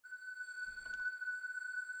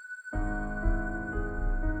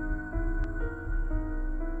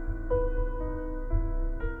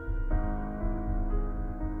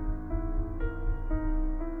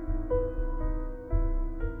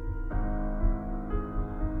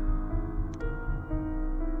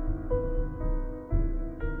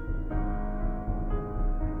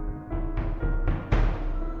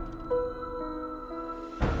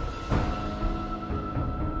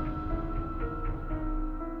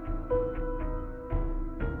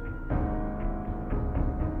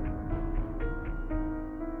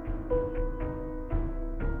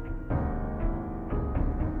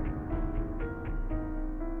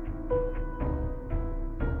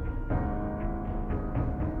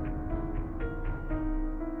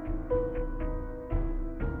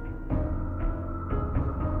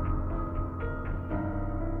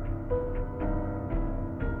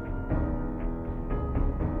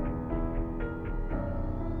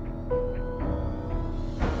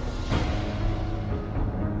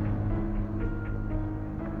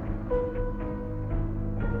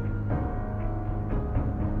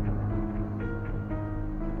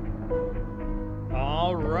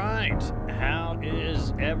right, how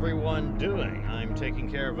is everyone doing? I'm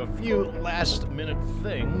taking care of a few last-minute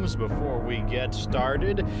things before we get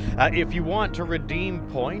started. If you want to redeem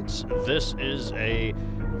points, this is a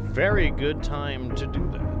very good time to do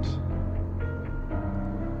that.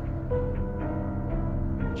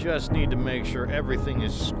 Just need to make sure everything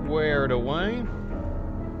is squared away.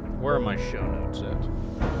 Where are my show notes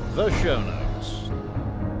at? The show notes.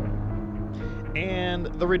 And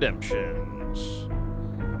the redemptions.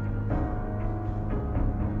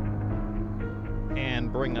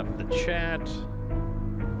 And bring up the chat.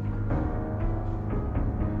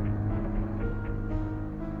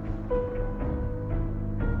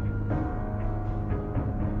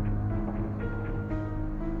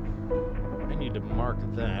 I need to mark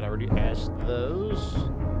that. I already asked those.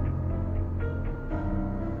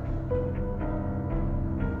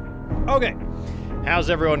 Okay. How's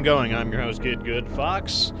everyone going? I'm your host, Kid Good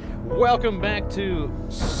Fox. Welcome back to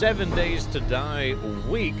 7 Days to Die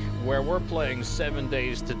week, where we're playing 7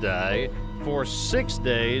 Days to Die for 6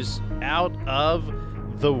 days out of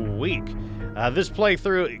the week. This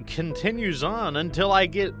playthrough continues on until I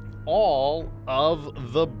get all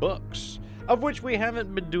of the books, of which we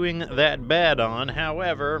haven't been doing that bad on.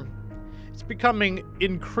 However, it's becoming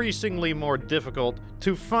increasingly more difficult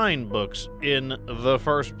to find books in the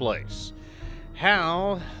first place.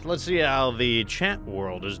 Let's see how the chat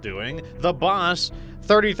world is doing. The boss,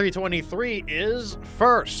 3323, is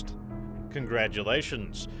first.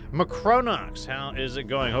 Congratulations. Macronox, how is it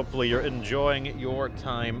going? Hopefully you're enjoying your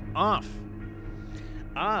time off.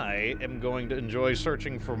 I am going to enjoy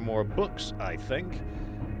searching for more books, I think.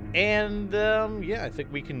 And, yeah, I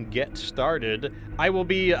think we can get started. I will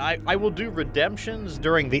do redemptions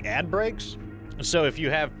during the ad breaks. So if you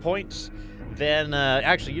have points, then,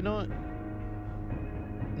 actually, you know what?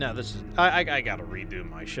 No, this is... I gotta redo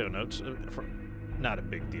my show notes. Not a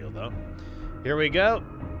big deal, though. Here we go.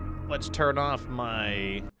 Let's turn off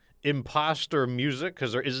my imposter music,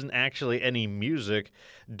 because there isn't actually any music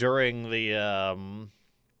during the,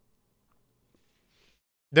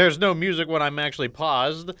 There's no music when I'm actually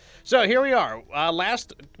paused. So, here we are.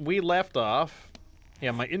 Last we left off...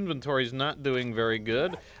 Yeah, my inventory's not doing very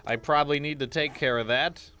good. I probably need to take care of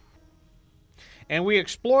that. And we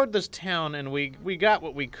explored this town, and we got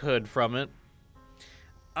what we could from it.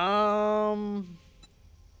 I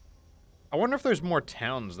wonder if there's more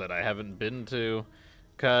towns that I haven't been to,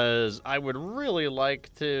 because I would really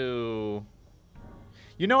like to...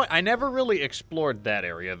 You know what? I never really explored that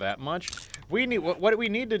area that much. What we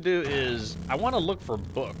need to do is... I want to look for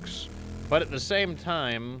books, but at the same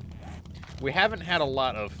time... We haven't had a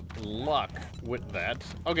lot of luck with that.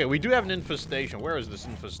 Okay, we do have an infestation. Where is this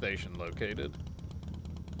infestation located?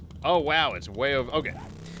 Oh, wow, it's way over... Okay.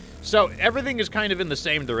 So, everything is kind of in the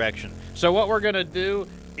same direction. So, what we're going to do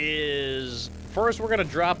is... First, we're going to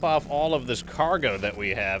drop off all of this cargo that we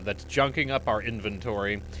have that's junking up our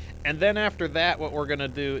inventory. And then after that, what we're going to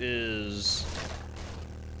do is...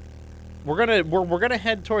 We're gonna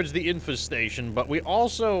head towards the infestation, but we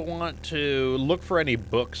also want to look for any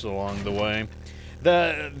books along the way.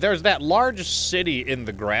 There's that large city in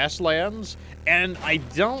the grasslands, and I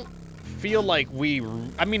don't feel like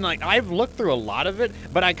I mean, like, I've looked through a lot of it,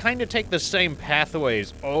 but I kind of take the same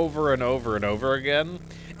pathways over and over and over again.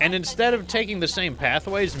 And instead of taking the same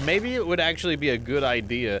pathways, maybe it would actually be a good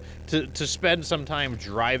idea to spend some time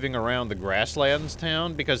driving around the grasslands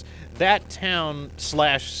town, because that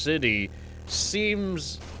town/city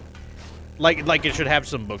seems like it should have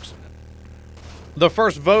some books in it. The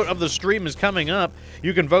first vote of the stream is coming up.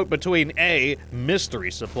 You can vote between A, mystery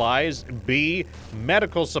supplies, B,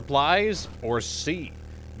 medical supplies, or C,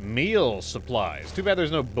 meal supplies. Too bad there's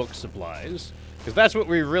no book supplies, because that's what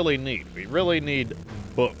we really need. We really need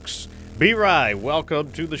books. B-Rye,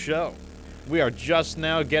 welcome to the show. We are just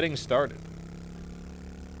now getting started.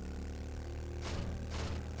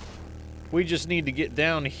 We just need to get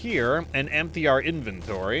down here and empty our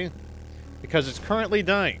inventory, because it's currently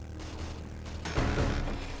dying.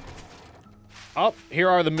 Oh, here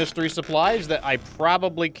are the mystery supplies that I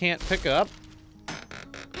probably can't pick up.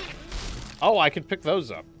 Oh, I can pick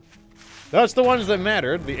those up. That's the ones that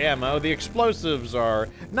mattered, the ammo. The explosives are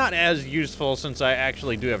not as useful since I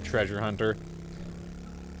actually do have Treasure Hunter.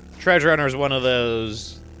 Treasure Hunter is one of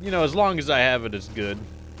those, you know, as long as I have it, it's good.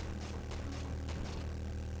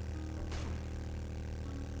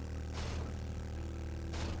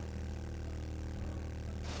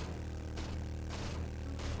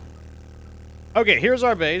 Okay, here's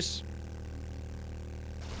our base.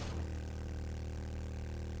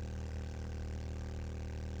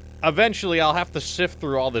 Eventually, I'll have to sift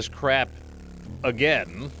through all this crap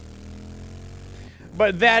again.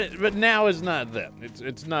 But now is not that.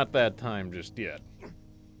 It's not that time just yet.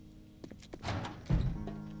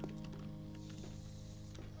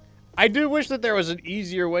 I do wish that there was an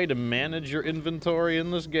easier way to manage your inventory in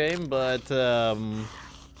this game, but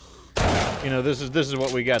you know, this is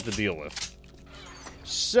what we got to deal with.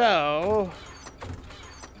 So,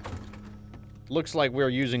 looks like we're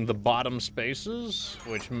using the bottom spaces,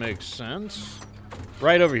 which makes sense.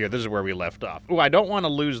 Right over here, this is where we left off. Ooh, I don't want to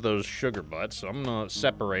lose those sugar butts, so I'm going to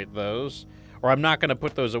separate those. Or I'm not going to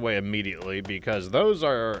put those away immediately, because those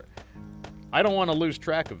are... I don't want to lose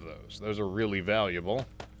track of those. Those are really valuable.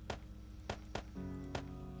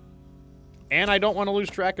 And I don't want to lose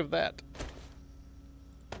track of that.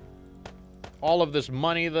 All of this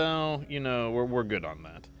money, though, you know, we're good on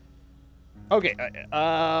that. Okay,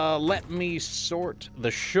 let me sort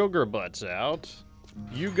the sugar butts out.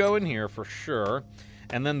 You go in here for sure.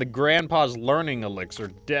 And then the Grandpa's Learning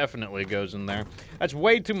Elixir definitely goes in there. That's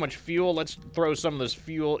way too much fuel. Let's throw some of this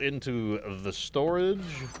fuel into the storage.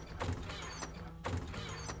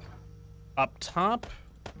 Up top,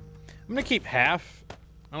 I'm gonna keep half.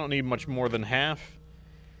 I don't need much more than half.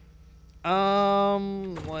 Well,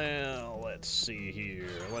 let's see here.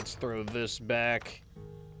 Let's throw this back.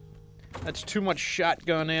 That's too much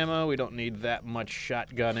shotgun ammo. We don't need that much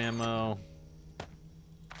shotgun ammo.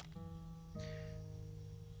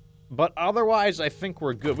 But otherwise, I think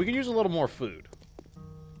we're good. We can use a little more food.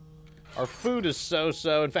 Our food is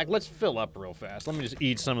so-so. In fact, let's fill up real fast. Let me just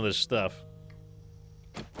eat some of this stuff.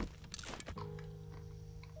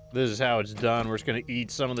 This is how it's done. We're just gonna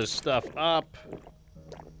eat some of this stuff up.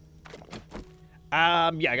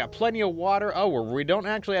 Yeah, I got plenty of water. Oh, we don't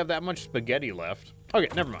actually have that much spaghetti left. Okay,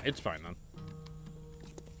 never mind. It's fine, then.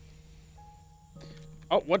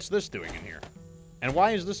 Oh, what's this doing in here? And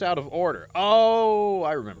why is this out of order? Oh,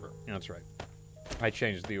 I remember. Yeah, that's right. I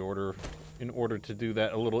changed the order in order to do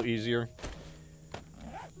that a little easier.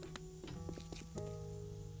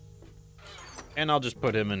 And I'll just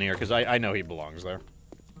put him in here, because I know he belongs there.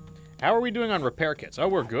 How are we doing on repair kits? Oh,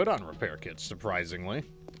 we're good on repair kits, surprisingly.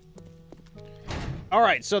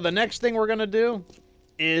 Alright, so the next thing we're going to do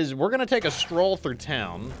is we're going to take a stroll through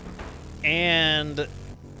town. And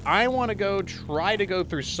I want to try to go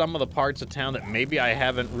through some of the parts of town that maybe I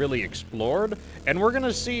haven't really explored. And we're going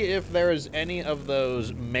to see if there is any of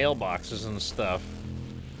those mailboxes and stuff.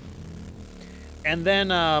 And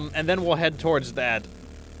then we'll head towards that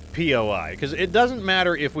POI, because it doesn't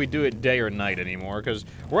matter if we do it day or night anymore, because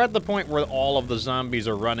we're at the point where all of the zombies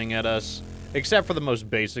are running at us, except for the most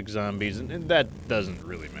basic zombies, and that doesn't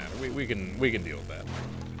really matter. We can deal with that.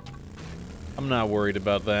 I'm not worried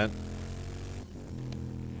about that.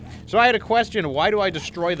 So I had a question, why do I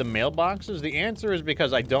destroy the mailboxes? The answer is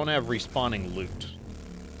because I don't have respawning loot.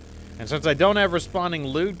 And since I don't have respawning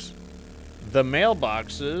loot, the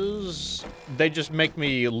mailboxes, they just make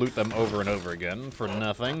me loot them over and over again for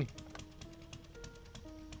nothing.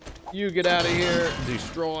 You get out of here,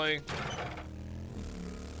 destroy.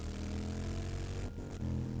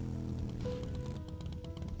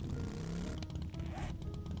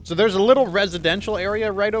 So there's a little residential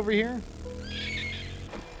area right over here.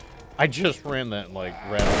 I just ran that, like,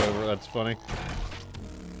 right over. That's funny.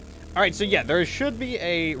 Alright, so yeah, there should be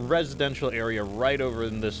a residential area right over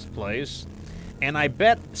in this place. And I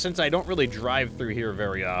bet, since I don't really drive through here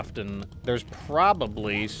very often, there's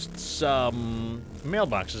probably some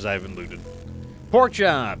mailboxes I haven't looted. Pork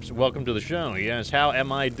chops, welcome to the show. Yes, how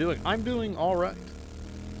am I doing? I'm doing all right.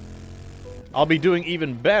 I'll be doing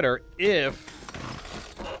even better if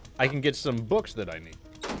I can get some books that I need.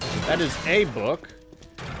 That is a book,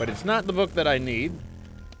 but it's not the book that I need.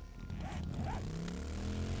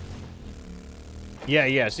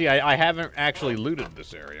 Yeah, see, I haven't actually looted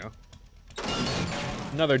this area.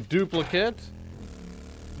 Another duplicate.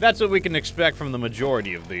 That's what we can expect from the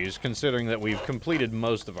majority of these, considering that we've completed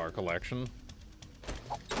most of our collection.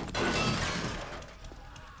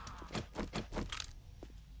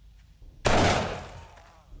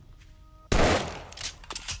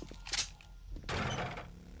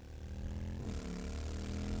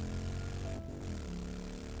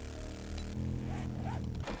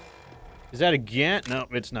 Is that a Gant? No,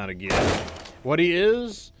 it's not a Gant. What he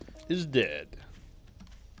is dead.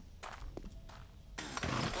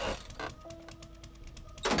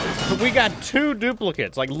 But we got 2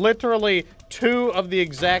 duplicates, like literally 2 of the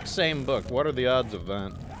exact same book. What are the odds of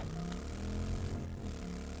that?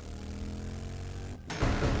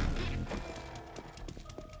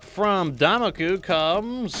 From Damaku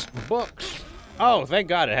comes books. Oh, thank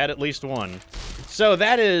God it had at least one. So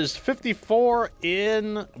that is 54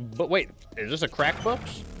 in... But wait, is this a crack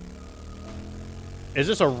books? Is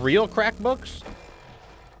this a real crack books?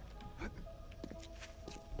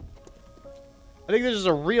 I think this is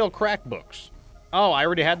a real crack books. Oh, I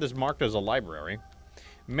already had this marked as a library.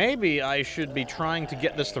 Maybe I should be trying to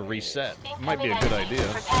get this to reset. Might be a good idea.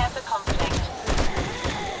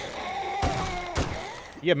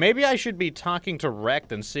 Yeah, maybe I should be talking to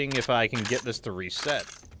Rect and seeing if I can get this to reset.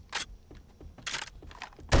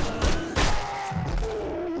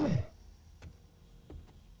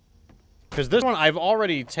 Because this one, I've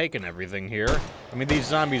already taken everything here. I mean, these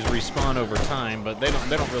zombies respawn over time, but they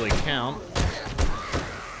don't really count.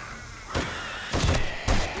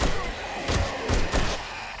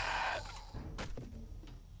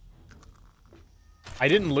 I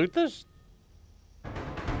didn't loot this?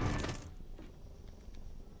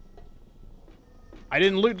 I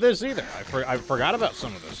didn't loot this either. I forgot about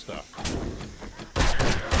some of this stuff.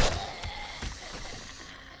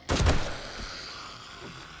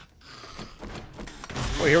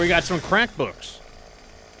 Oh, here we got some crack books.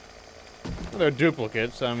 Well, they're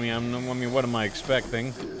duplicates. I mean, what am I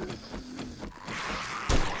expecting?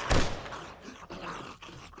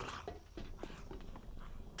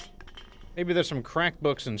 Maybe there's some crack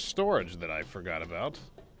books in storage that I forgot about.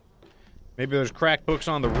 Maybe there's crack books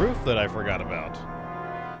on the roof that I forgot about.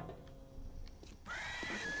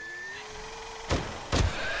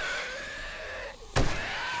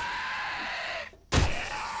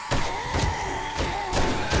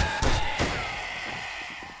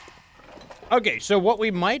 Okay, so what we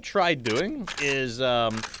might try doing is,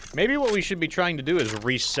 maybe what we should be trying to do is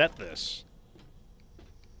reset this.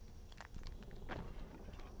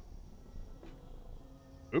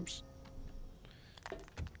 Oops.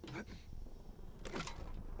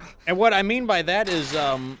 And what I mean by that is,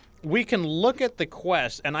 we can look at the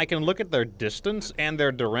quest, and I can look at their distance and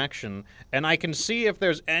their direction, and I can see if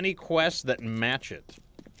there's any quests that match it.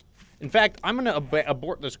 In fact, I'm gonna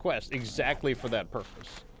abort this quest exactly for that purpose.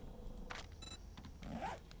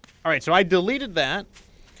 Alright, so I deleted that,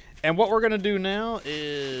 and what we're gonna do now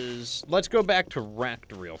is, let's go back to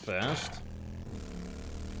Rect real fast.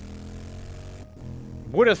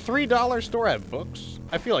 Would a $3 store have books?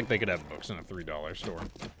 I feel like they could have books in a $3 store.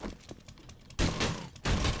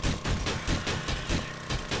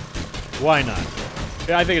 Why not?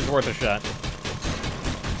 Yeah, I think it's worth a shot.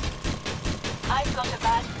 I've got a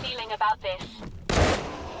bad feeling about this.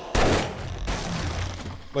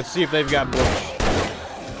 Let's see if they've got books.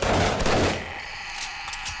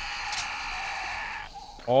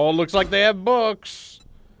 Oh, looks like they have books.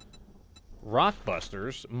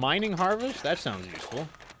 Rockbusters. Mining harvest? That sounds useful.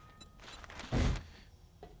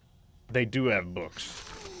 They do have books.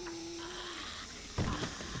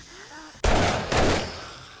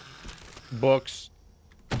 Books.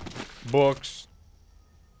 Books.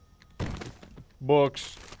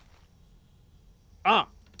 Books. Ah!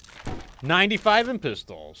 95 in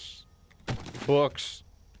pistols. Books.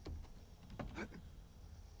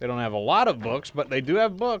 They don't have a lot of books, but they do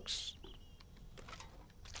have books.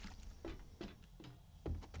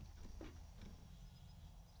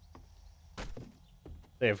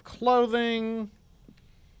 They have clothing.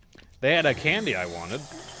 They had a candy I wanted.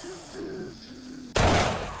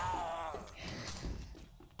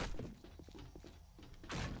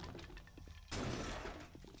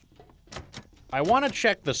 I want to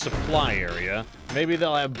check the supply area. Maybe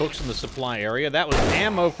they'll have books in the supply area. That was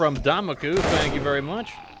ammo from Damaku. Thank you very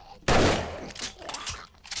much.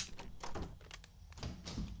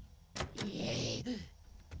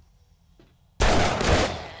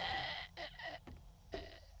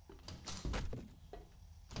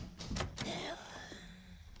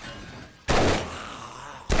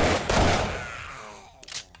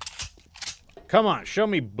 Come on, show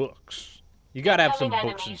me books. You gotta have some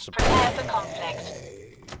books and supply.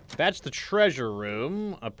 That's the treasure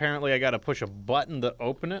room. Apparently I gotta push a button to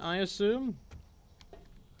open it, I assume.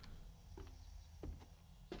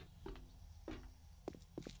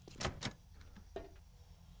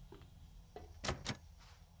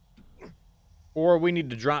 Or we need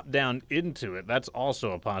to drop down into it. That's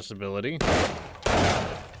also a possibility.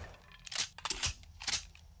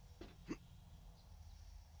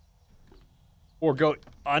 Or go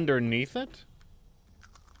underneath it?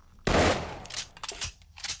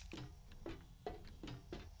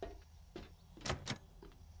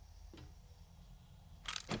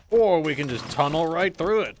 Or we can just tunnel right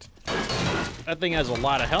through it. That thing has a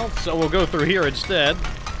lot of health, so we'll go through here instead.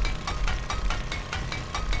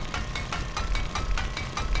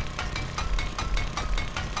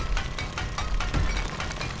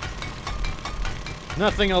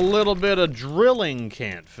 Nothing a little bit of drilling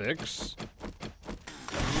can't fix.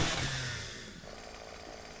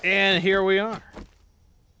 And here we are.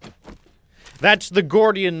 That's the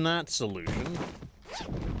Gordian knot solution.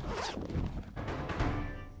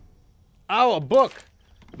 Oh, a book.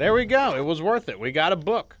 There we go. It was worth it. We got a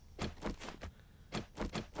book.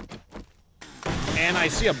 And I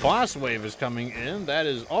see a boss wave is coming in. That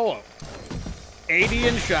is, oh, 80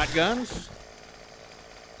 in shotguns.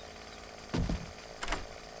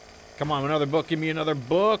 Come on, another book. Give me another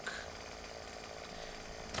book.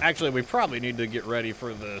 Actually, we probably need to get ready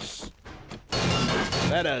for this.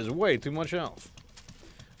 That has way too much health.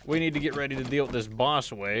 We need to get ready to deal with this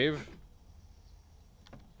boss wave.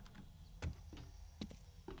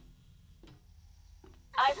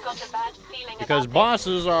 I've got a bad feeling Because about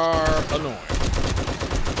bosses are annoying.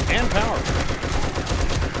 And powerful.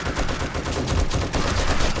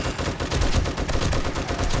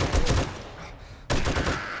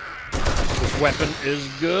 This weapon is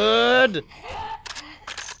good.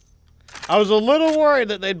 I was a little worried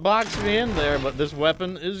that they'd box me in there, but this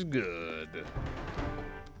weapon is good.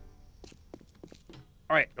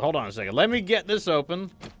 Alright, hold on a second. Let me get this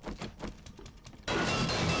open.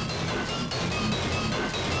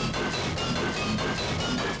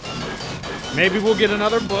 Maybe we'll get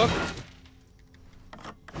another book.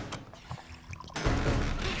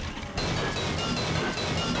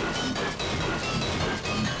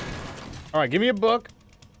 Alright, give me a book.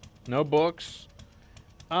 No books.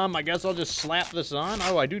 I guess I'll just slap this on.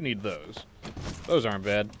 Oh, I do need those. Those aren't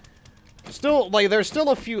bad. Still, like, there's still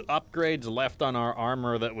a few upgrades left on our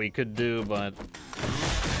armor that we could do, but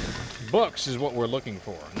books is what we're looking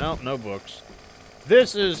for. Nope, no books.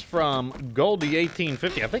 This is from Goldie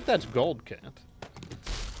 1850. I think that's Gold Cat.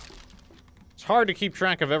 It's hard to keep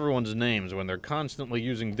track of everyone's names when they're constantly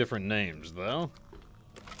using different names, though.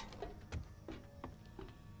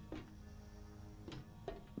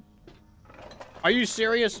 Are you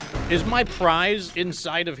serious? Is my prize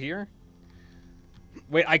inside of here?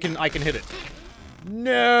 Wait, I can hit it.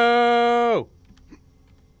 No!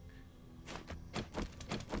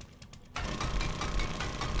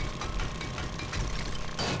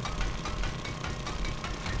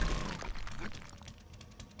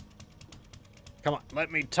 Come on,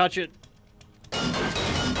 let me touch it.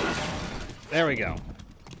 There we go.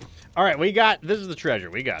 All right, we got, this is the treasure.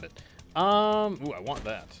 We got it. Ooh, I want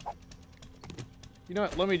that. You know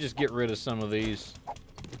what? Let me just get rid of some of these.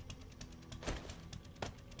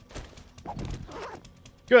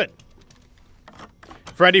 Good.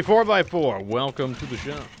 Freddy 4x4, welcome to the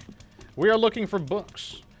show. We are looking for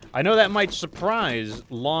books. I know that might surprise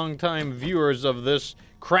longtime viewers of this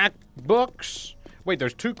crack books. Wait,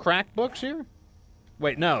 there's 2 crack books here?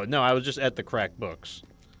 Wait, no, I was just at the crack books.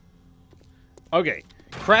 Okay,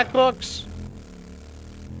 crack books.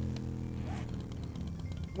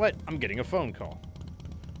 What? I'm getting a phone call.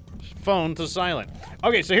 Phone to silent.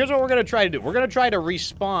 Okay, so here's what we're gonna try to do. We're gonna try to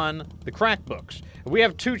respawn the crack books. We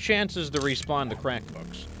have 2 chances to respawn the crack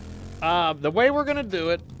books. The way we're gonna do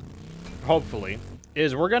it, hopefully,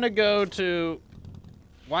 is we're gonna go to...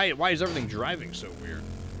 Why is everything driving so weird?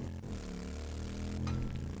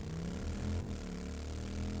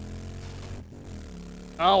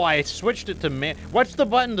 Oh, I switched it to What's the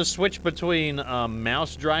button to switch between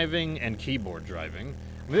mouse driving and keyboard driving?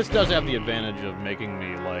 I mean, this does have the advantage of making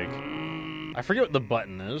me, like... I forget what the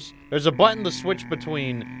button is. There's a button to switch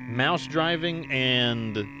between mouse driving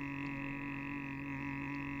and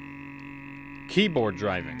keyboard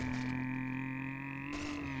driving.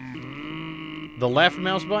 The left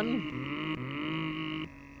mouse button?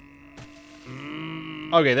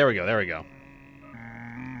 Okay, there we go, there we go.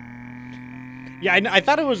 Yeah, I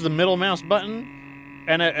thought it was the middle mouse button,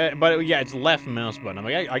 and but yeah, it's left mouse button. I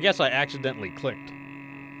mean, I guess I accidentally clicked.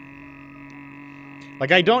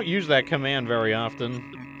 Like, I don't use that command very often.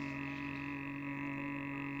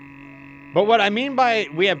 But what I mean by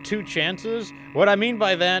we have 2 chances, what I mean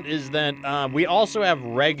by that is that we also have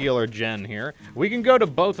regular gen here. We can go to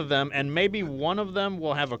both of them, and maybe one of them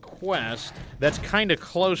will have a quest that's kind of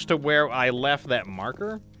close to where I left that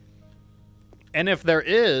marker. And if there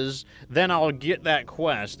is, then I'll get that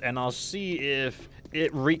quest, and I'll see if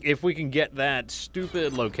if we can get that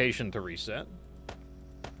stupid location to reset.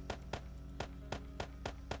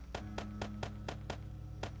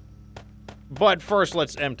 But first,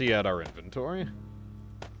 let's empty out our inventory.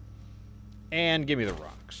 And give me the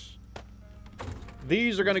rocks.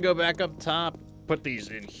 These are going to go back up top. Put these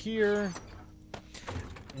in here.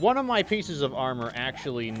 One of my pieces of armor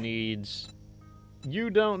actually needs... You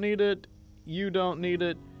don't need it. You don't need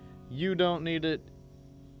it. You don't need it.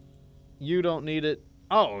 You don't need it.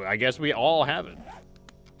 Oh, I guess we all have it.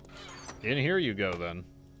 In here you go, then.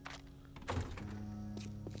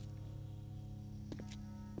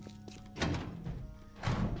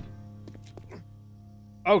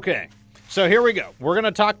 Okay, so here we go. We're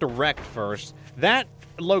gonna talk to Rect first. That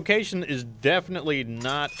location is definitely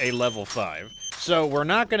not a level 5. So we're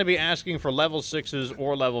not going to be asking for level 6s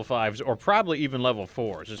or level 5s or probably even level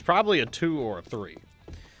 4s. It's probably a 2 or a 3.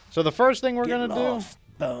 So the first thing we're going to do...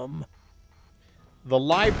 Bum. The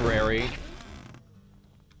library.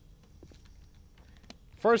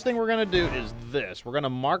 First thing we're going to do is this. We're going to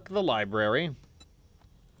mark the library.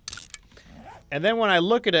 And then when I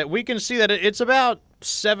look at it, we can see that it's about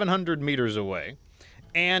 700 meters away.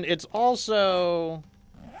 And it's also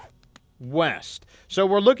west. So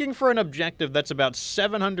we're looking for an objective that's about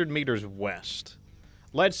 700 meters west.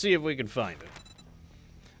 Let's see if we can find it.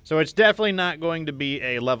 So it's definitely not going to be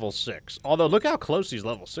a level 6. Although, look how close these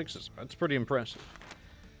level 6s are. That's pretty impressive.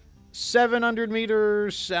 700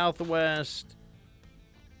 meters southwest.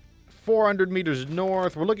 400 meters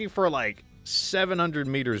north. We're looking for, like, 700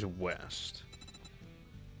 meters west.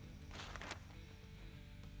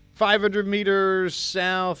 500 meters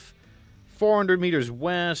south. 400 meters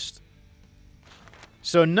west.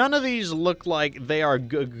 So none of these look like they are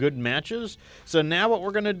good matches. So now what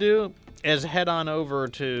we're going to do is head on over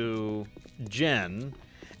to Jen,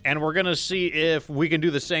 and we're going to see if we can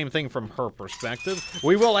do the same thing from her perspective.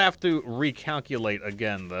 We will have to recalculate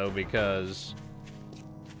again, though, because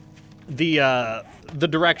the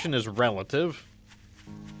direction is relative.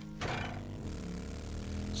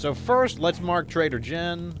 So first, let's mark Trader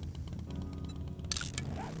Jen.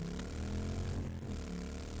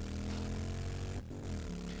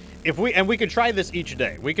 And we can try this each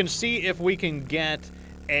day. We can see if we can get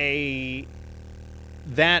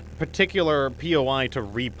that particular POI to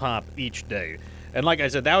repop each day. And like I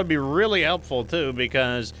said, that would be really helpful too,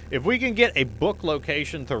 because if we can get a book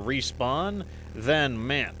location to respawn, then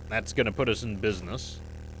man, that's gonna put us in business.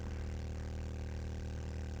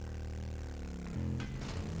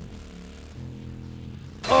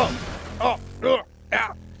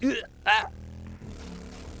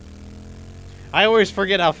 I always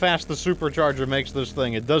forget how fast the supercharger makes this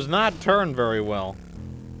thing. It does not turn very well.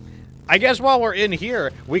 I guess while we're in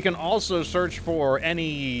here, we can also search for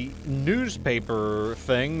any newspaper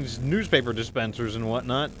things, newspaper dispensers and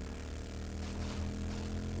whatnot.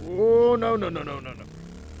 Oh, no, no, no, no, no, no.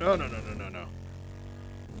 No, no, no, no, no, no.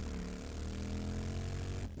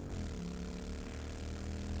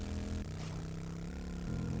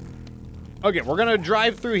 Okay, we're gonna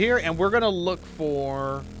drive through here and we're gonna look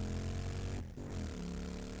for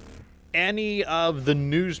any of the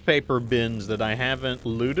newspaper bins that I haven't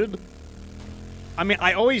looted. I mean,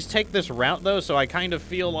 I always take this route, though, so I kind of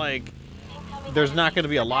feel like there's not going to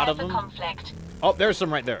be a lot of them. Oh, there's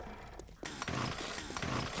some right there.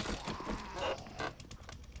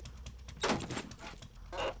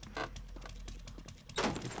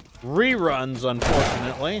 Reruns,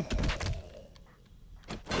 unfortunately.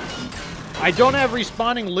 I don't have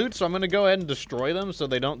respawning loot, so I'm going to go ahead and destroy them so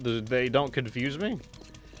they don't confuse me.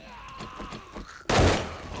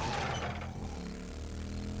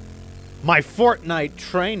 My Fortnite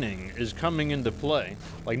training is coming into play.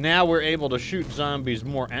 Like, now we're able to shoot zombies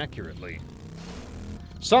more accurately.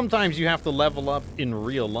 Sometimes you have to level up in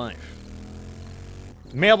real life.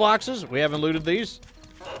 Mailboxes, we haven't looted these.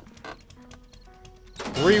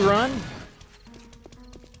 Rerun.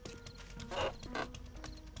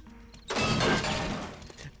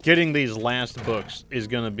 Getting these last books is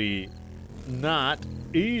gonna be not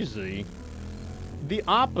easy. The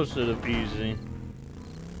opposite of easy.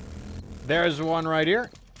 There's one right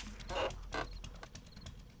here.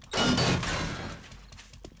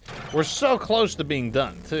 We're so close to being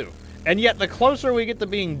done, too. And yet, the closer we get to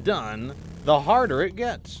being done, the harder it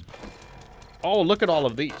gets. Oh, look at all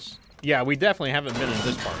of these. Yeah, we definitely haven't been in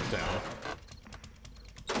this part of town.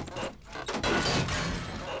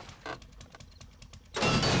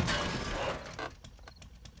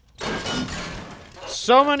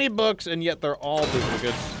 So many books, and yet they're all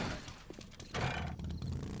duplicates.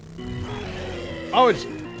 Oh, it's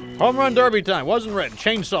home run derby time. Wasn't red.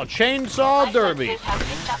 Chainsaw derby.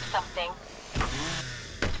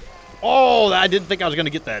 Oh, I didn't think I was going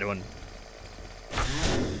to get that one.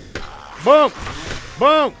 Boom.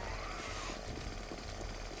 Boom.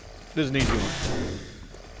 This is an easy one.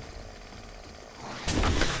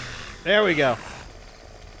 There we go.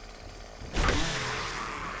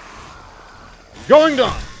 Going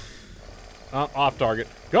down. Off target.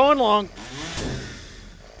 Going long.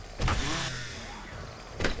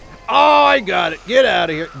 Oh, I got it. Get out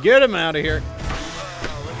of here. Get him out of here.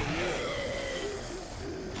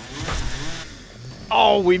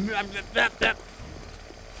 Oh, we...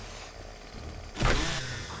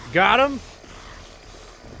 Got him.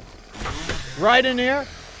 Right in here.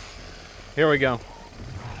 Here we go.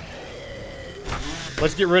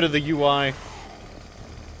 Let's get rid of the UI.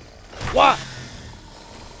 What?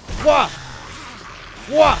 What?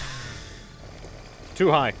 What?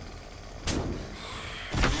 Too high.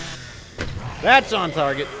 That's on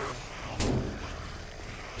target.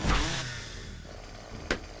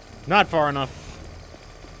 Not far enough.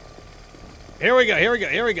 Here we go, here we go,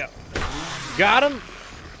 here we go. Got him.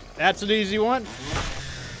 That's an easy one.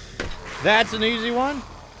 That's an easy one.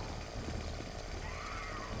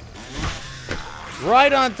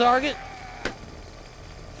 Right on target.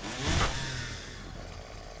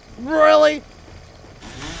 Really?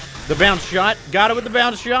 The bounce shot. Got it with the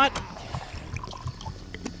bounce shot.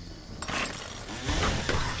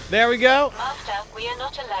 There we go. Master, we are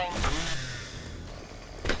not alone.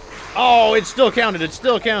 Oh, it still counted. It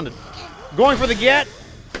still counted. Going for the get.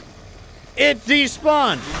 It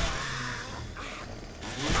despawned.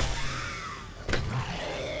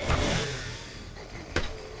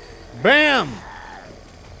 Bam.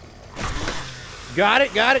 Got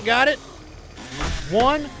it, got it, got it.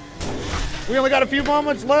 One. We only got a few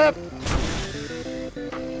moments left.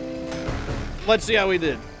 Let's see how we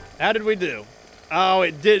did. How did we do? Oh,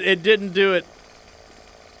 it didn't do it.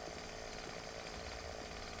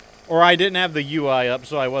 Or I didn't have the UI up,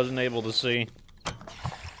 so I wasn't able to see.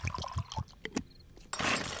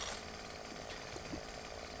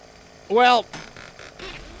 Well,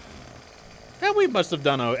 yeah, we must have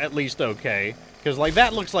done at least okay. Because, like,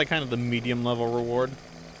 that looks like kind of the medium level reward.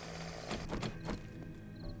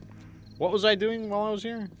 What was I doing while I was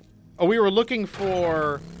here? Oh, we were looking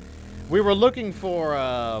for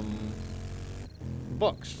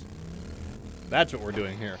books. That's what we're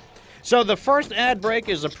doing here. So the first ad break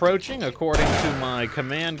is approaching, according to my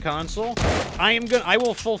command console. I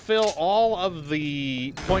will fulfill all of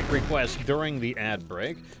the point requests during the ad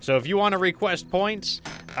break. So if you want to request points,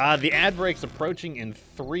 the ad break's approaching in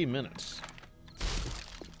 3 minutes.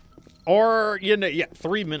 Or, you know, yeah,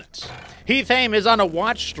 3 minutes. Heath Haim is on a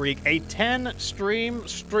watch streak, a 10-stream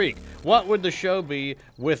streak. What would the show be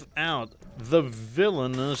without the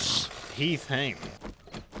villainous Heath Haim?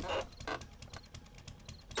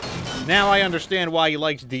 Now I understand why he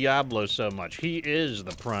likes Diablo so much. He is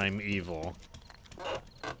the prime evil.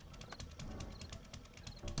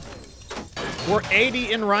 We're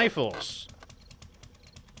 80 in rifles.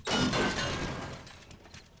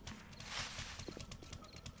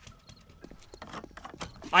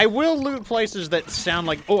 I will loot places that sound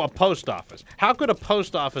like, oh, a post office. How could a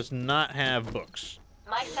post office not have books?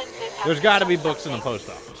 My senses have There's got to be books in the post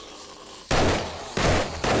office.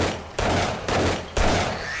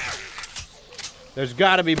 There's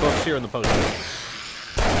got to be books here in the post office.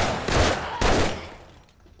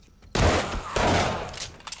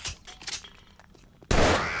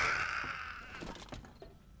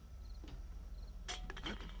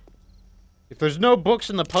 If there's no books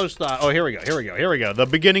in the post office... Oh, here we go, here we go, here we go. The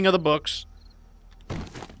beginning of the books.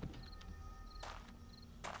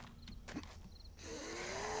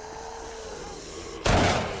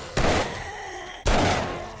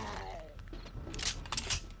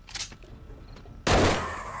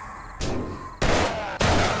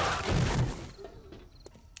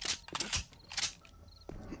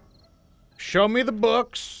 Show me the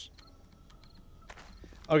books.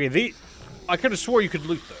 Okay, I could have swore you could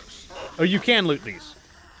loot those. Oh, you can loot these.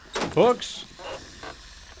 Books.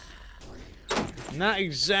 Not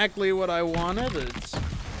exactly what I wanted. It's...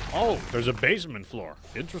 Oh, there's a basement floor.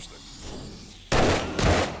 Interesting.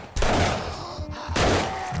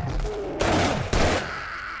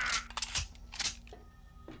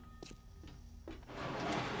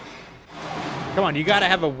 Come on, you gotta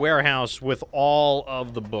have a warehouse with all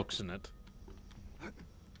of the books in it.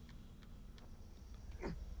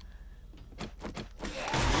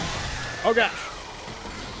 Oh gosh.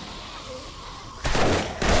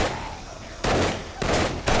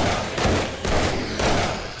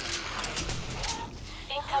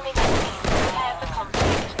 incoming enemies. Prepare for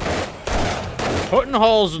conflict. Putting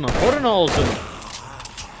holes in them, putting holes in them.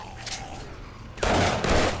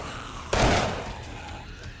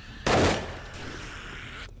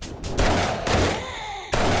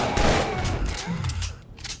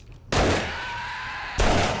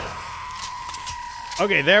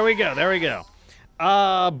 Okay, there we go, there we go.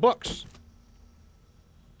 Books.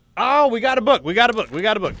 Oh, we got a book, we got a book, we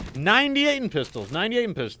got a book. 98 in pistols, 98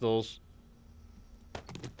 in pistols.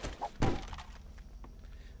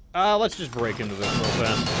 Let's just break into this real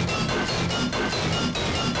fast.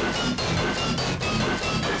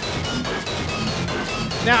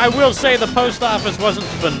 Now, I will say the post office wasn't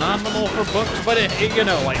phenomenal for books, but it you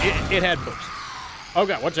know, like, it had books. Oh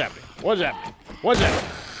god, what's happening? What's happening? What's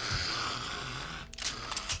happening?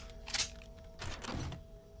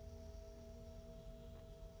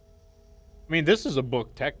 I mean, this is a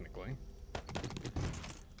book, technically.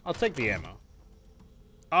 I'll take the ammo.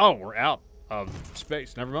 Oh, we're out of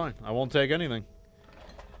space. Never mind. I won't take anything.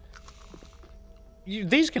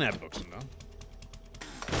 These can have books in them.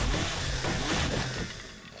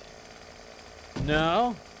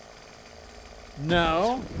 No.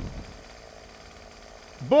 No.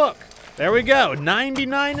 Book. There we go.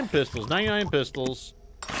 99 in pistols. 99 pistols.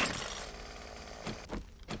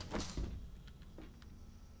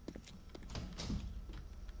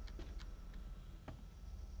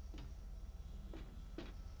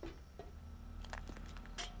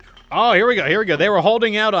 Oh, here we go. Here we go. They were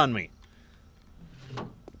holding out on me.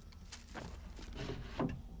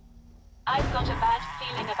 I've got a bad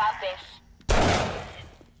feeling about this.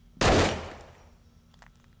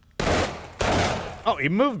 Oh, he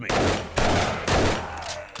moved me.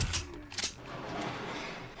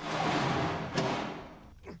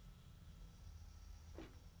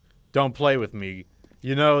 Don't play with me.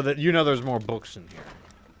 You know there's more books in here.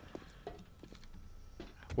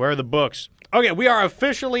 Where are the books? Okay, we are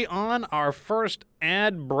officially on our first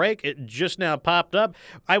ad break. It just now popped up.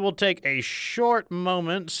 I will take a short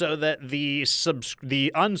moment so that the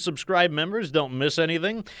unsubscribed members don't miss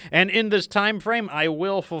anything. And in this time frame, I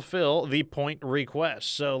will fulfill the point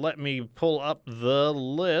request. So let me pull up the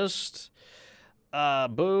list.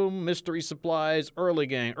 Boom, mystery supplies, early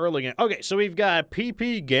game. Okay, so we've got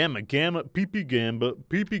PP Gamma, PP Gamba,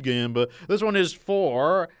 PP Gamba. This one is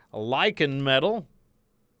for Lichen Metal.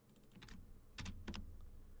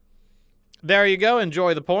 There you go.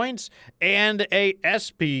 Enjoy the points. And a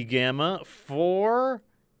SP Gamma for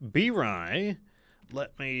B-Rye.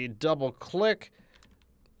 Let me double click.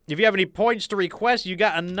 If you have any points to request, you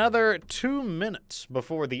got another 2 minutes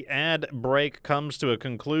before the ad break comes to a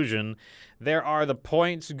conclusion. There are the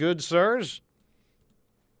points, good sirs.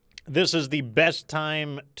 This is the best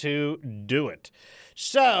time to do it.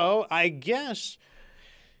 So, I guess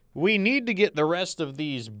we need to get the rest of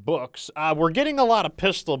these books. We're getting a lot of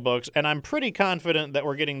pistol books, and I'm pretty confident that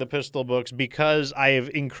we're getting the pistol books because I have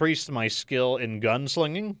increased my skill in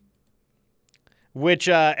gunslinging. Which,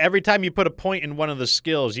 every time you put a point in one of the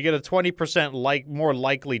skills, you get a 20% more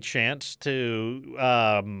likely chance to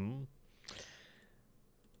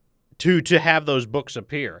have those books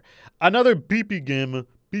appear. Another PP Gamma,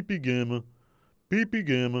 PP Gamma, PP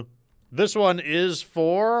Gamma. This one is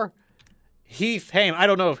for Heath Haim. I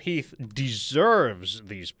don't know if Heath deserves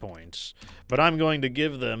these points, but I'm going to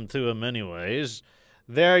give them to him anyways.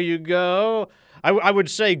 There you go. I would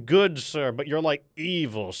say good, sir, but you're like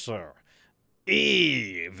evil, sir.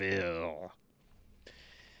 Evil.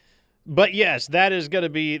 But yes, that is going to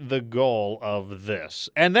be the goal of this.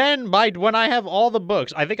 And then when I have all the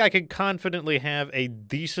books, I think I can confidently have a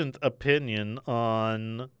decent opinion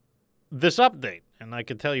on this update. And I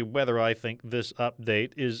can tell you whether I think this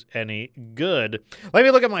update is any good. Let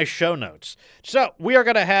me look at my show notes. So, we are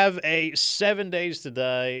going to have a 7 Days to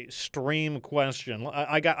Die stream question.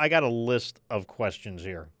 I got a list of questions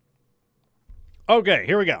here. Okay,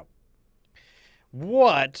 here we go.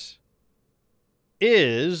 What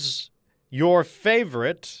is your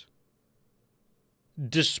favorite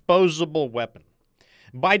disposable weapon?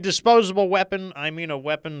 By disposable weapon, I mean a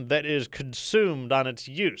weapon that is consumed on its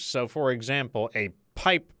use. So, for example, a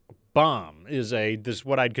pipe bomb is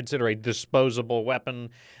what I'd consider a disposable weapon.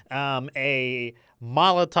 A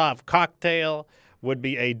Molotov cocktail would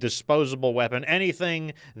be a disposable weapon.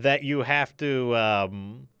 Anything that you have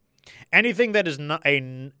to, anything that is not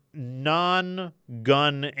a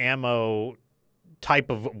non-gun ammo type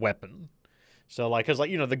of weapon. So, because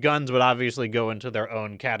the guns would obviously go into their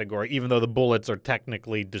own category, even though the bullets are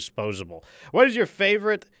technically disposable. What is your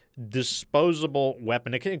favorite disposable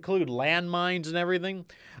weapon? It can include landmines and everything.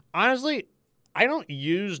 Honestly, I don't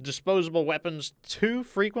use disposable weapons too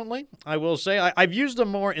frequently, I will say. I've used them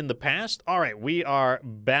more in the past. All right, we are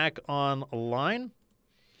back online.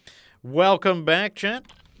 Welcome back, chat.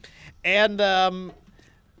 And,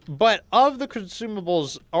 but of the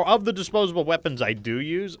consumables, or of the disposable weapons I do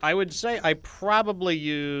use, I would say I probably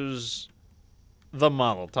use the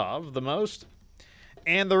Molotov the most.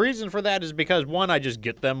 And the reason for that is because, one, I just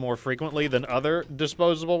get them more frequently than other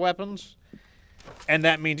disposable weapons. And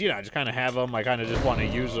that means, I just kind of have them. I kind of just want to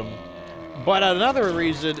use them. But another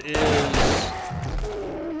reason is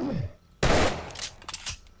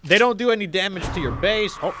they don't do any damage to your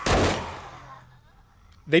base. Oh.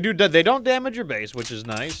 They don't damage your base, which is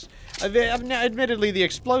nice. Admittedly,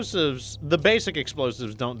 the basic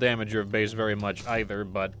explosives don't damage your base very much either,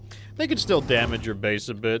 but they can still damage your base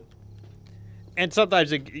a bit. And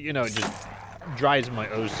sometimes it just drives my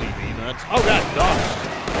OCD nuts. Oh god, dogs!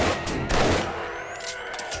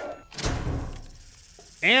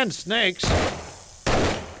 And snakes.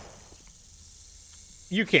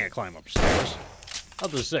 You can't climb upstairs. I'll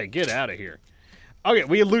just say, get out of here. Okay,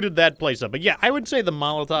 we looted that place up. But yeah, I would say the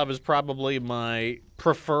Molotov is probably my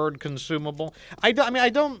preferred consumable. I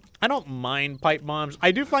don't mind pipe bombs.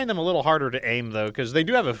 I do find them a little harder to aim, though, because they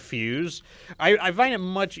do have a fuse. I find it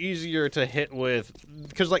much easier to hit with,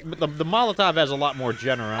 because, like, the Molotov has a lot more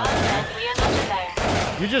generosity.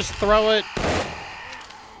 You just throw it,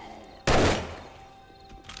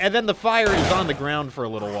 and then the fire is on the ground for a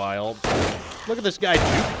little while. Look at this guy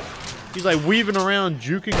juke. He's, like, weaving around,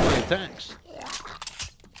 juking my attacks.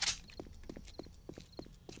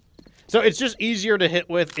 So it's just easier to hit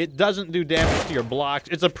with. It doesn't do damage to your blocks.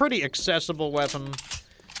 It's a pretty accessible weapon.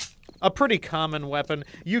 A pretty common weapon.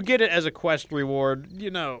 You get it as a quest reward,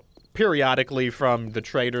 you know, periodically from the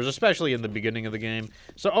traders, especially in the beginning of the game.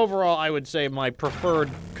 So overall, I would say my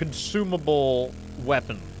preferred consumable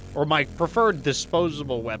weapon, or my preferred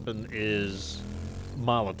disposable weapon, is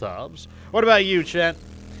Molotovs. What about you, chat?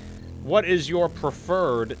 What is your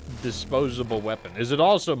preferred disposable weapon? Is it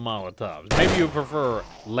also Molotovs? Maybe you prefer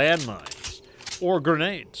landmines, or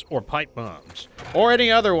grenades, or pipe bombs, or any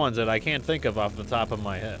other ones that I can't think of off the top of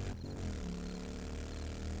my head.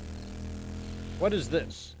 What is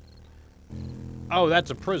this? Oh, that's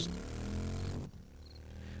a prison.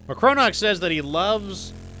 Macronox says that he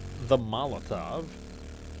loves the Molotov.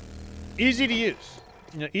 Easy to use.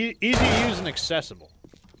 You know, easy to use and accessible.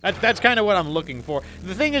 That's kind of what I'm looking for.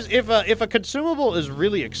 The thing is, if a consumable is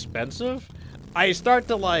really expensive, I start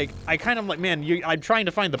to like, man, I'm trying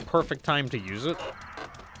to find the perfect time to use it.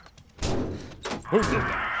 Who did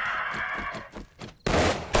that?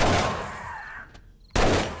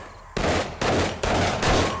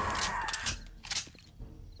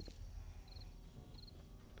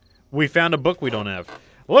 We found a book we don't have.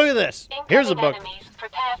 Look at this. Here's a book. Enemies,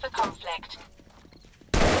 prepare for conflict.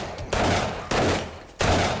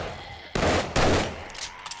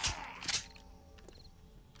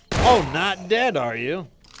 Oh, not dead, are you?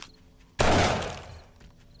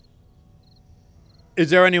 Is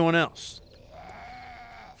there anyone else?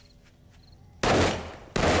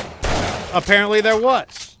 Apparently there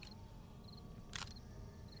was.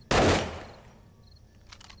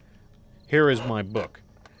 Here is my book.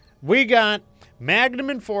 We got Magnum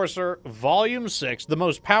Enforcer, Volume 6, the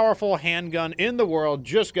most powerful handgun in the world,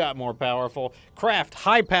 just got more powerful. Craft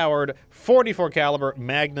high-powered 44 caliber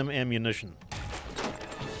Magnum ammunition.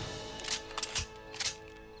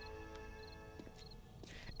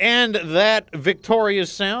 And that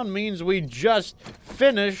victorious sound means we just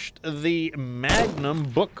finished the Magnum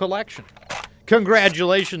book collection.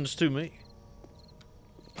 Congratulations to me.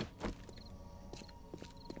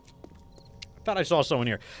 Thought I saw someone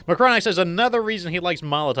here. Macronox says another reason he likes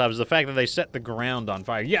Molotovs is the fact that they set the ground on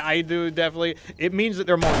fire. Yeah, I do, definitely. It means that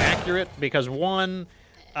they're more accurate because, one,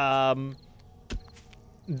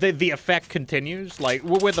 the effect continues. Like,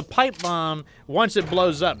 with a pipe bomb, once it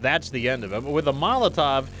blows up, that's the end of it. But with a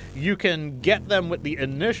Molotov, you can get them with the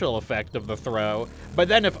initial effect of the throw, but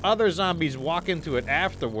then if other zombies walk into it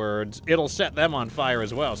afterwards, it'll set them on fire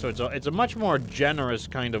as well. So it's a much more generous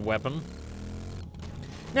kind of weapon.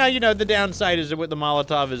 Now, you know, the downside is that with the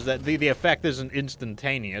Molotov is that the effect isn't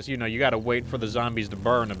instantaneous. You know, you gotta wait for the zombies to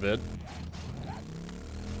burn a bit.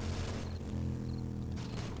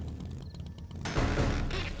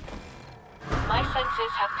 My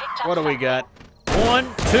senses have picked up. What do we got? 1,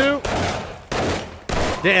 2.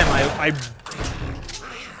 Damn,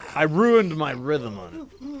 I ruined my rhythm on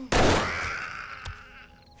it.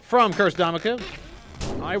 From Cursed Damaka,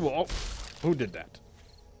 I will... Oh, who did that?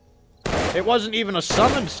 It wasn't even a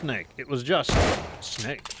summoned snake. It was just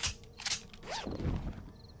snake.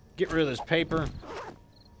 Get rid of this paper.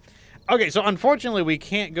 Okay, so unfortunately we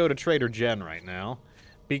can't go to Trader Jen right now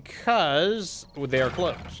because they are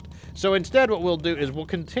closed. So instead what we'll do is we'll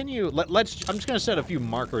continue, I'm just going to set a few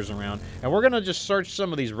markers around, and we're going to just search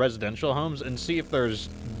some of these residential homes and see if there's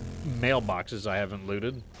mailboxes I haven't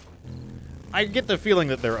looted. I get the feeling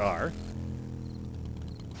that there are.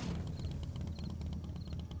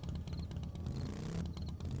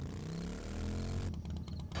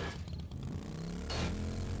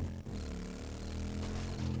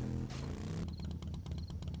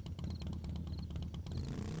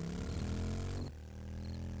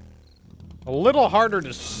 A little harder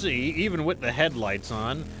to see, even with the headlights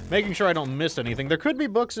on. Making sure I don't miss anything. There could be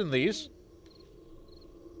books in these.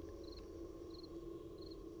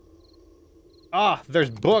 Ah, there's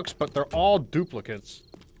books, but they're all duplicates.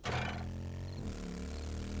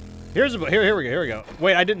 Here's a book. Here we go.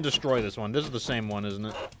 Wait, I didn't destroy this one. This is the same one, isn't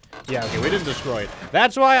it? Yeah, okay, we didn't destroy it.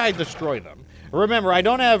 That's why I destroy them. Remember, I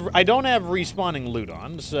don't have respawning loot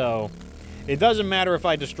on, so it doesn't matter if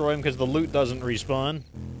I destroy them because the loot doesn't respawn.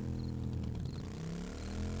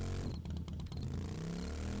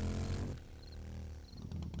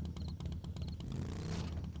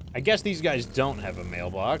 I guess these guys don't have a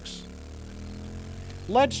mailbox.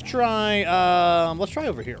 Let's try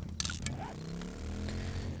over here.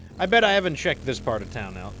 I bet I haven't checked this part of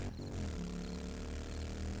town out.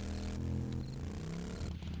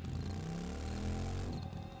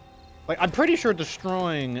 Like, I'm pretty sure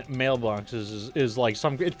destroying mailboxes is like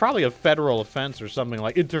it's probably a federal offense or something,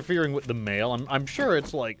 like interfering with the mail. I'm sure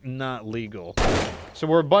it's like not legal. So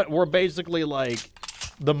we're basically like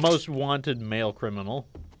the most wanted mail criminal.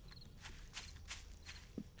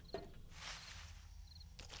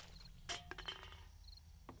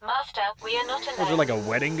 Master, we are not alone. Is there like a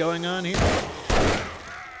wedding going on here?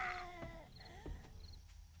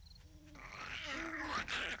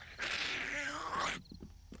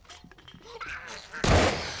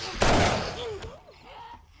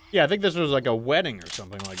 Yeah, I think this was like a wedding or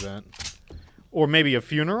something like that. Or maybe a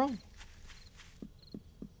funeral?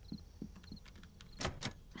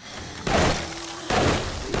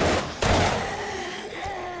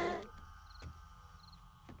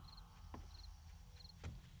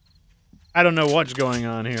 I don't know what's going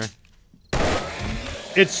on here.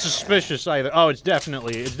 It's suspicious either. Oh, it's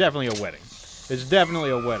definitely a wedding. It's definitely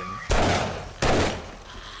a wedding.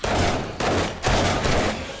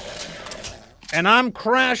 And I'm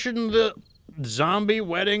crashing the zombie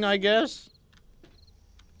wedding, I guess?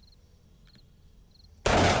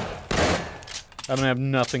 I don't have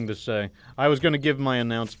nothing to say. I was going to give my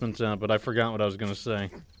announcements out, but I forgot what I was going to say.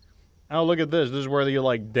 Oh, look at this. This is where you,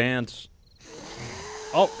 like, dance.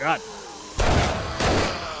 Oh, God.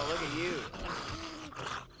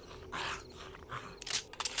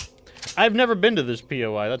 I've never been to this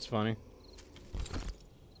POI. That's funny.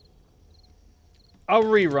 A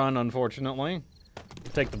rerun, unfortunately.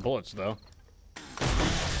 Take the bullets, though.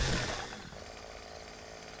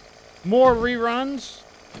 More reruns?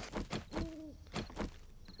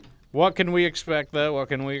 What can we expect, though? What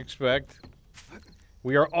can we expect?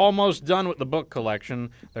 We are almost done with the book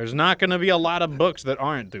collection. There's not going to be a lot of books that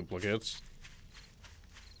aren't duplicates.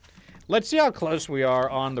 Let's see how close we are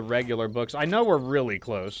on the regular books. I know we're really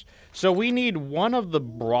close. So we need one of the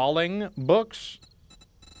brawling books.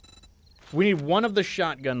 We need one of the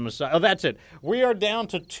shotgun messiah. Oh, that's it. We are down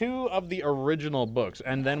to 2 of the original books,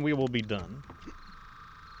 and then we will be done.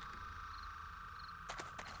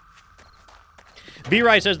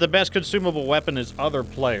 B-Rai says the best consumable weapon is other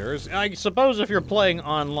players. I suppose if you're playing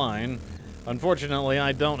online. Unfortunately,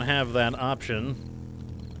 I don't have that option.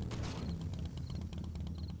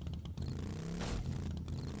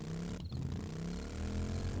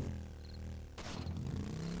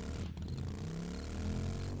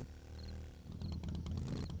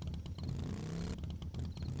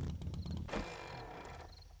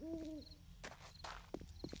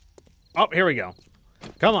 Oh, here we go.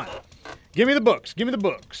 Come on. Give me the books. Give me the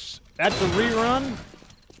books. That's a rerun.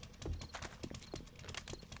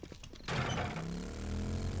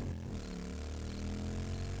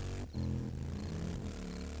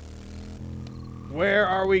 Where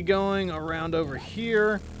are we going? Around over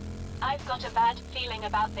here. I've got a bad feeling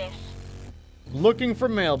about this. Looking for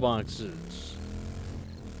mailboxes.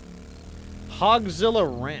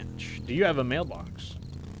 Hogzilla Ranch. Do you have a mailbox?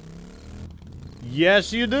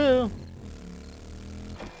 Yes, you do.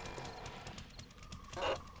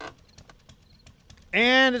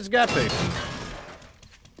 And it's got paper.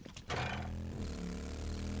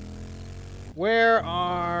 Where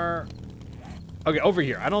are... Okay, over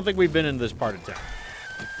here. I don't think we've been in this part of town.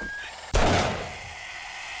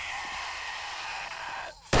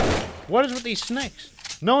 What is with these snakes?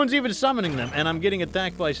 No one's even summoning them, and I'm getting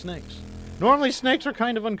attacked by snakes. Normally, snakes are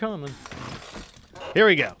kind of uncommon. Here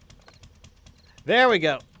we go. There we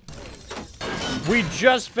go. We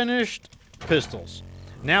just finished pistols.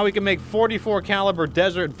 Now we can make 44 caliber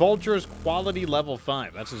Desert Vultures quality level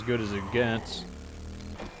 5. That's as good as it gets.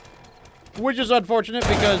 Which is unfortunate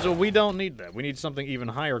because we don't need that. We need something even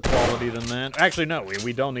higher quality than that. Actually, no,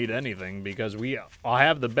 we don't need anything because we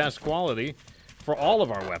have the best quality for all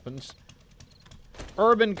of our weapons.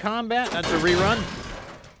 Urban Combat, that's a rerun.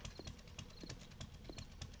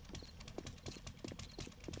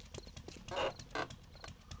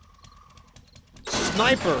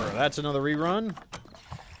 Sniper, that's another rerun.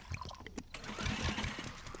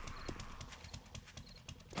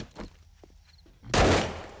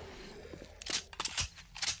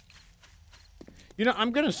 You know,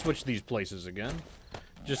 I'm gonna switch these places again.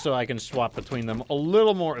 just so I can swap between them a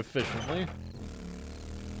little more efficiently.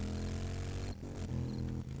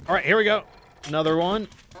 All right, here we go. Another one.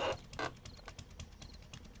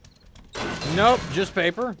 Nope, just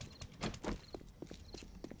paper.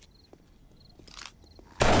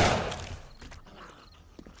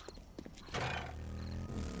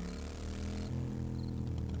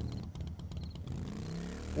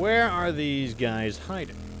 Where are these guys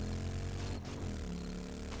hiding?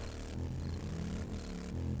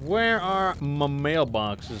 Where are my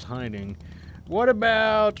mailboxes hiding? What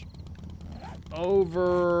about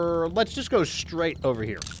over... Let's just go straight over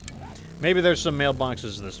here. Maybe there's some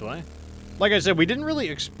mailboxes this way. Like I said, we didn't really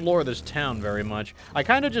explore this town very much. I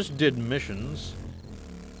kind of just did missions.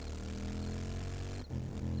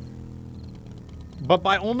 But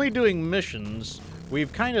by only doing missions,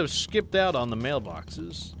 we've kind of skipped out on the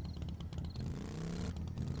mailboxes.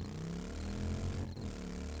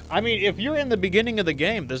 I mean, if you're in the beginning of the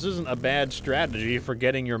game, this isn't a bad strategy for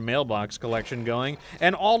getting your mailbox collection going.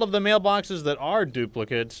 And all of the mailboxes that are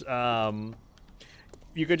duplicates,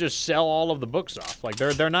 you could just sell all of the books off. Like,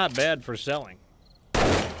 they're not bad for selling.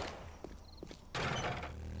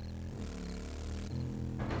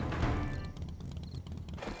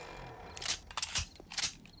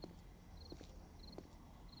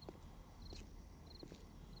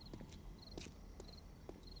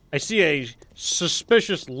 I see a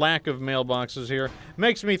suspicious lack of mailboxes here.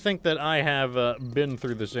 Makes me think that I have been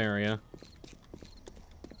through this area.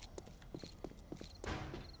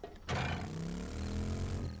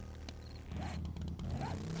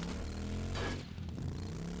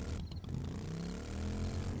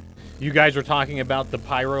 You guys were talking about the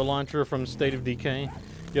pyro launcher from State of Decay?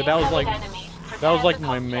 Yeah, that was like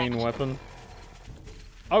my main weapon.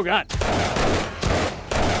 Oh god.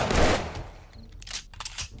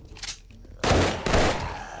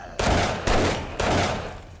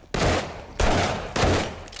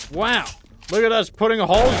 Wow, look at us putting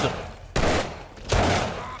holes in.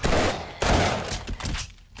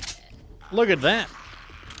 Look at that.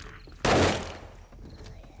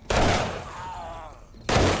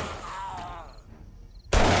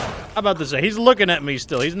 How about this? He's looking at me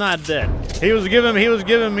still. He's not dead. He was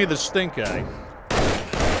giving me the stink eye.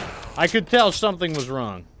 I could tell something was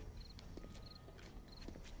wrong.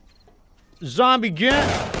 Zombie get.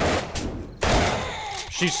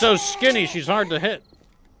 She's so skinny, she's hard to hit.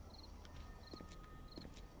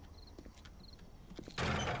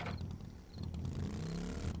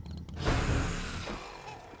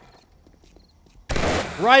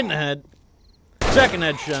 Right in the head. Second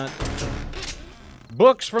headshot.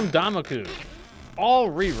 Books from Damaku.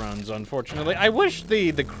 All reruns, unfortunately. I wish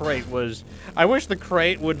the crate was... I wish the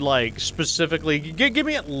crate would, like, specifically... Give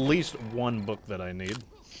me at least one book that I need.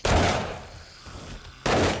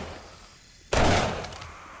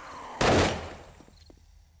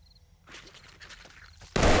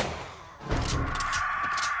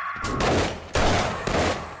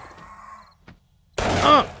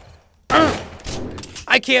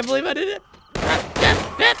 I can't believe I did it.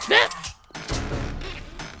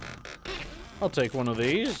 I'll take one of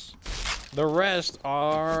these. The rest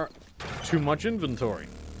are too much inventory.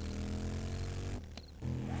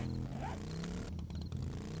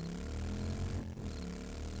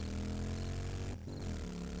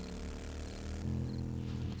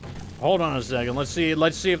 Hold on a second. Let's see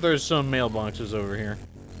if there's some mailboxes over here.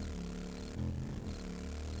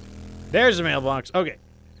 There's a mailbox. Okay.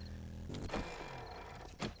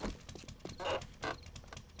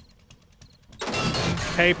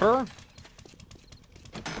 Paper.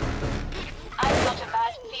 I've got a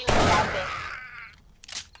bad feeling about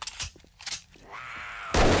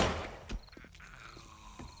this.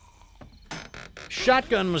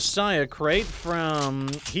 Shotgun Messiah crate from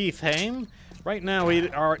Heath Haim. Right now we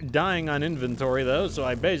are dying on inventory though, so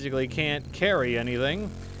I basically can't carry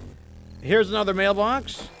anything. Here's another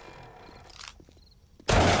mailbox.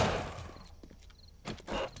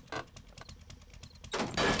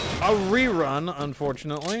 A rerun,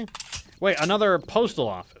 unfortunately. Wait, another postal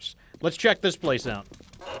office. Let's check this place out.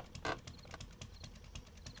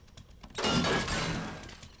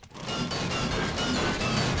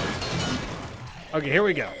 Okay, here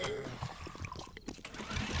we go.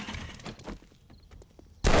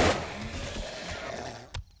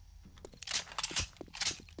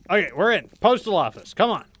 Okay, we're in. Postal office.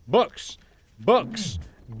 Come on. Books. Books.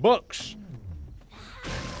 Books.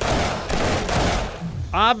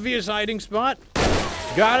 Obvious hiding spot.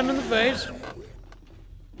 Got him in the face.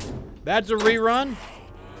 That's a rerun.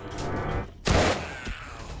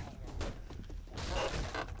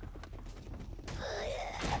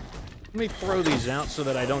 Let me throw these out so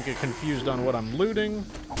that I don't get confused on what I'm looting.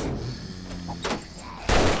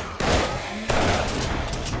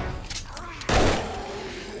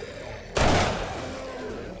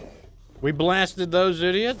 We blasted those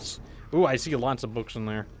idiots. Ooh, I see lots of books in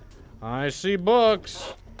there. I see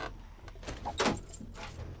books.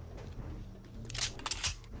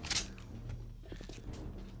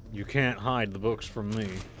 You can't hide the books from me.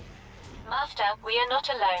 Master, we are not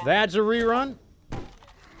alone. That's a rerun?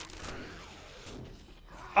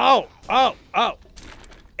 Oh, oh, oh.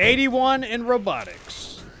 81 in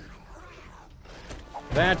robotics.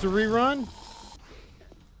 That's a rerun?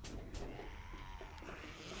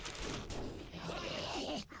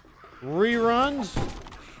 Reruns?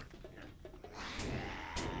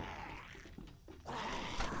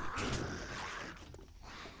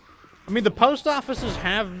 I mean, the post offices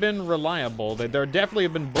have been reliable. There definitely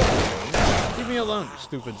have been books. Leave me alone,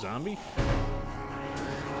 stupid zombie.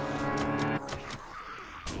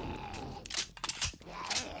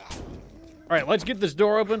 All right, let's get this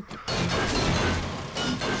door open.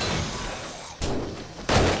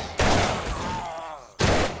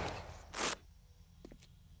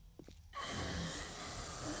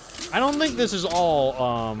 I don't think this is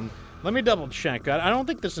all, let me double check. I don't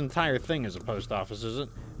think this entire thing is a post office, is it?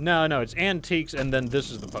 No, no, it's antiques, and then this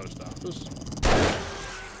is the post office.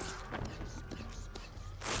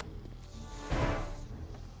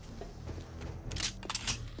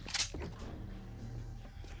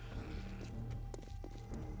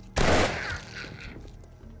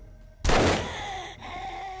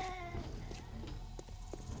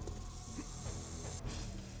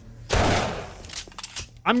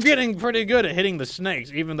 I'm getting pretty good at hitting the snakes,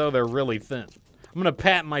 even though they're really thin. I'm gonna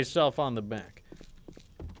pat myself on the back.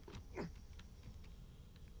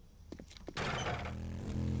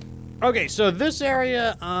 Okay, so this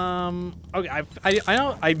area, okay,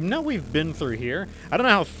 I know we've been through here. I don't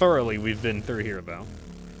know how thoroughly we've been through here, though.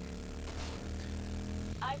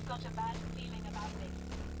 I've got a bad feeling about this.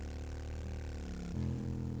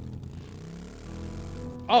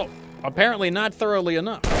 Oh, apparently not thoroughly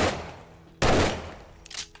enough.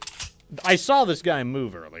 I saw this guy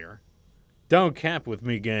move earlier. Don't cap with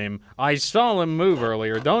me, game. I saw him move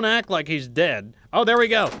earlier. Don't act like he's dead. Oh, there we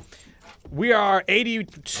go. We are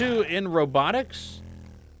 82 in robotics.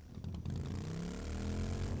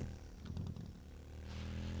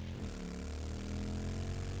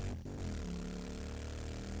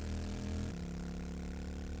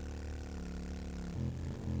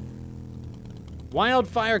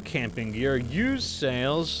 Wildfire camping gear, used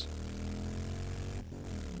sales.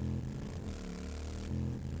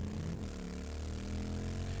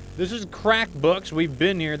 This is crack books. We've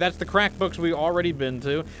been here. That's the crack books we've already been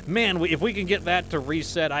to. Man, if we can get that to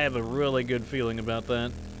reset, I have a really good feeling about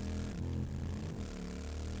that.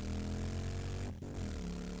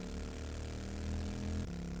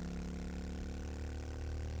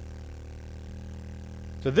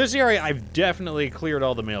 So this area I've definitely cleared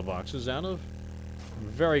all the mailboxes out of. I'm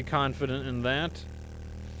very confident in that.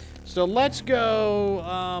 So let's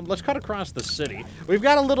go, let's cut across the city. We've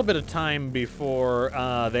got a little bit of time before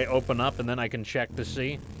they open up, and then I can check to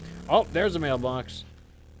see. Oh, there's a mailbox.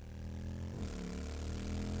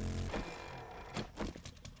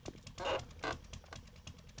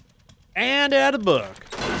 And out of book.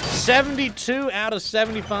 72 out of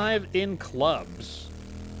 75 in clubs.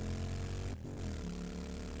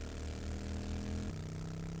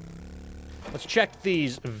 Let's check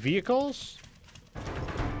these vehicles.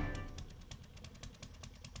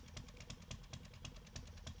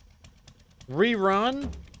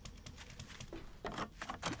 Rerun. I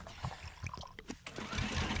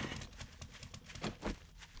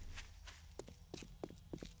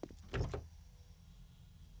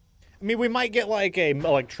mean, we might get like a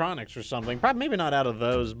electronics or something. Probably maybe not out of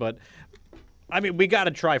those, but I mean, we got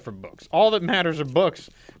to try for books. All that matters are books.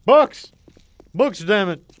 Books. Books, damn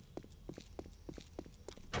it.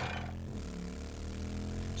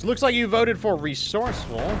 So looks like you voted for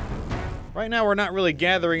resourceful. Right now, we're not really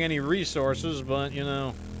gathering any resources, but, you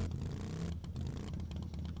know.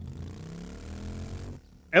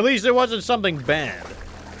 At least it wasn't something bad.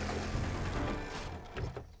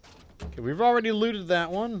 Okay, we've already looted that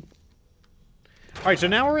one. Alright, so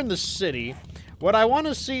now we're in the city. What I want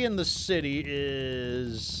to see in the city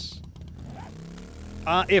is...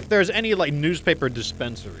 if there's any, like, newspaper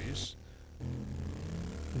dispensaries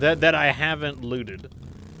that I haven't looted.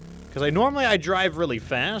 Because normally I drive really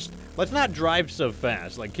fast. Let's not drive so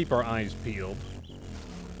fast. Like, keep our eyes peeled.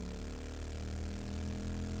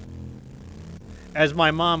 As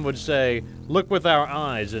my mom would say, look with our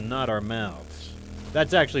eyes and not our mouths.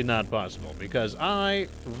 That's actually not possible, because I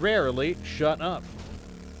rarely shut up.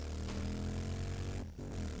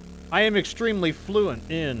 I am extremely fluent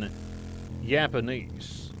in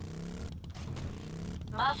Japanese.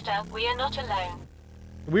 Master, we are not alone.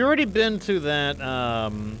 We already been to that,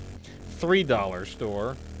 $3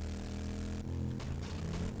 store.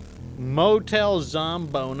 Motel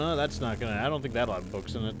Zombona, that's not gonna, I don't think that'll have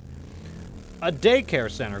books in it. A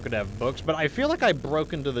daycare center could have books, but I feel like I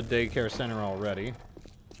broke into the daycare center already.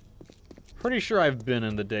 Pretty sure I've been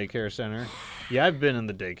in the daycare center. Yeah, I've been in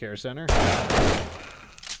the daycare center.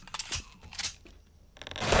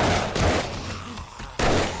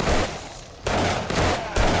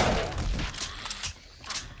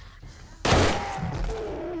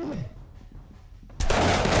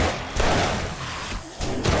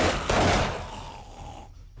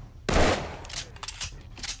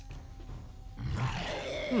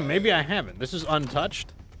 Maybe I haven't. This is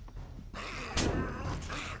untouched.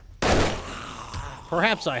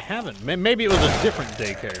 Perhaps I haven't. Maybe it was a different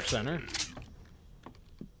daycare center.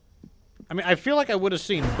 I mean, I feel like I would have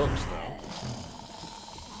seen books, though.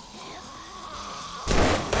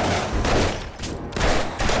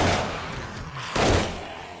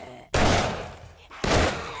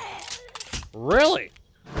 Really?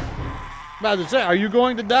 About to say, are you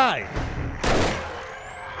going to die?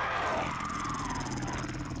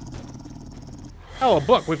 Oh, a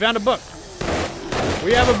book. We found a book.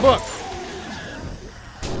 We have a book.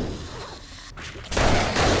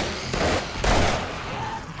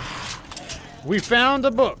 We found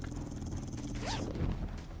a book.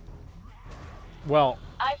 Well,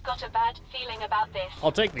 I've got a bad feeling about this.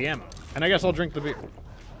 I'll take the ammo. And I guess I'll drink the beer.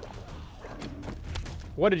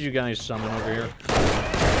 What did you guys summon over here?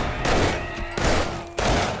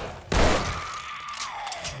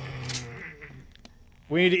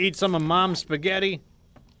 We need to eat some of Mom's spaghetti.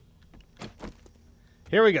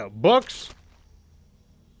 Here we go. Books.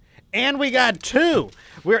 And we got 2.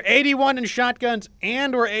 We're 81 in shotguns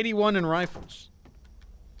and we're 81 in rifles.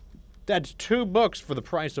 That's 2 books for the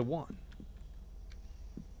price of 1.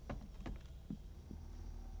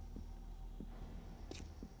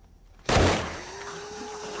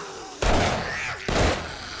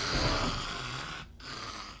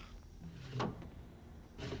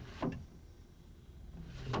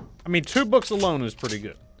 I mean, 2 books alone is pretty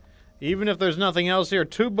good. Even if there's nothing else here,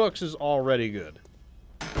 2 books is already good.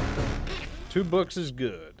 2 books is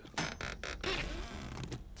good.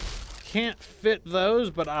 Can't fit those,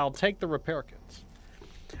 but I'll take the repair kits.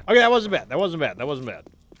 Okay, that wasn't bad. That wasn't bad. That wasn't bad.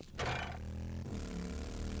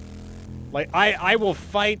 Like, I will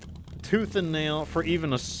fight tooth and nail for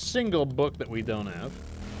even a single book that we don't have.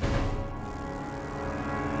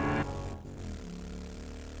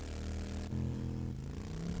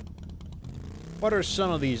 What are some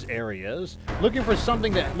of these areas? Looking for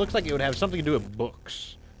something that looks like it would have something to do with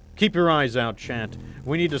books. Keep your eyes out, chat.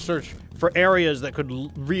 We need to search for areas that could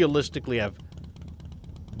realistically have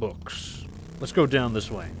books. Let's go down this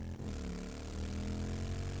way.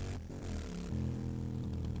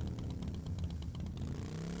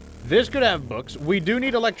 This could have books. We do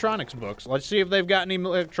need electronics books. Let's see if they've got any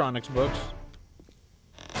electronics books.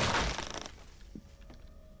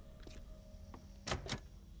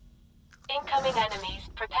 Incoming enemies,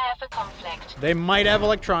 prepare for conflict. They might have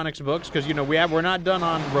electronics books, because, you know, we're not done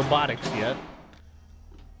on robotics yet.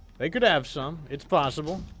 They could have some. It's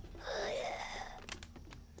possible.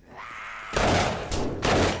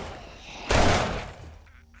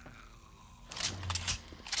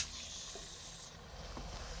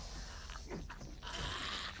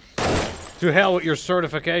 To hell with your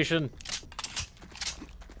certification.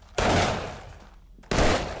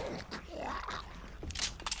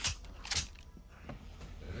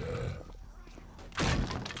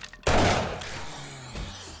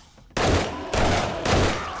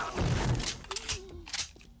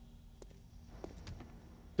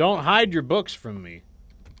 Don't hide your books from me.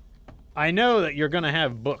 I know that you're going to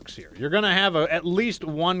have books here. You're going to have at least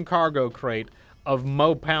 1 cargo crate of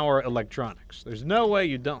Mo-Power electronics. There's no way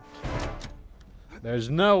you don't. There's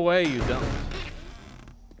no way you don't.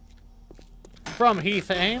 From Heath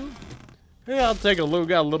Aim? Yeah, I'll take a look.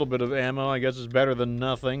 Got a little bit of ammo. I guess it's better than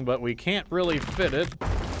nothing, but we can't really fit it.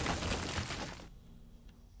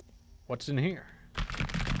 What's in here?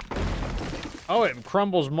 Oh, it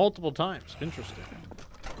crumbles multiple times. Interesting.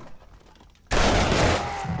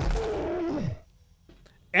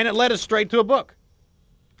 And it led us straight to a book.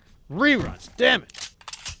 Reruns, damn it.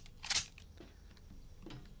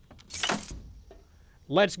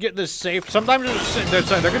 Let's get this safe. Sometimes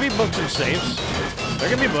there can be books in safes. There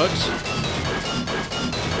can be books.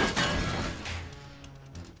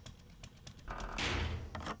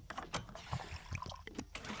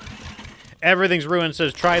 Everything's ruined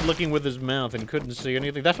says tried looking with his mouth and couldn't see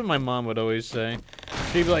anything. That's what my mom would always say.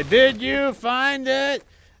 She'd be like, did you find it?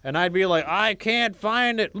 And I'd be like, I can't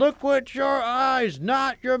find it. Look with your eyes,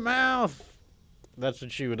 not your mouth. That's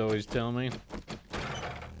what she would always tell me.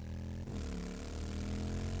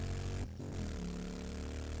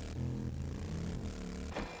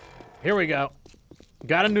 Here we go.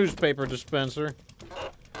 Got a newspaper dispenser.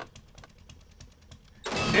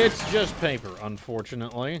 It's just paper,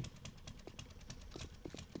 unfortunately.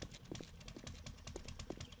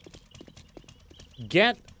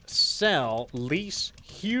 Get, sell, lease,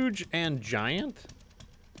 huge and giant?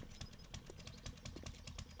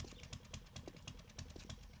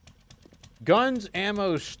 Guns,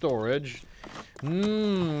 ammo, storage.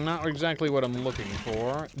 Not exactly what I'm looking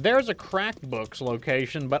for. There's a crack books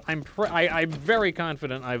location, but I'm very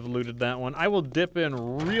confident I've looted that one. I will dip in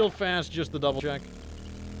real fast just to double check.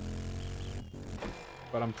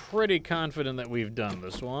 But I'm pretty confident that we've done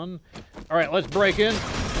this one. All right, let's break in.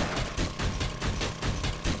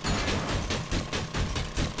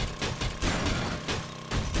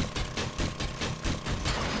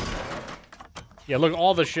 Yeah, look,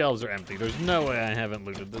 all the shelves are empty. There's no way I haven't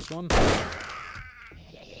looted this one.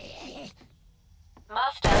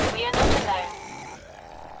 Master, we are not alone.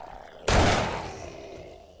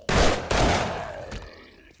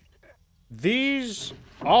 These...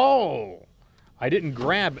 Oh! I didn't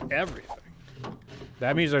grab everything.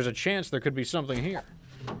 That means there's a chance there could be something here.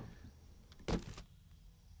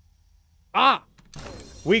 Ah!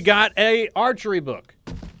 We got a archery book.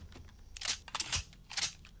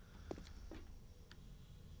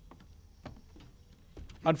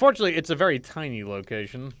 Unfortunately, it's a very tiny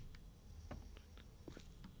location.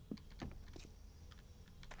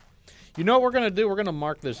 You know what we're going to do? We're going to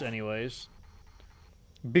mark this anyways.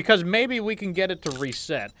 Because maybe we can get it to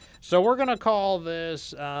reset. So we're going to call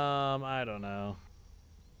this, I don't know.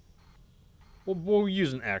 We'll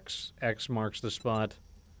use an X. X marks the spot.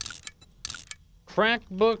 Crack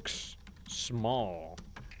books small.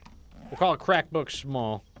 We'll call it crack books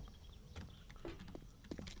small.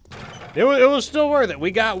 It was still worth it.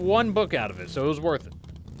 We got one book out of it, so it was worth it.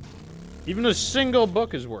 Even a single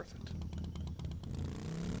book is worth it.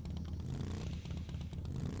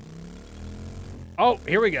 Oh,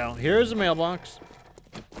 here we go. Here's the mailbox.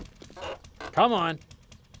 Come on.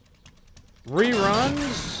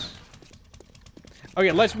 Reruns.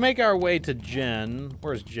 Okay, let's make our way to Jen.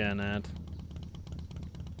 Where's Jen at?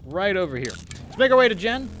 Right over here. Let's make our way to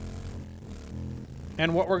Jen.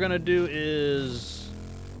 And what we're going to do is...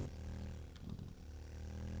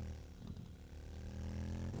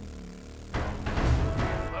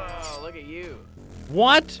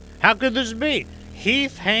 What? How could this be?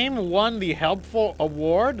 Heath Haim won the Helpful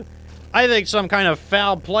Award? I think some kind of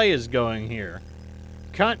foul play is going here.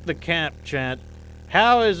 Cut the cap, chat.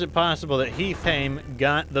 How is it possible that Heath Haim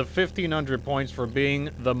got the 1,500 points for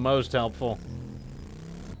being the most helpful?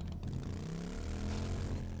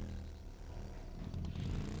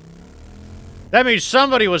 That means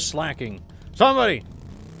somebody was slacking. Somebody!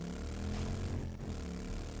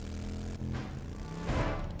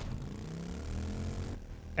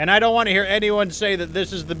 And I don't want to hear anyone say that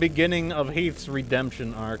this is the beginning of Heath's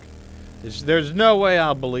redemption arc. There's no way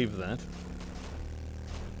I'll believe that.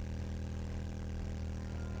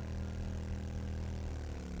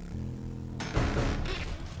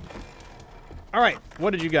 Alright, what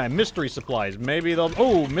did you got? Mystery supplies. Maybe they'll...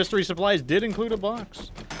 Oh, mystery supplies did include a box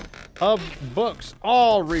of books.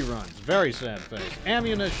 All reruns. Very sad face.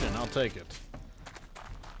 Ammunition, I'll take it.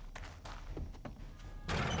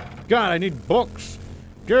 God, I need books.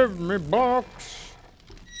 Give me books.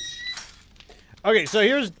 Okay, so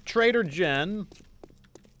here's Trader Jen.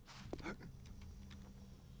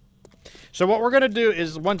 So what we're going to do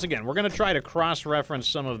is, once again, we're going to try to cross-reference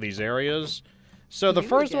some of these areas. So the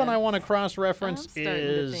first one I want to cross-reference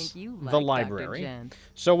is the library.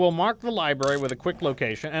 So we'll mark the library with a quick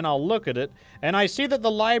location, and I'll look at it. And I see that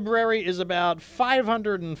the library is about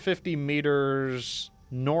 550 meters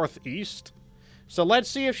northeast. So let's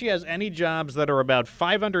see if she has any jobs that are about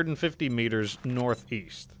 550 meters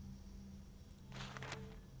northeast.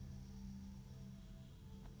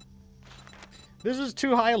 This is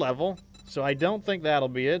too high level, so I don't think that'll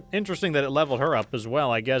be it. Interesting that it leveled her up as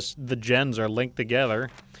well. I guess the gens are linked together.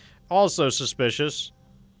 Also suspicious.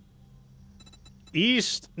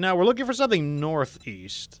 East. Now, we're looking for something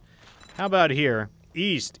northeast. How about here?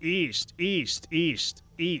 East, east, east, east,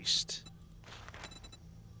 east.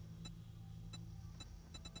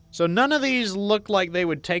 So none of these look like they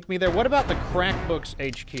would take me there. What about the Crack Books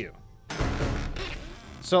HQ?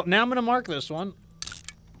 So now I'm going to mark this one.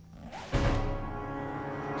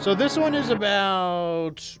 So this one is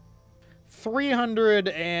about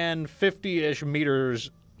 350-ish meters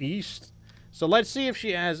east. So let's see if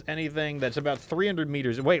she has anything that's about 300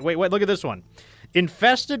 meters. Wait, look at this one.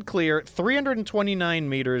 Infested clear, 329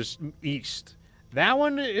 meters east. That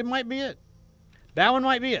one, it might be it. That one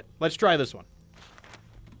might be it. Let's try this one.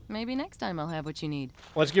 Maybe next time I'll have what you need.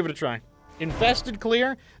 Let's give it a try. Infested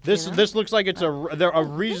clear. This looks like it's a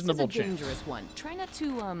reasonable this is a chance. dangerous one. Try not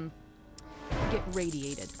to get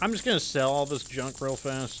radiated. I'm just gonna sell all this junk real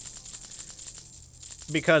fast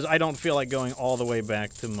because I don't feel like going all the way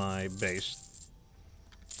back to my base.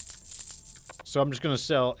 So I'm just gonna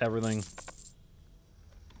sell everything.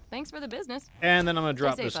 Thanks for the business. And then I'm gonna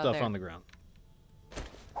drop this stuff on the ground.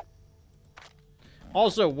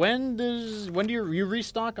 Also, when do you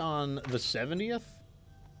restock on the 70th?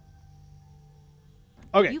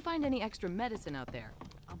 Okay. If you find any extra medicine out there,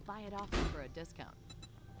 I'll buy it off you for a discount.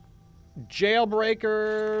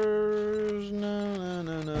 Jailbreakers. No.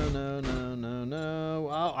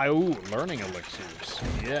 Ooh, learning elixirs.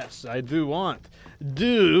 Yes, I do want.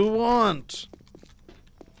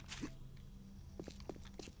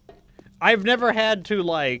 I've never had to,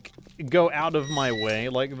 like, go out of my way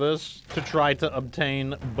like this to try to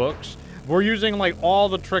obtain books. We're using, like, all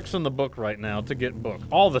the tricks in the book right now to get book.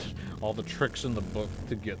 All the tricks in the book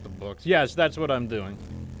to get the books. Yes, that's what I'm doing.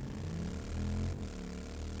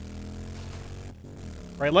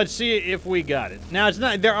 Right, let's see if we got it. Now, it's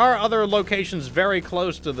not. There are other locations very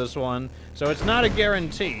close to this one, so it's not a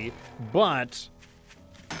guarantee, but...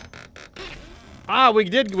 we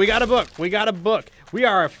got a book. We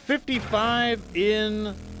are 55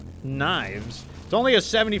 in knives. It's only a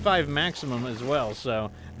 75 maximum as well,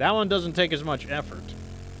 so that one doesn't take as much effort.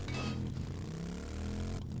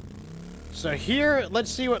 So here,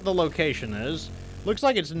 let's see what the location is. Looks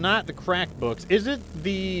like it's not the cracked books. Is it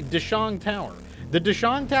the Dishong Tower? The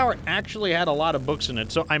Dishong Tower actually had a lot of books in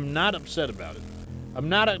it, so I'm not upset about it. I'm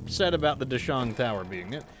not upset about the Dishong Tower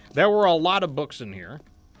being it. There were a lot of books in here.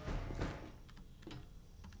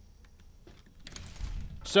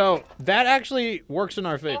 So, that actually works in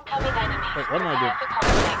our favor. Wait, what am I doing?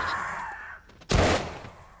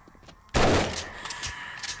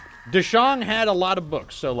 Dishong had a lot of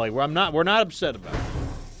books, so like we're not upset about it.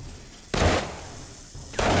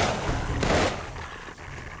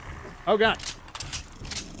 Oh god.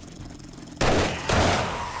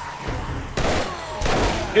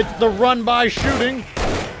 It's the run by shooting.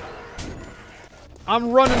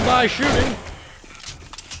 I'm running by shooting.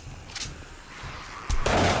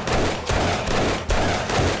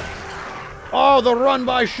 Oh, the run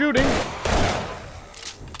by shooting.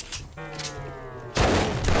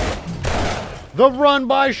 The run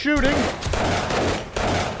by shooting.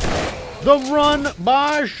 The run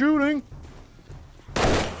by shooting.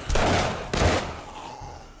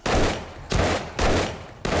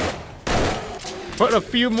 Put a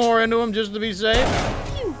few more into him just to be safe.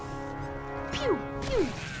 Pew, pew, pew,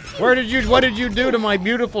 What did you do to my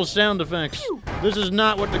beautiful sound effects? This is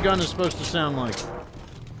not what the gun is supposed to sound like.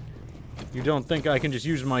 You don't think I can just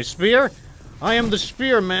use my spear? I am the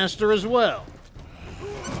spear master as well.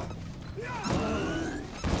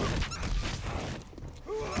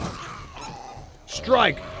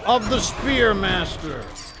 Strike of the spear master.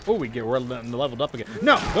 Oh, we're leveled up again.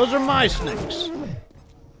 No, those are my snakes.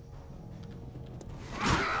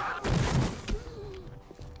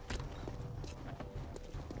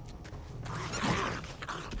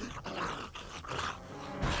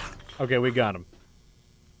 Okay, we got him.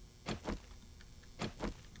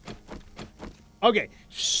 Okay,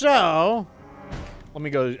 so... Let me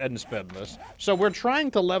go ahead and spend this. So we're trying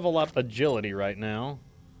to level up agility right now,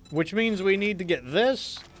 which means we need to get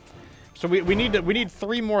this. So we need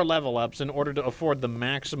 3 more level ups in order to afford the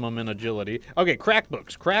maximum in agility. Okay, crack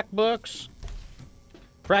books. Crack books.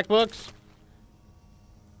 Crack books.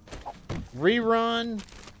 Rerun.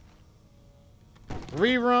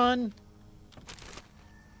 Rerun.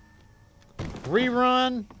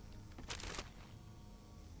 Rerun.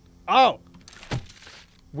 Oh!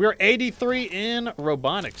 We're 83 in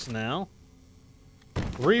robotics now.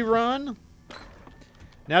 Rerun.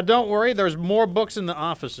 Now don't worry, there's more books in the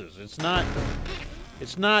offices. It's not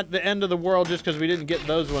the end of the world just because we didn't get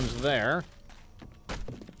those ones there.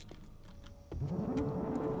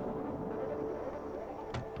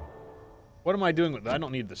 What am I doing with that? I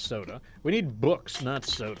don't need the soda. We need books, not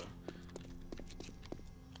soda.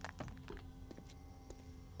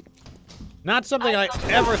 Not something I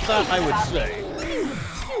ever thought I would say.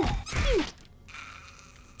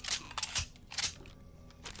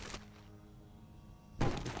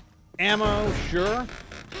 Ammo, sure.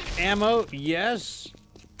 Ammo, yes.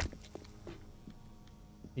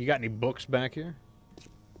 You got any books back here?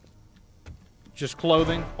 Just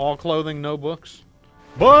clothing? All clothing, no books?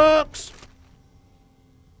 Books!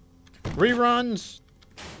 Reruns!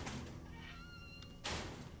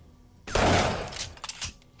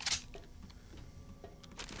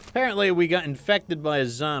 Apparently we got infected by a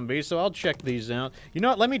zombie, so I'll check these out. You know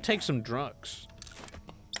what? Let me take some drugs.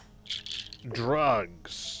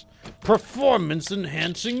 Drugs.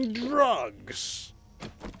 Performance-enhancing drugs.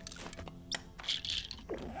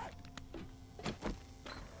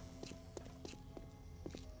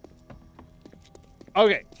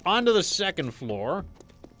 Okay, on to the second floor.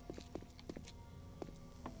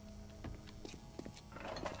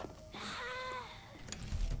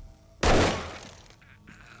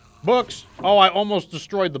 Books! Oh, I almost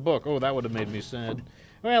destroyed the book. Oh, that would have made me sad.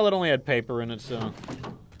 Well, it only had paper in it, so...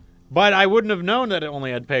 But I wouldn't have known that it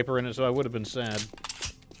only had paper in it, so I would have been sad.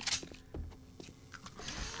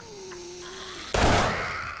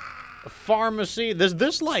 A pharmacy.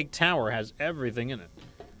 This like, tower has everything in it.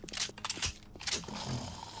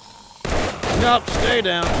 Nope, stay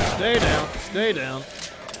down, stay down, stay down.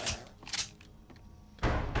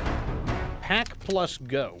 Pack plus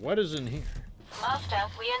go. What is in here? Master,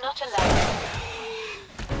 we are not alone.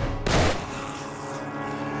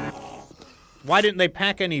 Why didn't they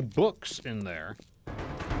pack any books in there?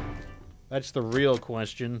 That's the real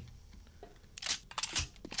question.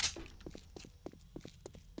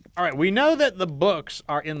 Alright, we know that the books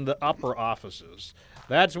are in the upper offices.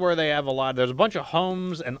 That's where they have a lot. There's a bunch of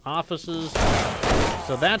homes and offices.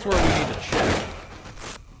 So that's where we need to check.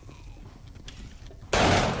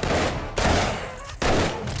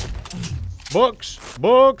 Books,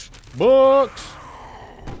 books, books.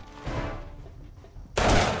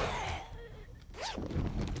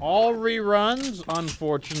 All reruns,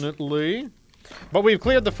 unfortunately. But we've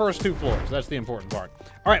cleared the first 2 floors. That's the important part.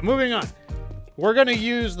 All right, moving on. We're going to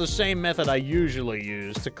use the same method I usually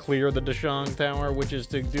use to clear the Dishong Tower, which is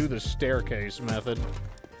to do the staircase method.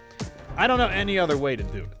 I don't know any other way to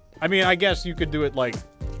do it. I mean, I guess you could do it like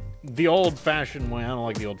the old-fashioned way. I don't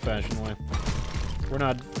like the old-fashioned way. We're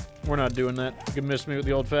not doing that. You can miss me with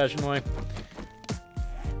the old-fashioned way.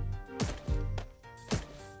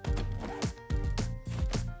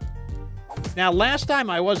 Now, last time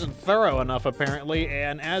I wasn't thorough enough, apparently,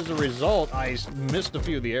 and as a result, I missed a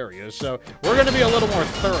few of the areas. So we're going to be a little more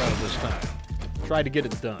thorough this time. Try to get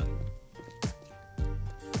it done.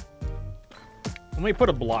 Let me put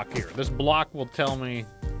a block here. This block will tell me...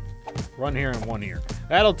 Run here and one here.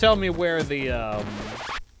 That'll tell me where the...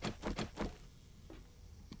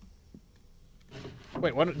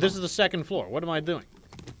 Wait, what? This is the second floor. What am I doing?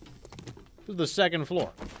 This is the second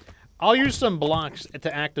floor. I'll use some blocks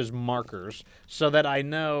to act as markers so that I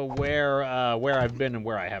know where I've been and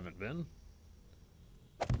where I haven't been.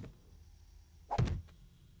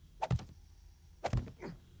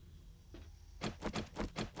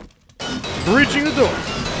 Breaching the door.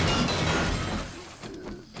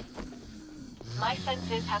 My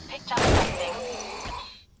senses have picked up something.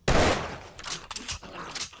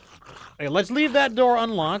 Hey, let's leave that door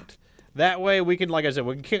unlocked. That way we can, like I said,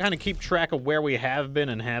 we can kind of keep track of where we have been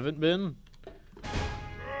and haven't been.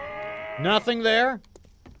 Nothing there.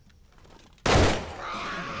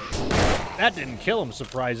 That didn't kill him,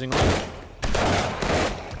 surprisingly.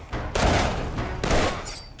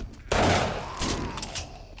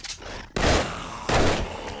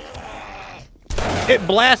 It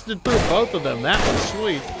blasted through both of them. That was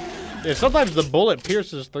sweet. Yeah, sometimes the bullet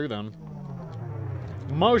pierces through them.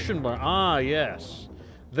 Motion blur. Ah, yes.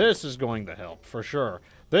 This is going to help, for sure.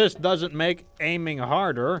 This doesn't make aiming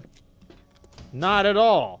harder. Not at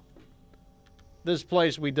all. This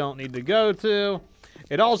place we don't need to go to.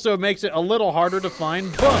 It also makes it a little harder to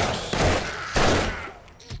find books.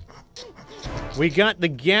 We got the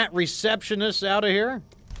GAT receptionist out of here.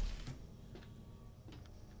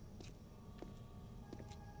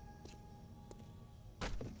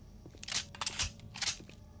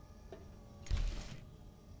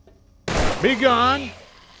 Be gone.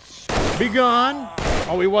 Be gone.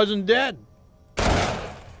 Oh, he wasn't dead.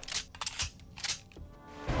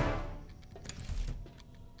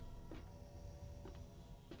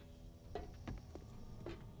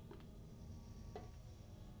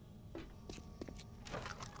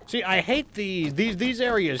 See, I hate these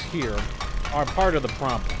areas here are part of the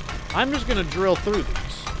problem. I'm just gonna drill through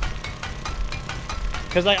these.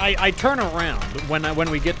 Because I turn around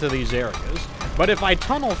when we get to these areas. But if I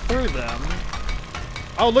tunnel through them...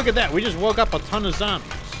 Oh, look at that. We just woke up a ton of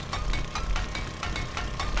zombies.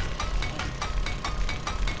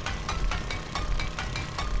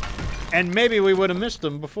 And maybe we would have missed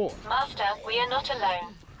them before. Master, we are not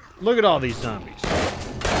alone. Look at all these zombies.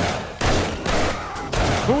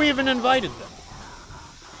 Who even invited them?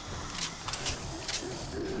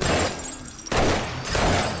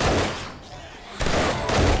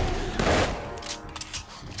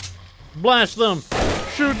 Blast them!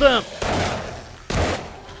 Shoot them!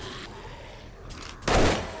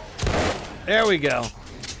 There we go.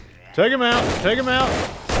 Take him out! Take him out!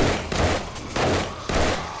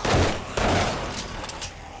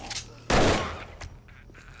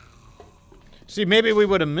 See, maybe we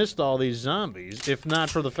would have missed all these zombies if not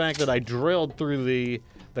for the fact that I drilled through the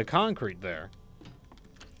concrete there.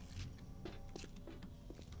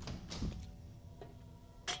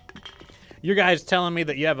 You guys telling me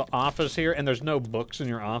that you have an office here and there's no books in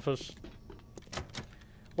your office?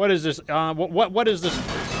 What is this? What is this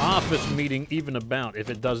office meeting even about if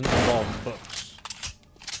it doesn't involve books?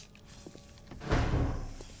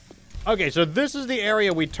 Okay, so this is the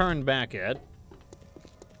area we turned back at.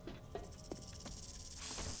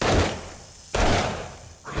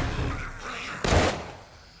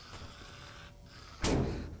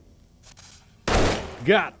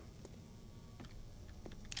 Got him.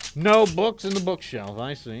 No books in the bookshelf.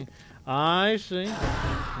 I see. I see.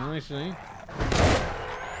 I see.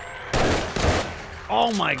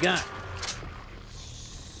 Oh my god.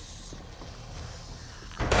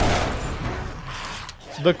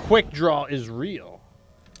 The quick draw is real.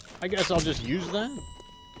 I guess I'll just use that.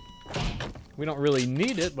 We don't really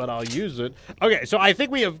need it, but I'll use it. Okay, so I think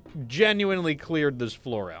we have genuinely cleared this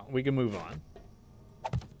floor out. We can move on.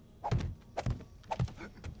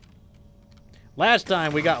 Last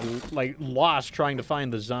time we got, like, lost trying to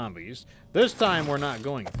find the zombies. This time we're not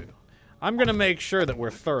going to. I'm gonna make sure that we're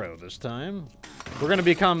thorough this time. We're gonna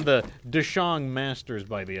become the Dishong masters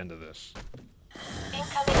by the end of this.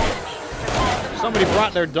 Somebody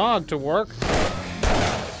brought their dog to work.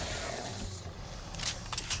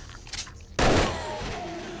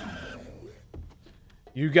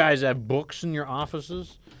 You guys have books in your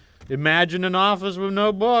offices? Imagine an office with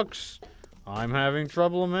no books. I'm having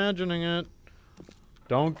trouble imagining it.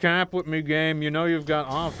 Don't cap with me, game. You know you've got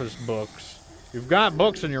office books. You've got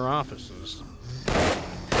books in your offices.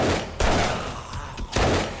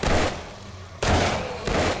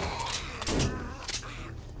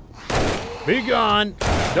 Be gone.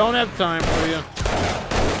 Don't have time for you.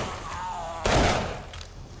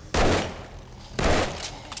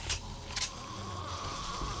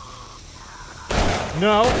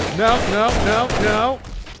 No, no, no, no, no.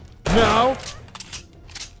 No.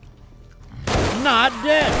 Not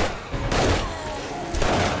dead.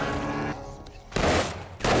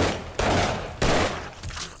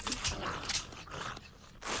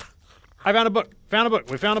 I found a book. Found a book.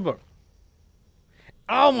 We found a book.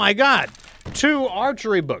 Oh my god. 2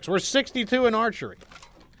 archery books. We're 62 in archery.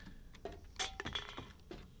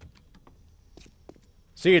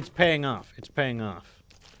 See, it's paying off. It's paying off.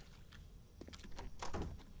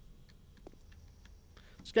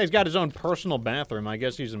 This guy's got his own personal bathroom. I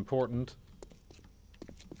guess he's important.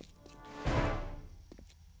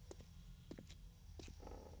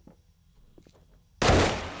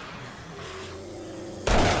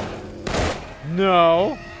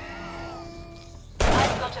 No.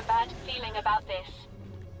 I've got a bad feeling about this.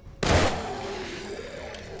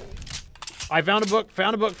 I found a book,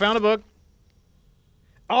 found a book, found a book.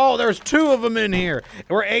 Oh, there's 2 of them in here.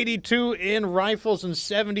 We're 82 in rifles and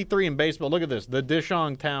 73 in baseball. Look at this. The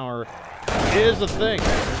Dishong Tower is a thing.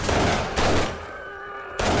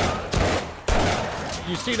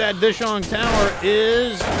 You see that Dishong Tower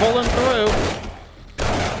is pulling through.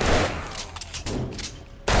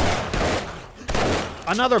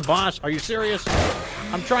 Another boss? Are you serious?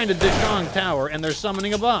 I'm trying to Dishong Tower and they're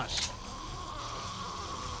summoning a boss.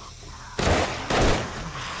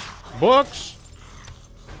 Books.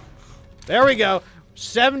 There we go.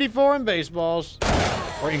 74 in baseballs.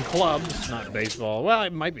 Or in clubs, not baseball. Well,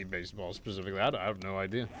 it might be baseball specifically. I have no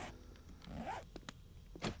idea.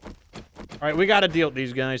 Alright, we gotta deal with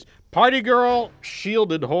these guys. Party Girl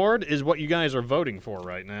Shielded Horde is what you guys are voting for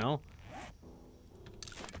right now.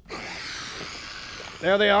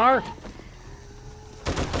 There they are.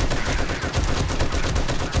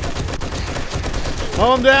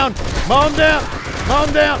 Mow them down! Mow them down! Mow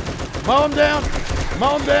them down! Mow them down!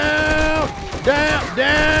 Mow them down! Down!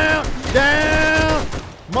 Down! Down!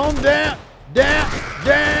 Mow them down! Down!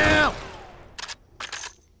 Down!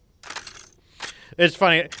 It's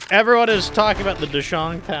funny. Everyone is talking about the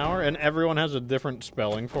Dishong Tower, and everyone has a different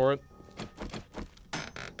spelling for it.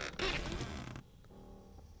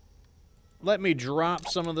 Let me drop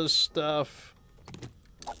some of this stuff.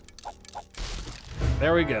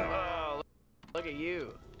 There we go. Oh, look at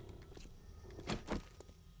you.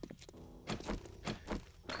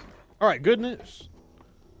 All right, good news.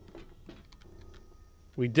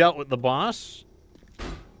 We dealt with the boss.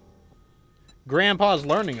 Grandpa's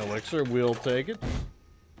learning elixir, we'll take it.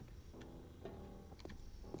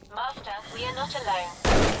 Master, we are not alone.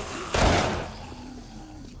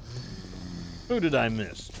 Who did I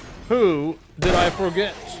miss? Who did I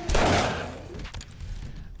forget?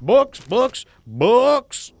 Books, books,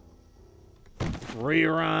 books!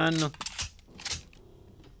 Rerun.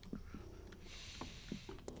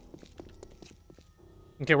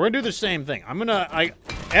 Okay, we're gonna do the same thing.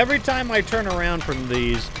 Every time I turn around from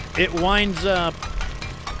these, it winds up...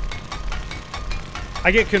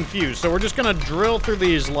 I get confused, so we're just gonna drill through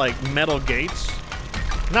these, like, metal gates.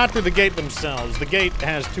 Not through the gate themselves. The gate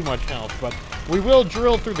has too much health, but we will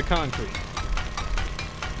drill through the concrete.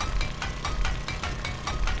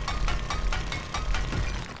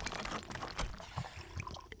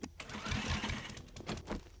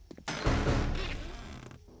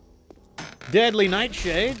 Deadly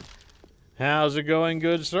Nightshade. How's it going,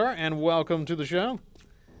 good sir? And welcome to the show.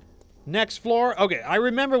 Next floor. Okay, I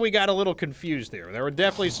remember we got a little confused there. There were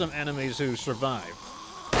definitely some enemies who survived.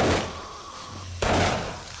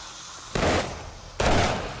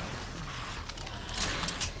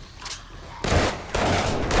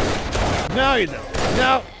 No, you don't.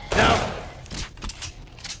 No, no.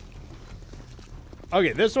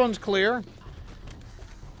 Okay, this one's clear.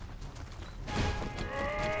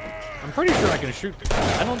 I'm pretty sure I can shoot this.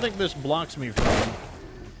 I don't think this blocks me from...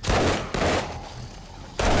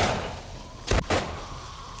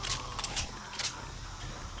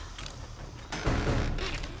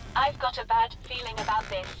 I've got a bad feeling about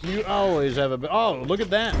this. You always have a... Oh, look at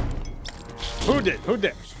that. Who did? Who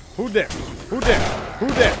dares? Who dares? Who dares? Who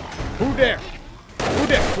dares? Who dares? Who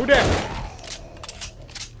dares? Who dares?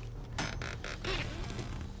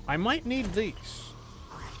 I might need these.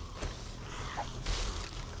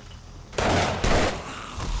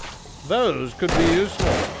 Those could be useful.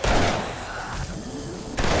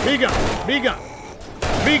 Be gone! Be gone!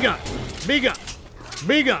 Be gone! Be gone!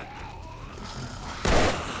 Be gone!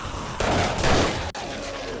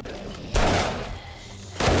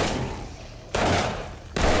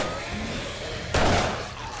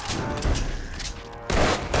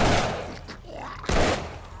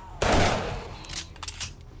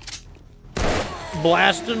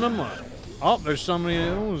 Blasting them up. Oh, there's somebody.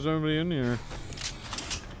 Oh, there's somebody in here.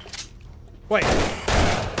 Wait.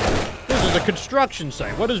 This is a construction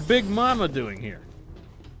site. What is Big Mama doing here?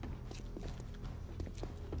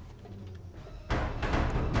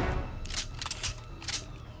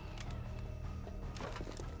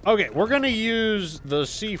 Okay, we're gonna use the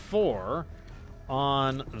C4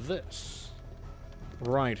 on this.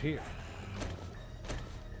 Right here.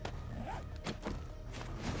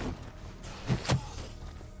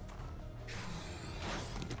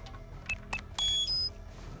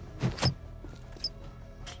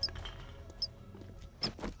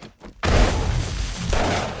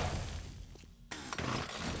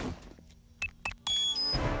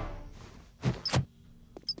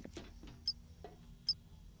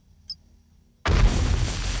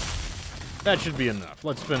 That should be enough.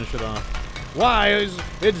 Let's finish it off. Why?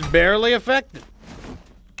 It's barely affected.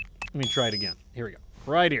 Let me try it again. Here we go.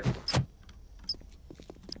 Right here.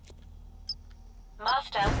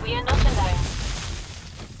 Master, we are not alone.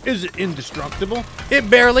 Is it indestructible? It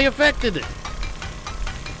barely affected it.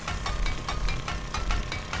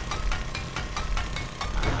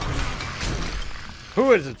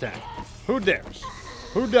 Who is attacking? Who dares?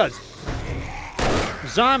 Who does it?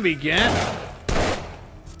 Zombie gang.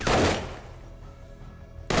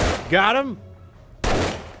 Got him?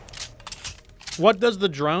 What does the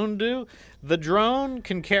drone do? The drone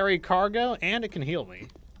can carry cargo and it can heal me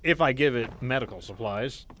if I give it medical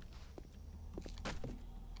supplies.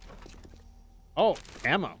 Oh,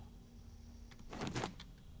 ammo.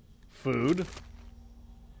 Food.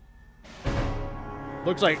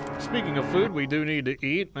 Looks like, speaking of food, we do need to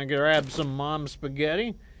eat. I grab some mom's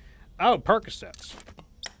spaghetti. Oh, Percocets.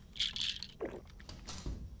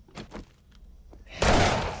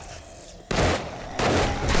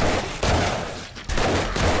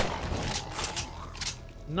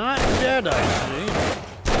 Not dead, I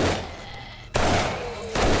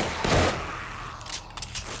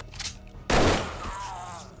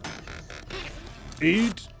see.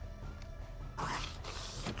 Eat.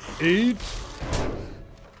 Eat.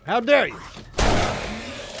 How dare you?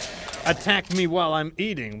 Attack me while I'm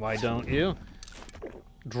eating, why don't you?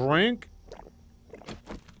 Drink.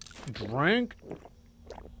 Drink.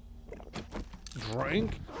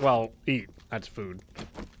 Drink. Well, eat. That's food.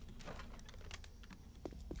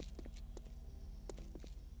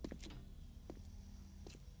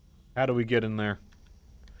 How do we get in there?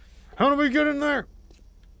 How do we get in there?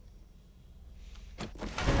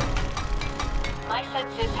 My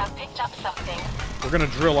senses have picked up something. We're gonna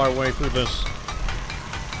drill our way through this.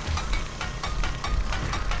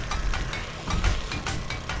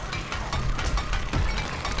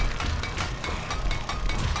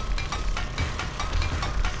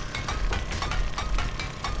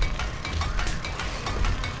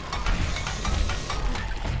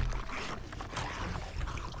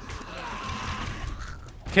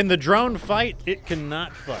 Can the drone fight? It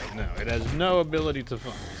cannot fight. No, it has no ability to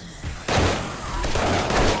fight.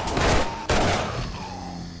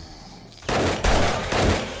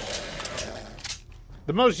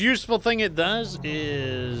 The most useful thing it does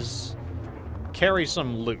is carry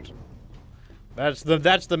some loot. That's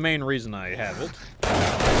the main reason I have it.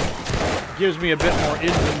 Gives me a bit more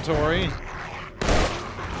inventory.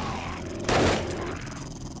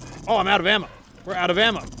 Oh, I'm out of ammo. We're out of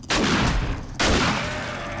ammo.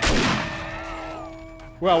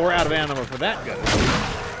 Well, we're out of ammo for that gun.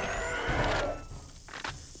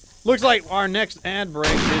 Looks like our next ad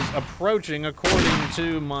break is approaching according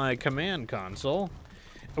to my command console.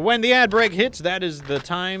 When the ad break hits, that is the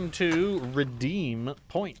time to redeem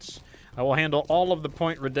points. I will handle all of the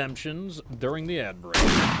point redemptions during the ad break.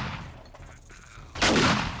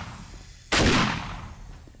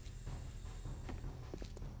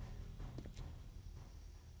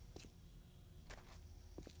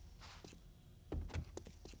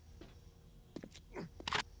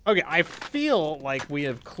 Okay, I feel like we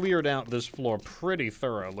have cleared out this floor pretty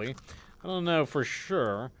thoroughly. I don't know for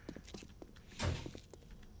sure.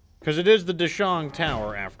 Because it is the Dishong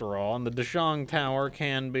Tower, after all, and the Dishong Tower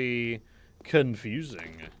can be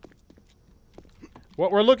confusing.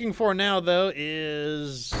 What we're looking for now, though,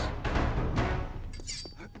 is...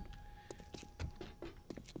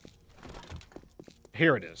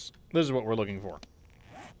 Here it is. This is what we're looking for.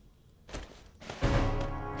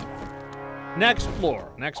 Next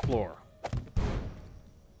floor. Next floor.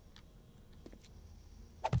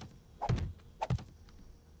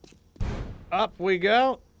 Up we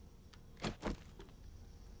go.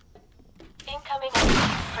 Incoming enemies.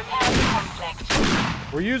 Prepare for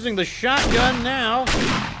conflict. We're using the shotgun now.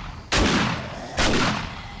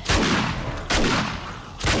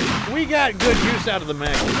 We got good use out of the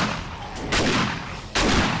magazine.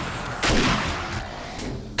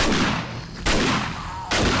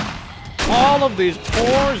 All of these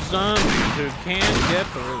poor zombies who can't get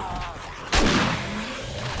through.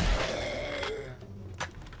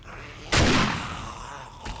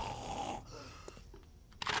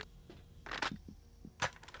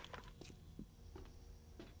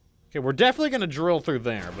 Okay, we're definitely going to drill through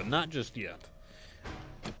there, but not just yet.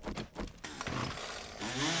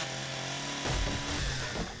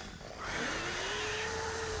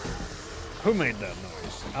 Who made that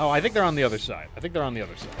noise? Oh, I think they're on the other side. I think they're on the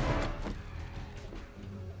other side.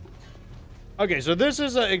 Okay, so this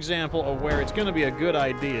is an example of where it's going to be a good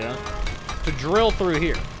idea to drill through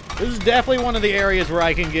here. This is definitely one of the areas where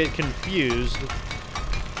I can get confused.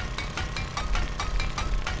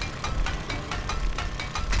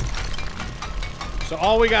 So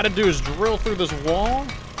all we got to do is drill through this wall.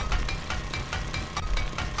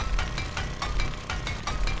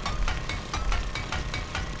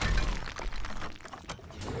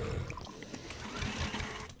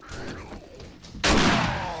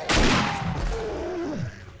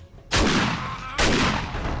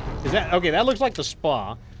 Is that okay? That looks like the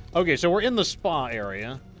spa. Okay, so we're in the spa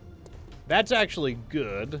area. That's actually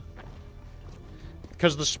good.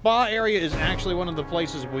 Because the spa area is actually one of the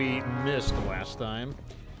places we missed last time.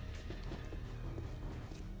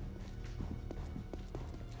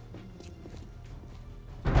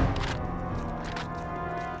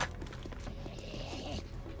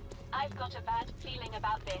 I've got a bad feeling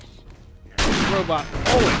about this. Robot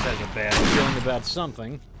always has a bad feeling about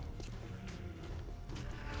something.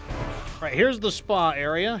 Right, here's the spa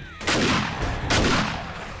area.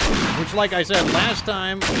 Which, like I said last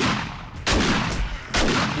time...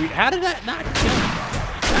 How did that not kill him?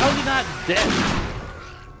 How is he not dead?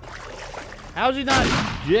 How is he not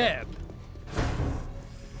dead?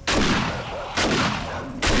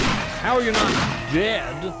 How are you not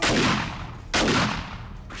dead?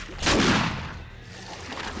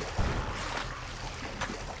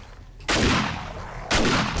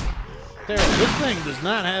 There, this thing does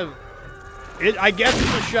not have... I guess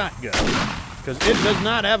it's a shotgun, because it does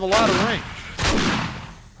not have a lot of range.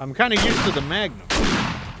 I'm kind of used to the Magnum.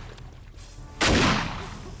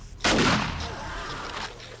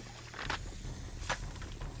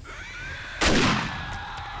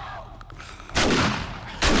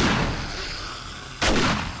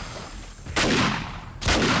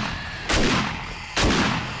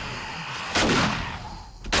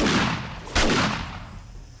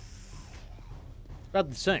 About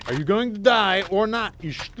the same. Are you going to die or not,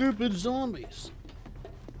 you stupid zombies?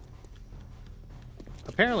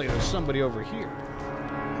 Apparently there's somebody over here.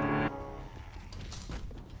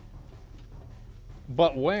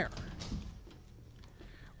 But where?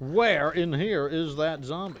 Where in here is that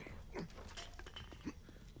zombie?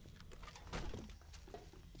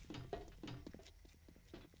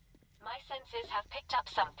 My senses have picked up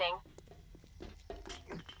something.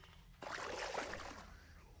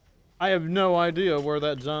 I have no idea where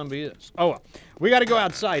that zombie is. Oh, well. We gotta go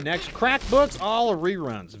outside next. Crack books, all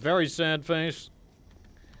reruns. Very sad face.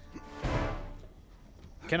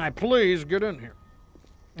 Can I please get in here?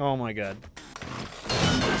 Oh my god.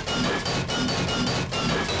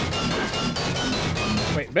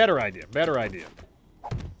 Wait, better idea, better idea.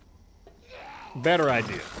 Better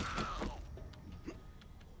idea.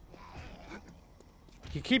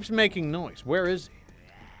 He keeps making noise. Where is he?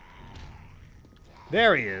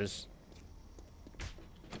 There he is.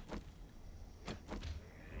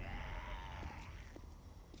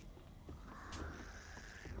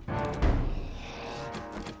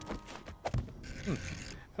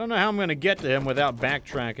 I don't know how I'm going to get to him without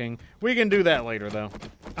backtracking. We can do that later, though.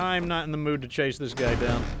 I'm not in the mood to chase this guy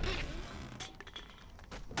down.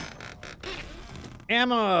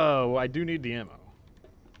 Ammo! I do need the ammo.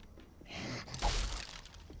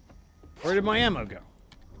 Where did my ammo go?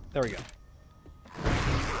 There we go.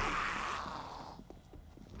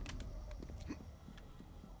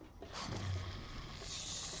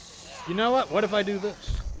 You know what? What if I do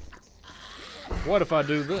this? What if I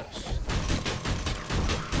do this?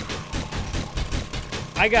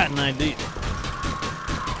 I got an idea.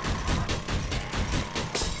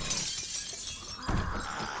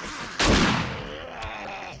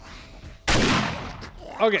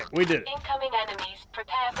 Okay, we did it. Incoming enemies.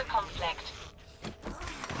 Prepare for conflict.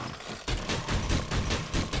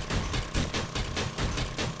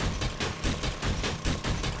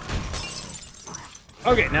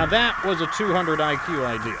 Okay, now that was a 200 IQ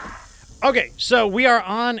idea. Okay, so we are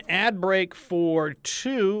on ad break for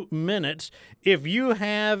 2 minutes. If you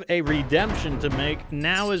have a redemption to make,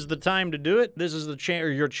 now is the time to do it. This is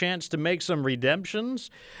your chance to make some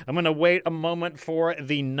redemptions. I'm going to wait a moment for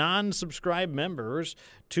the non-subscribed members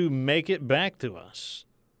to make it back to us.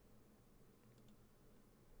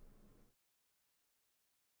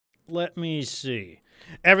 Let me see.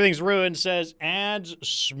 Everything's ruined, says ads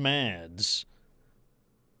smads.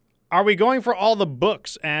 Are we going for all the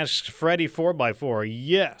books? Asks Freddy 4x4.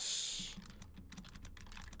 Yes.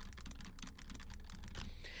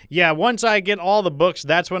 Yeah, once I get all the books,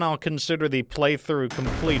 that's when I'll consider the playthrough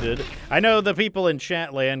completed. I know the people in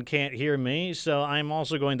chat land can't hear me, so I'm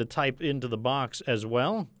also going to type into the box as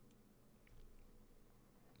well.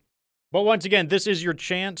 But once again, this is your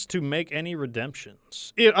chance to make any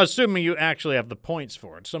redemptions. Assuming you actually have the points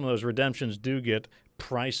for it. Some of those redemptions do get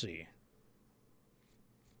pricey.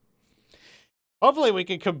 Hopefully we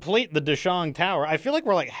can complete the Dishong Tower. I feel like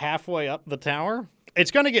we're like halfway up the tower. It's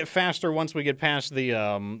going to get faster once we get past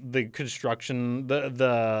the construction,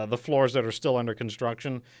 the floors that are still under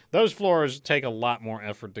construction. Those floors take a lot more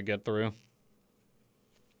effort to get through.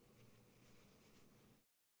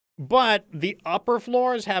 But the upper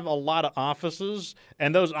floors have a lot of offices,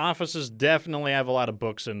 and those offices definitely have a lot of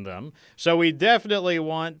books in them. So we definitely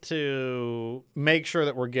want to make sure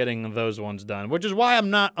that we're getting those ones done, which is why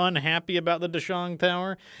I'm not unhappy about the Dishong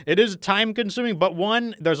Tower. It is time-consuming, but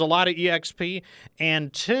one, there's a lot of EXP,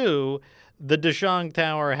 and two, the Dishong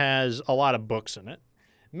Tower has a lot of books in it.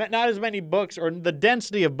 Not as many books, or the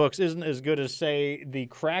density of books isn't as good as, say, the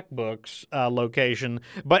crack books location,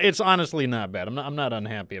 but it's honestly not bad. I'm not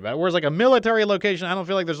unhappy about it. Whereas, like, a military location, I don't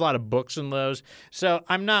feel like there's a lot of books in those. So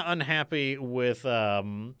I'm not unhappy with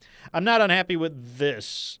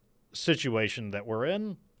this situation that we're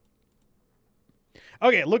in.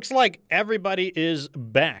 Okay, it looks like everybody is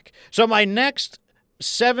back. So my next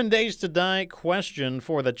 7 days to die question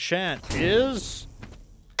for the chat is...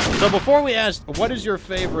 So before we ask, what is your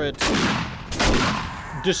favorite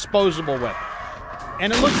disposable weapon?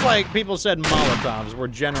 And it looks like people said Molotovs were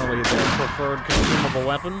generally their preferred consumable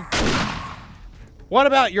weapon. What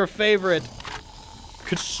about your favorite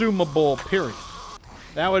consumable, period?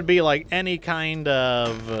 That would be like any kind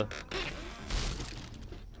of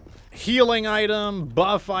healing item,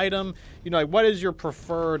 buff item. You know, like what is your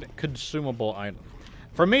preferred consumable item?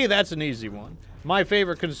 For me, that's an easy one. My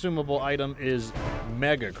favorite consumable item is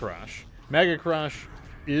Mega Crush. Mega Crush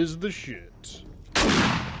is the shit.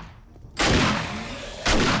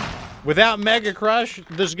 Without Mega Crush,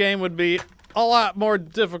 this game would be a lot more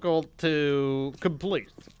difficult to complete.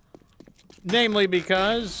 Namely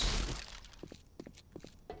because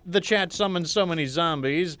the chat summons so many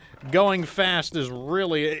zombies, going fast is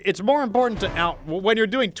really... It's more important to when you're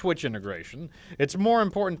doing Twitch integration, it's more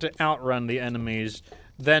important to outrun the enemies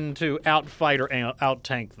than to outfight or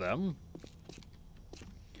out-tank them.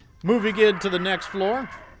 Moving in to the next floor.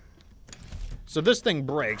 So this thing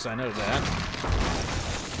breaks, I know that.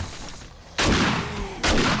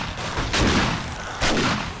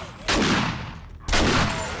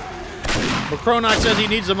 But Cronox says he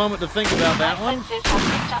needs a moment to think about that one. My senses have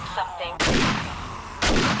picked up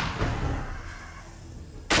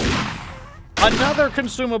something. Another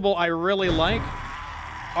consumable I really like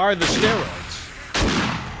are the steroids.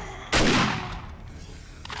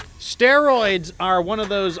 Steroids are one of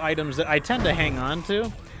those items that I tend to hang on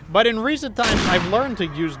to, but in recent times I've learned to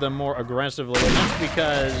use them more aggressively, and that's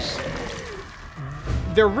because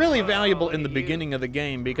they're really valuable in the beginning of the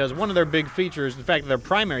game because one of their big features, in fact their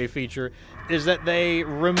primary feature, is that they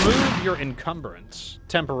remove your encumbrance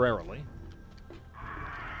temporarily.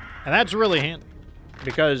 And that's really handy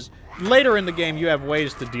because later in the game you have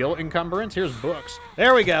ways to deal encumbrance. Here's books.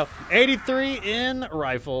 There we go. 83 in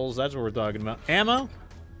rifles. That's what we're talking about. Ammo.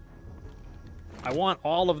 I want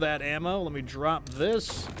all of that ammo. Let me drop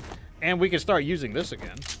this. And we can start using this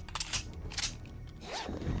again.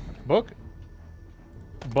 Book.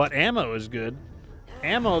 But ammo is good.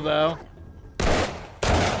 Ammo, though.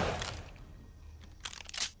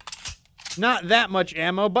 Not that much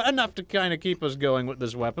ammo, but enough to kind of keep us going with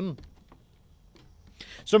this weapon.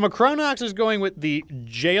 So Macronox is going with the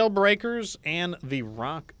Jailbreakers and the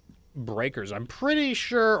Rock Breakers. I'm pretty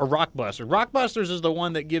sure... Or Rock Buster. Rock Busters is the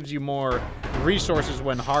one that gives you more resources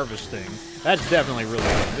when harvesting. That's definitely really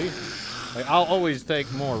handy. Like, I'll always take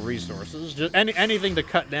more resources. Just anything to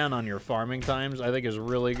cut down on your farming times, I think, is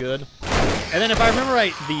really good. And then if I remember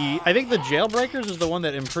right, I think the Jailbreakers is the one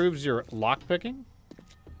that improves your lockpicking.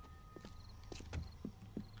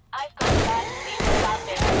 I've got bad news out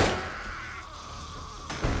there.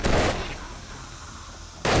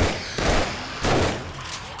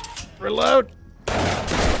 Reload!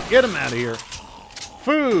 Get him out of here.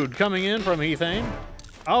 Food coming in from Ethane.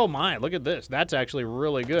 Oh my, look at this. That's actually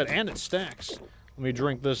really good, and it stacks. Let me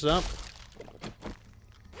drink this up.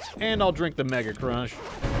 And I'll drink the Mega Crush.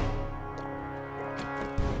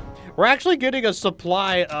 We're actually getting a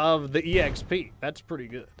supply of the EXP. That's pretty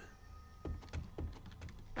good.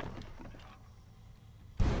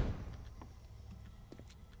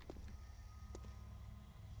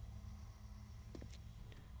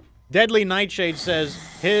 Deadly Nightshade says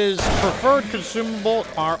his preferred consumable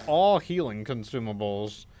are all healing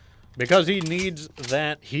consumables because he needs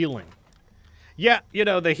that healing. Yeah, you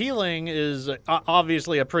know, the healing is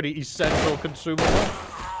obviously a pretty essential consumable,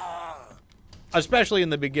 especially in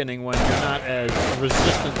the beginning when you're not as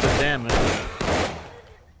resistant to damage.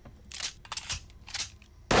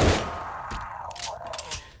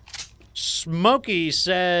 Smokey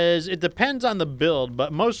says, it depends on the build,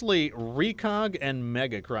 but mostly Recog and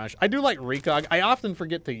Mega Crush. I do like Recog. I often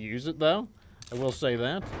forget to use it, though. I will say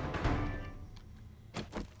that.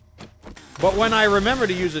 But when I remember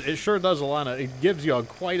to use it, it sure does a lot of... It gives you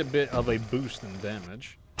quite a bit of a boost in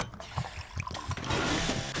damage.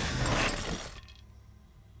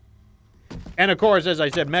 And of course, as I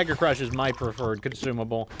said, Mega Crush is my preferred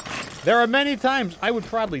consumable. There are many times I would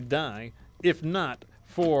probably die, if not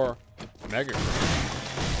for... Mega Crush.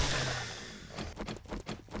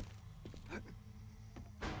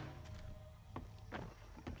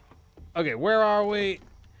 Okay, where are we?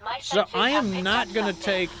 So I am not going to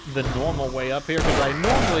take the normal way up here because I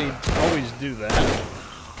normally always do that.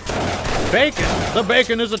 Bacon! The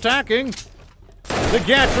bacon is attacking! The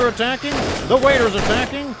gats are attacking! The waiter's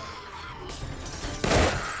attacking!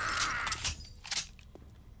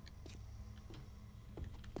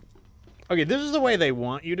 Okay, this is the way they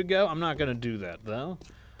want you to go. I'm not going to do that, though.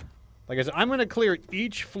 Like I said, I'm going to clear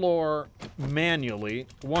each floor manually,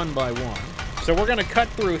 one by one. So we're going to cut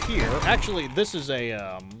through here. Actually, this is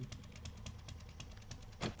a,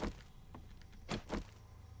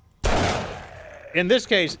 in this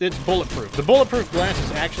case, it's bulletproof. The bulletproof glass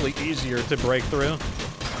is actually easier to break through.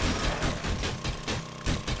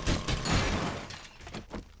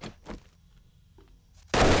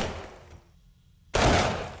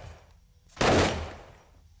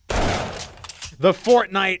 The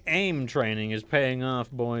Fortnite aim training is paying off,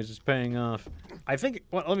 boys. It's paying off. I think...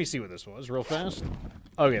 Well, let me see what this was real fast.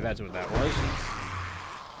 Okay, that's what that was.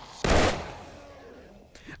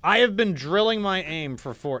 I have been drilling my aim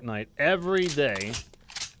for Fortnite every day,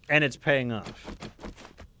 and it's paying off.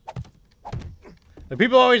 The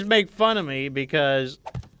people always make fun of me because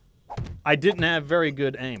I didn't have very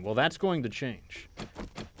good aim. Well, that's going to change.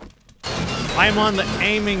 I'm on the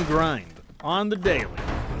aiming grind. On the daily.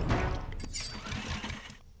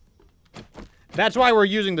 That's why we're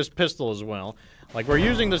using this pistol as well. Like, we're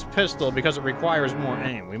using this pistol because it requires more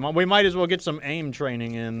aim. We might as well get some aim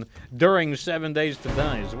training in during 7 Days to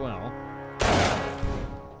Die as well.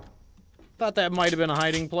 Thought that might have been a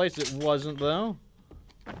hiding place. It wasn't, though.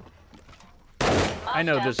 I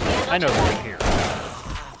know this right here.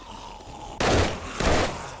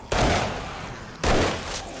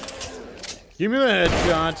 Give me the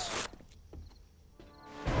headshots.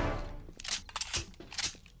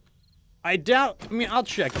 I doubt, I mean, I'll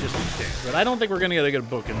check just in case, but I don't think we're gonna get a good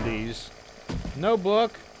book in these. No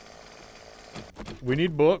book. We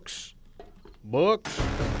need books. Books.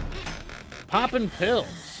 Popping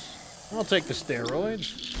pills. I'll take the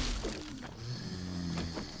steroids.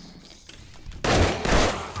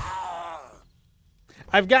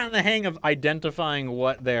 I've gotten the hang of identifying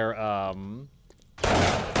what their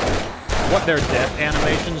death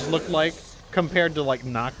animations look like compared to, like,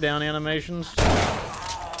 knockdown animations.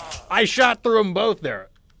 I shot through them both there.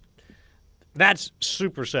 That's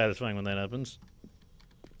super satisfying when that happens.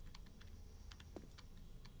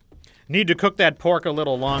 Need to cook that pork a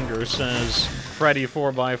little longer, says Freddy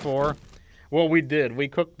 4x4. Well, we did. We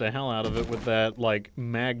cooked the hell out of it with that, like,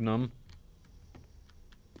 Magnum.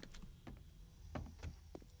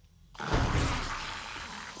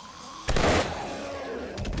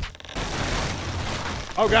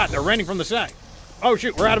 Oh god, they're raining from the side. Oh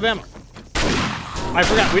shoot, we're out of ammo. I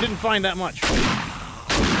forgot, we didn't find that much.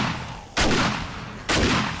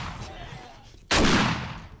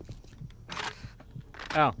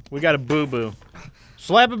 Oh, we got a boo-boo.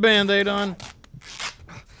 Slap a band-aid on.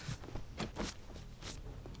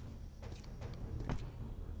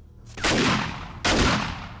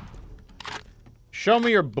 Show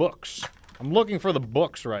me your books. I'm looking for the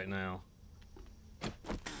books right now.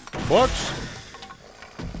 Books?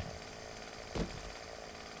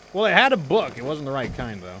 Well, it had a book. It wasn't the right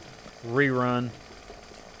kind, though. Rerun.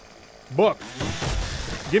 Book.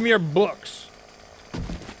 Give me your books.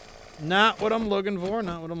 Not what I'm looking for.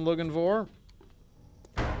 Not what I'm looking for.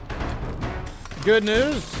 Good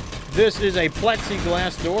news. This is a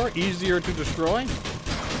plexiglass door. Easier to destroy.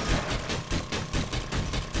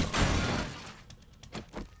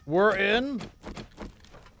 We're in.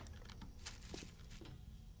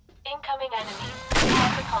 Incoming enemies. Prepare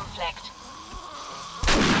for conflict.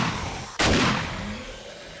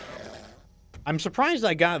 I'm surprised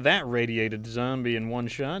I got that radiated zombie in one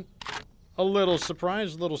shot. A little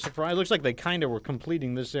surprised, little surprised. Looks like they kind of were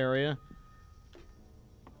completing this area.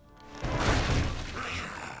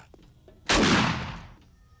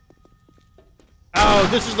 Oh,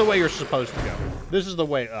 this is the way you're supposed to go. This is the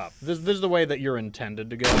way up. This is the way that you're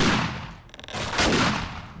intended to go.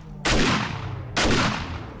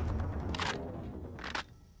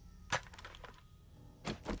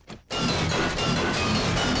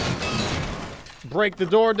 Break the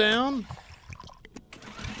door down.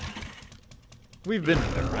 We've been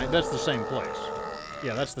there, right? That's the same place.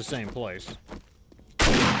 Yeah, that's the same place.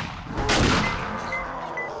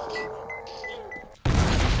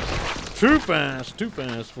 Too fast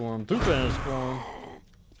for him, too fast for him.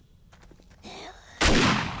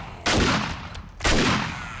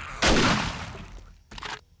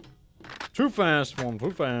 Too fast for him,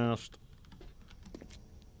 too fast.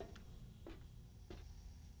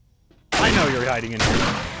 I know you're hiding in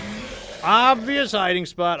here. Obvious hiding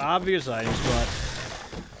spot, obvious hiding spot.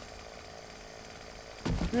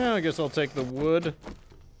 Yeah, I guess I'll take the wood.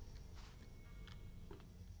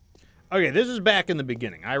 Okay, this is back in the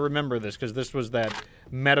beginning. I remember this because this was that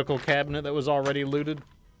medical cabinet that was already looted.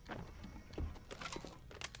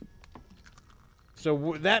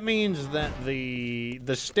 So that means that the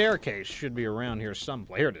staircase should be around here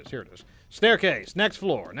someplace. Here it is, here it is. Staircase, next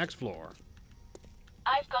floor, next floor.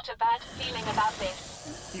 I've got a bad feeling about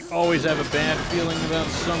this. You always have a bad feeling about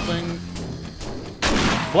something.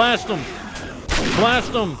 Blast them!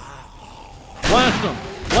 Blast them! Blast them!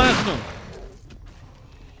 Blast them!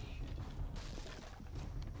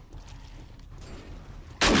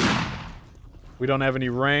 We don't have any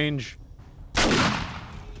range.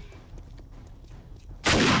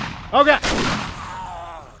 Oh god!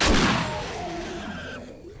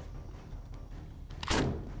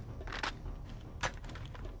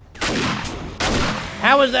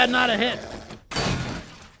 How is that not a hit?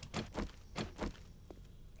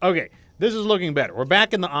 Okay, this is looking better. We're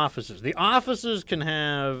back in the offices. The offices can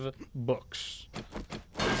have books.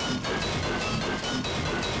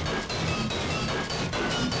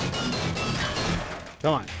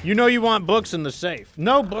 Come on. You know you want books in the safe.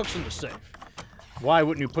 No books in the safe. Why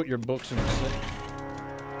wouldn't you put your books in the safe?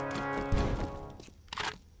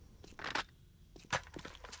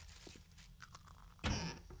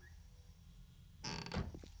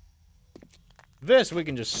 This we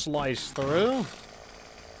can just slice through.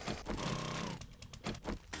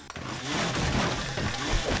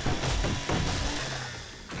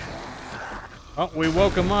 Oh, we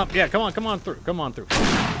woke him up. Yeah, come on through. Come on through.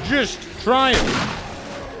 Just try it.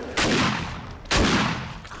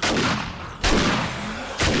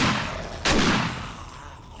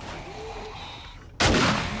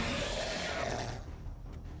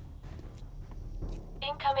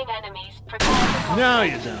 Incoming enemies. Prepare for No,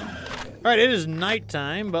 you don't. Alright, it is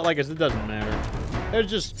nighttime, but like I said, it doesn't matter. There's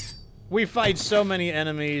just... We fight so many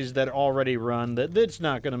enemies that already run that it's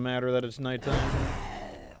not gonna matter that it's nighttime.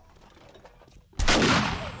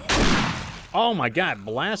 Oh my god,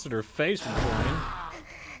 blasted her face in flame.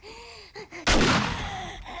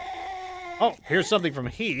 Oh, here's something from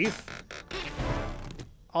Heath.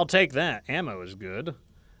 I'll take that. Ammo is good.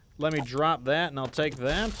 Let me drop that and I'll take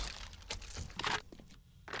that.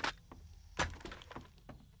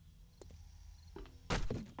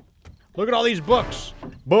 Look at all these books.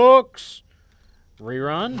 Books.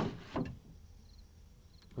 Rerun.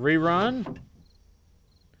 Rerun.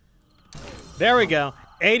 There we go.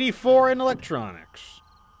 84 in electronics.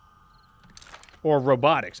 Or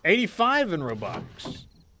robotics. 85 in robotics.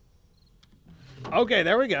 Okay,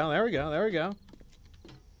 there we go. There we go. There we go.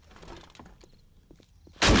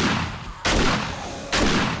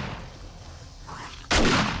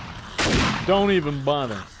 Don't even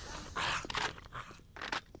bother.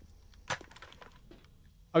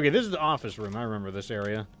 Okay, this is the office room. I remember this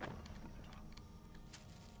area.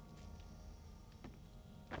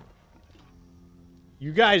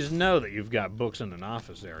 You guys know that you've got books in an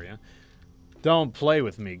office area. Don't play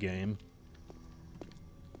with me, game.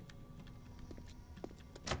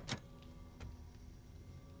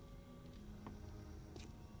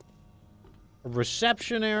 A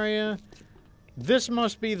reception area. This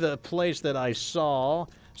must be the place that I saw.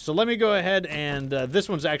 So let me go ahead and... this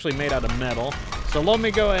one's actually made out of metal. So let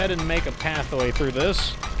me go ahead and make a pathway through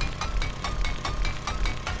this.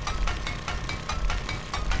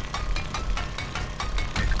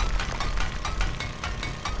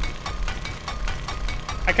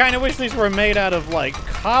 I kind of wish these were made out of, like,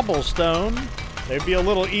 cobblestone. They'd be a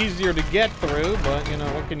little easier to get through, but, you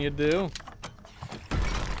know, what can you do?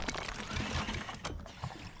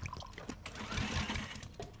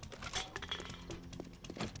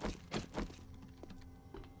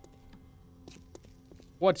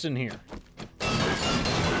 What's in here?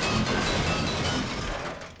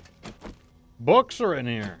 Books are in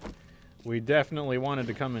here. We definitely wanted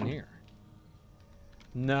to come in here.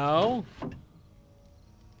 No.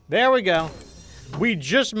 There we go. We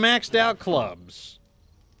just maxed out clubs.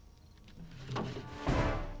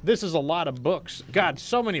 This is a lot of books. God,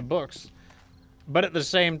 so many books. But at the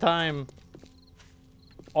same time,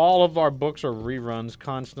 all of our books are reruns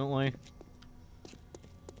constantly.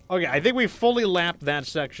 Okay, I think we fully lapped that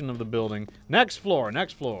section of the building. Next floor,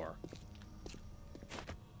 next floor.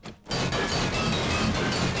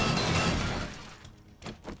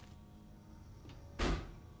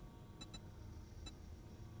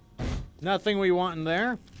 Nothing we want in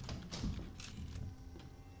there.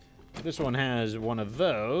 This one has one of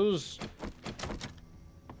those.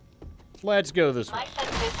 Let's go this way. My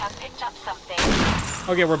senses have picked up something.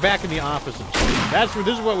 Okay, we're back in the offices.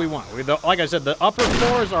 This is what we want. Like I said, the upper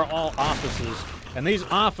floors are all offices, and these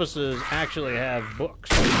offices actually have books.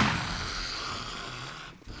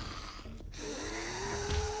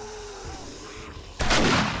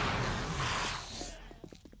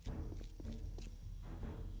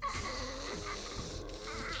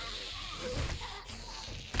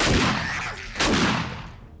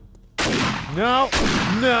 No,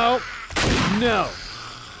 no, no.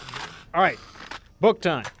 All right, book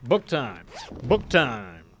time, book time, book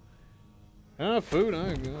time. Food,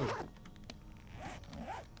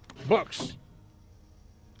 books.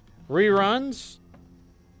 Reruns.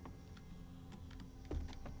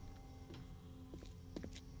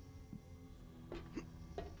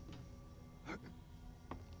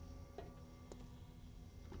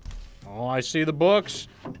 Oh, I see the books.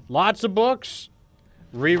 Lots of books.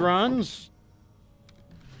 Reruns.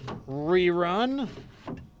 Rerun.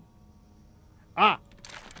 Ah.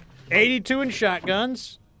 82 in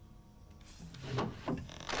shotguns.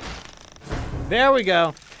 There we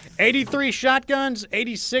go. 83 shotguns,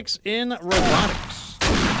 86 in robotics.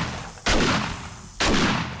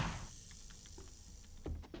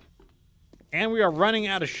 And we are running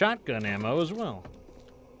out of shotgun ammo as well.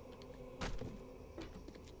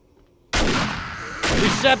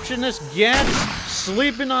 Receptionist gets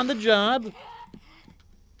sleeping on the job.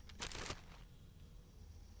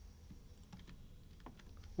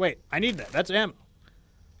 Wait, I need that. That's ammo.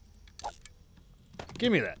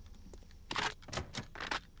 Give me that.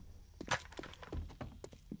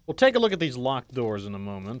 We'll take a look at these locked doors in a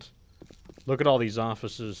moment. Look at all these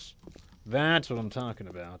offices. That's what I'm talking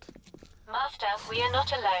about. Master, we are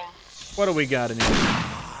not alone. What do we got in here?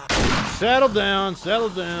 Settle down, settle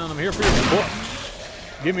down. I'm here for your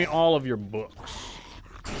books. Give me all of your books.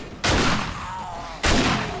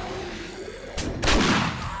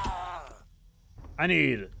 I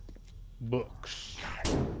need books.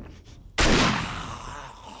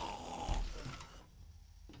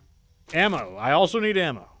 Ammo. I also need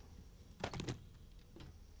ammo.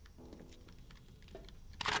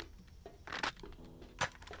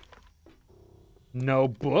 No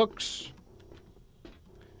books?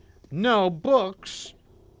 No books?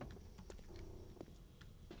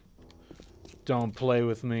 Don't play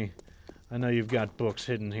with me. I know you've got books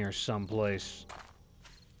hidden here someplace.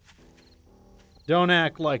 Don't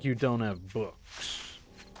act like you don't have books.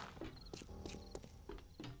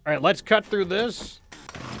 Alright, let's cut through this.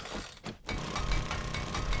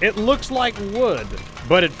 It looks like wood,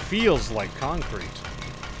 but it feels like concrete.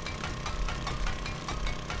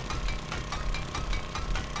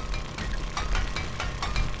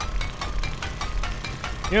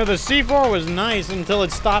 You know, the C4 was nice until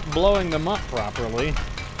it stopped blowing them up properly.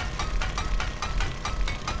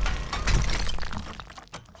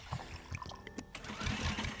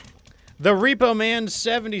 The Repo Man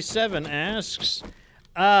 77 asks,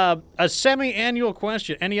 a semi-annual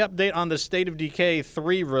question. Any update on the State of Decay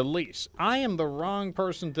 3 release? I am the wrong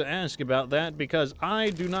person to ask about that because I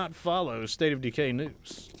do not follow State of Decay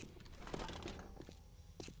news.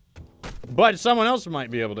 But someone else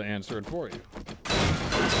might be able to answer it for you.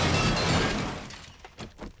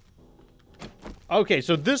 Okay,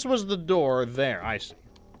 so this was the door there. I see.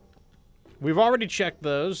 We've already checked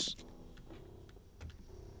those.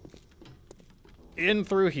 In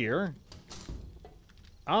through here.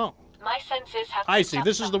 Oh. My senses have I see.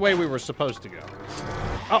 This is the way we were supposed to go.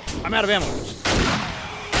 Oh, I'm out of ammo.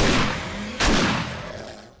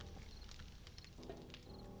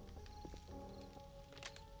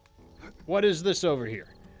 What is this over here?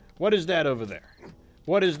 What is that over there?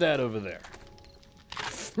 What is that over there?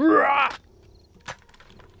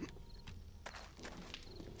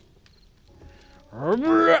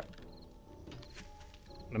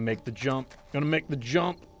 Gonna make the jump. Gonna make the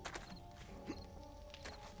jump.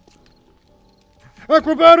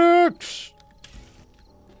 Acrobatics!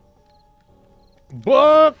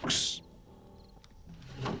 Books!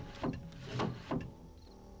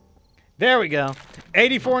 There we go.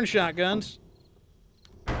 84 and shotguns.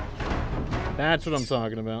 That's what I'm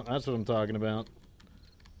talking about. That's what I'm talking about.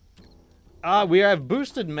 We have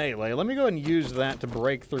boosted melee. Let me go ahead and use that to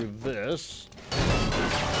break through this.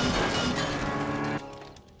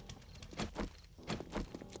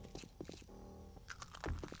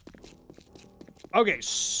 Okay,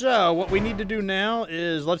 so what we need to do now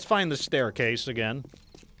is let's find the staircase again.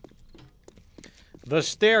 The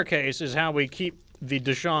staircase is how we keep the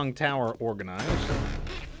Dishong Tower organized.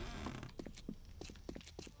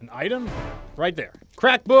 An item? Right there.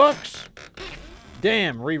 Crack books!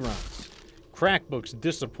 Damn, reruns. Crack books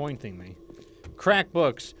disappointing me. Crack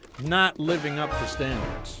books not living up to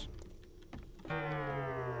standards.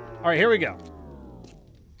 Alright, here we go.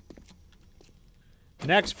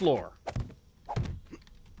 Next floor.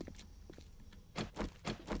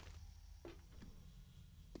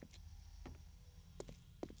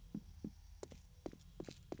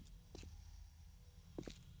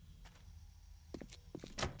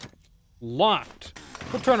 Locked.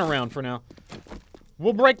 We'll turn around for now.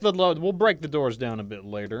 We'll break the doors down a bit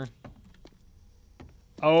later.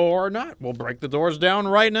 Or not. We'll break the doors down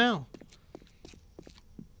right now.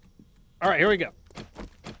 All right, here we go.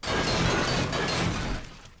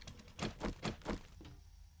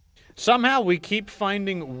 Somehow we keep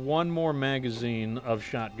finding one more magazine of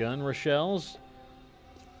shotgun Rochelle's.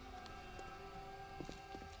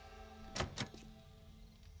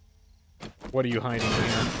 What are you hiding in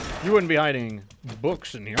here? You wouldn't be hiding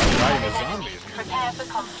books in here. You're hiding a zombie in here. Prepare for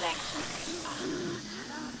conflict.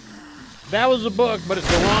 That was a book, but it's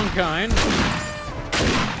the wrong kind.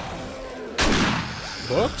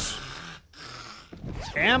 Books?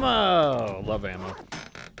 Ammo! Love ammo.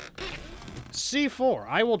 C4.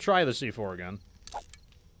 I will try the C4 again.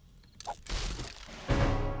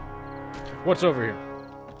 What's over here?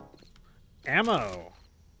 Ammo.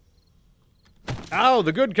 Oh,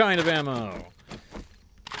 the good kind of ammo.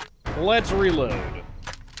 Let's reload.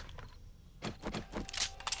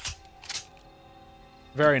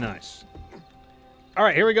 Very nice. All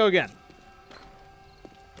right, here we go again.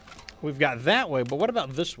 We've got that way, but what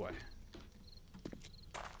about this way?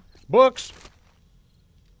 Books.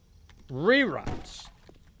 Reruns.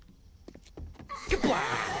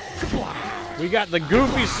 We got the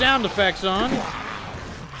goofy sound effects on.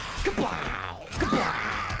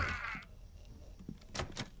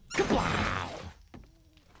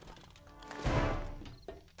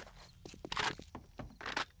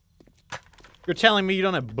 You're telling me you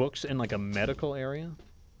don't have books in like a medical area?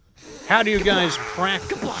 How do you guys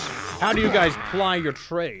practice? How do you guys ply your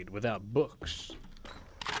trade without books?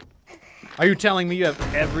 Are you telling me you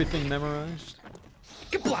have everything memorized?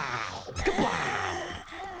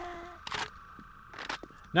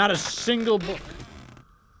 Not a single book.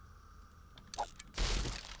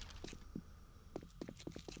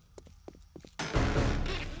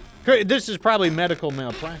 This is probably medical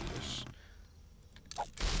malpractice.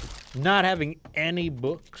 Not having any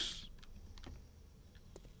books.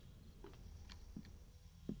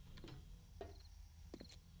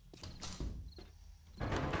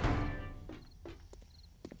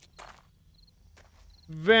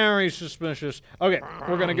 Very suspicious. Okay,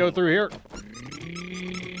 we're gonna go through here.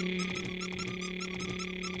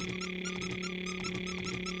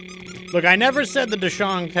 Look, I never said the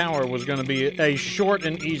Dishong Tower was gonna be a short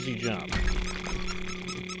and easy job.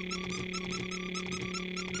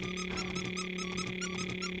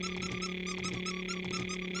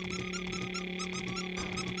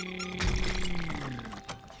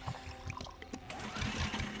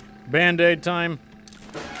 Band-Aid time.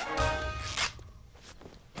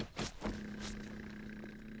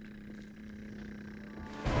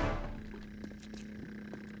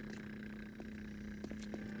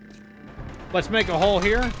 Let's make a hole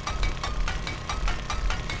here.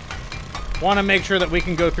 Want to make sure that we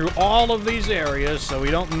can go through all of these areas so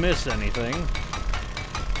we don't miss anything.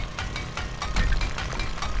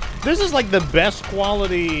 This is like the best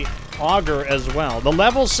quality auger as well. The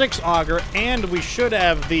level 6 auger, and we should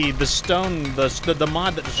have the stone, the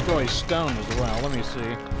mod that destroys stone as well. Let me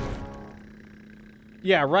see.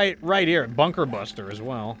 Yeah, right here, Bunker Buster as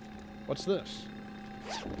well. What's this?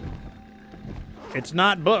 It's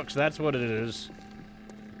not books, that's what it is.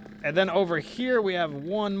 And then over here we have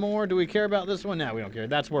one more. Do we care about this one? No, we don't care.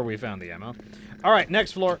 That's where we found the ammo. All right,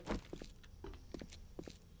 next floor.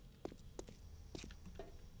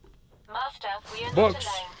 Master, we are Books.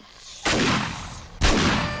 not alone.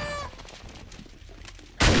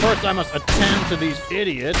 First, I must attend to these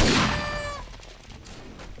idiots.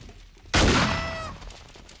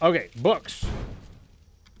 Okay, books.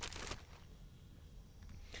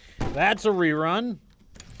 That's a rerun.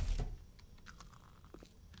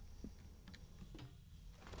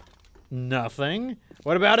 Nothing.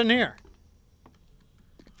 What about in here?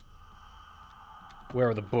 Where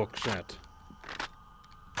are the books at?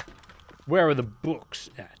 Where are the books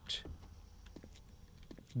at?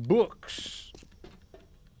 Books.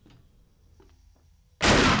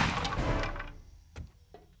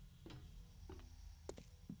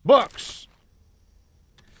 Books.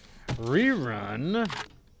 Rerun.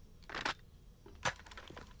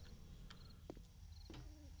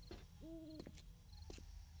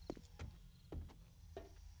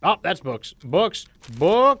 Oh, that's books. Books.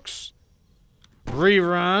 Books.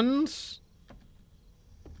 Reruns.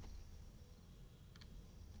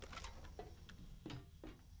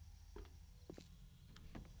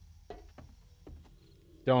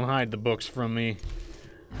 Don't hide the books from me.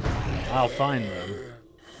 I'll find them.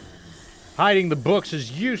 Hiding the books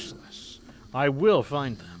is useless. I will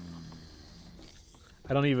find them.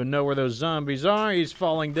 I don't even know where those zombies are. He's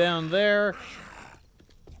falling down there.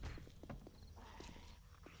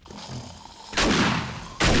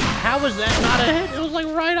 How was that not a hit? It was like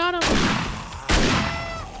right on him.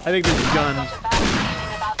 I think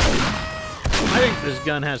this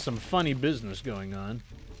gun has some funny business going on.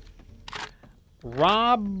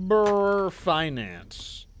 Robber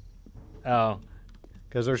finance. Oh,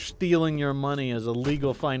 because they're stealing your money as a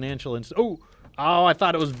legal financial oh, I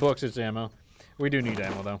thought it was books. It's ammo. We do need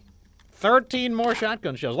ammo though. 13 more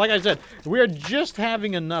shotgun shells. Like I said, we are just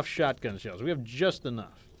having enough shotgun shells. We have just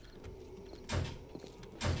enough.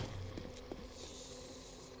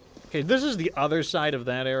 Okay, this is the other side of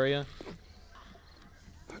that area.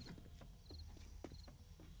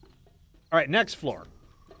 All right, next floor.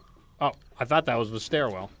 Oh, I thought that was the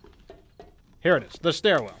stairwell. Here it is, the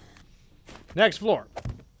stairwell. Next floor.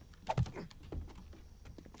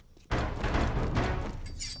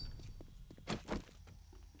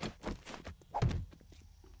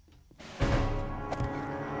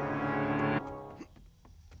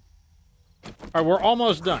 All right, we're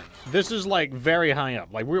almost done. This is like very high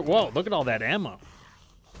up. Like whoa, look at all that ammo.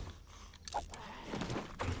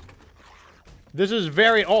 This is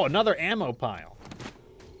very, oh, another ammo pile.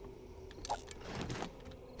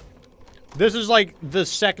 This is like the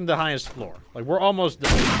second to highest floor. Like, we're almost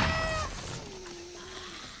done.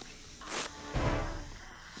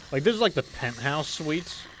 Like, this is like the penthouse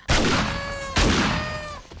suites.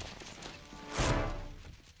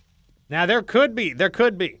 Now, there could be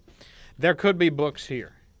books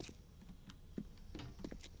here.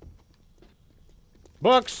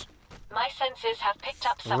 Books! My senses have picked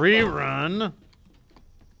up something. Rerun.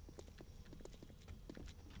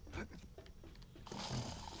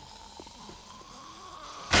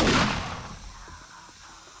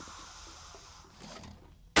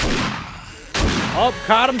 Oh,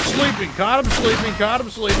 caught him sleeping, caught him sleeping, caught him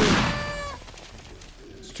sleeping.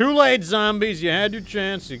 It's too late, zombies. You had your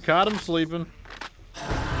chance. You caught him sleeping.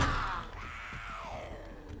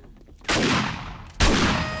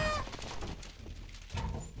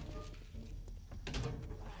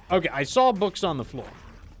 Okay, I saw books on the floor.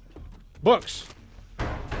 Books.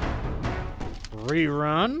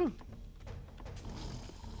 Rerun.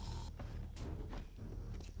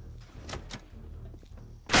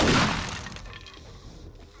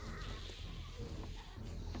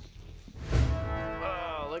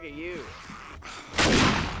 Oh, look at you.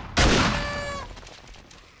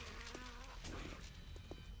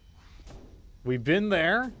 We've been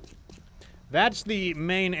there. That's the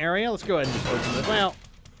main area. Let's go ahead and just open it. Well,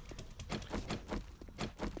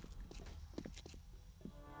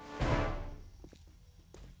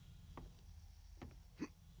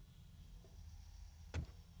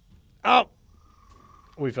 oh!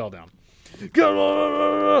 We fell down.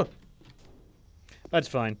 That's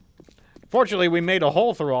fine. Fortunately, we made a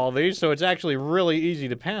hole through all these, so it's actually really easy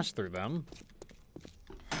to pass through them.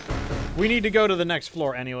 We need to go to the next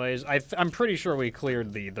floor anyways. I'm pretty sure we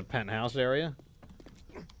cleared the penthouse area.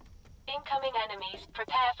 Incoming enemies.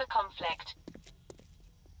 Prepare for conflict.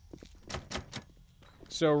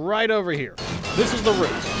 So right over here. This is the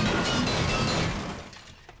roof.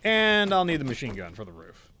 And I'll need the machine gun for the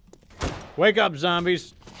roof. Wake up,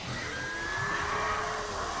 zombies.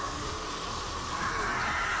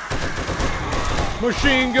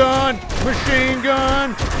 Machine gun! Machine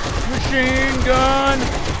gun! Machine gun!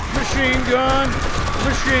 Machine gun!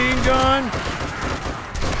 Machine gun!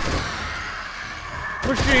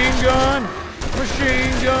 Machine gun!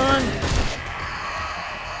 Machine gun!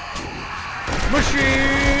 Machine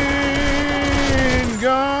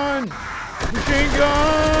gun! Machine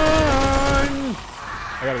gun!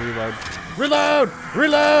 I gotta reload. Reload!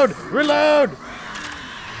 Reload! Reload!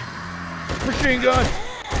 Machine gun!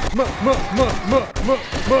 Machine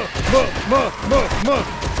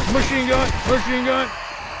gun! Machine gun!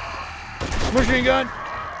 Machine gun!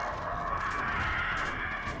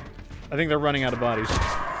 I think they're running out of bodies.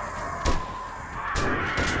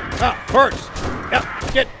 Ah, birds! Yep,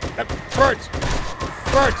 get birds!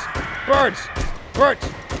 Birds! Birds! Birds!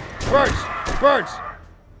 Birds! Birds!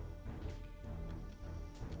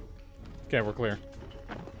 Okay, we're clear.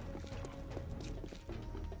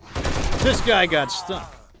 This guy got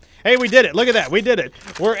stuck. Hey, we did it. Look at that. We did it.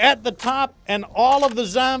 We're at the top, and all of the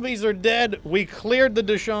zombies are dead. We cleared the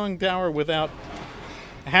Dishong Tower without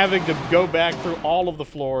having to go back through all of the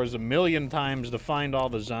floors a million times to find all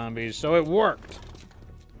the zombies, so it worked.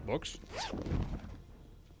 Books.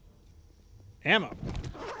 Ammo.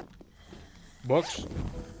 Books.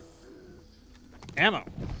 Ammo.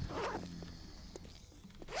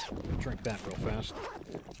 Drink that real fast.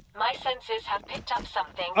 My senses have picked up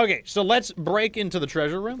something. Okay, so let's break into the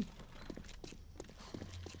treasure room.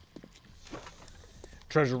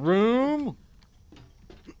 Treasure room.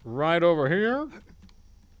 Right over here.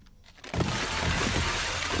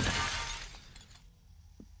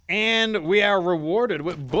 And we are rewarded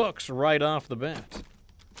with books right off the bat.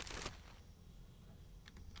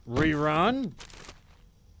 Rerun.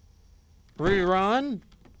 Rerun.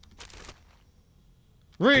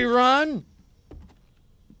 Rerun.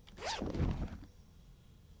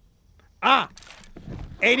 Ah!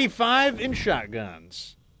 85 in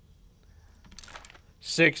shotguns.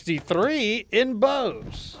 63 in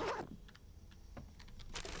bows.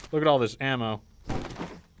 Look at all this ammo.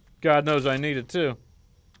 God knows I need it too.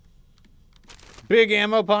 Big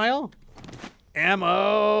ammo pile.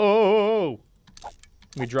 Ammo!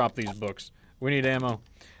 Let me drop these books. We need ammo.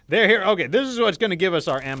 They're here. Okay, this is what's going to give us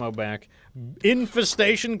our ammo back.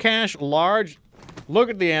 Infestation cache, large. Look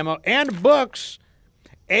at the ammo. And books.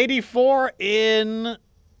 84 in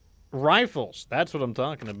rifles. That's what I'm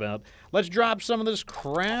talking about. Let's drop some of this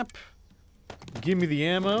crap. Give me the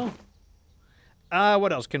ammo.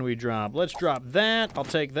 What else can we drop? Let's drop that. I'll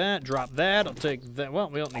take that. Drop that. I'll take that. Well,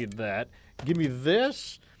 we don't need that. Give me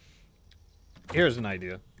this. Here's an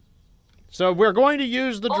idea. So we're going to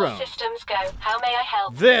use the All drone. systems go. How may I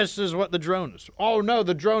help? This is what the drone is. Oh no,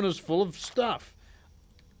 the drone is full of stuff.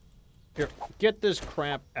 Here, get this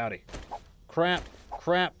crap out of here. Crap,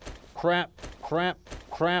 crap, crap, crap,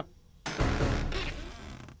 crap.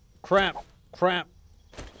 Crap, crap,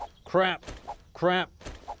 crap, crap.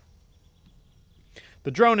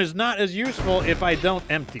 The drone is not as useful if I don't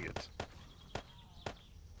empty it.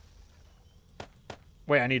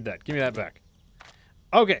 Wait, I need that. Give me that back.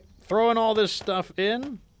 Okay, throwing all this stuff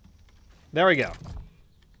in. There we go.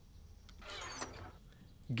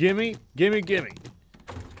 Gimme, gimme, gimme.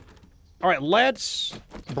 All right, let's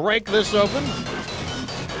break this open.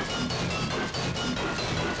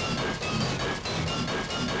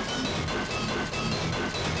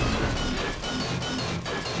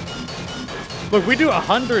 Look, we do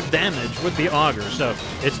 100 damage with the auger, so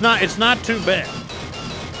it's not too bad.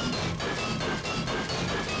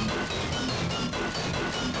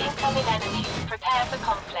 Incoming enemies. Prepare for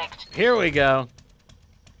conflict. Here we go.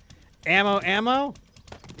 Ammo, ammo.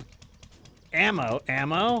 Ammo,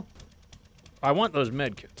 ammo. I want those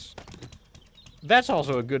medkits. That's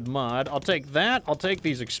also a good mod. I'll take that. I'll take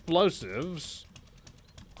these explosives.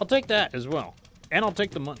 I'll take that as well. And I'll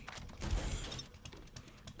take the money.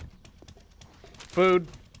 Food.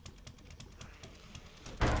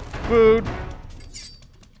 Food.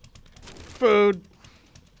 Food.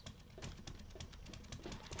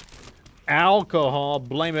 Alcohol.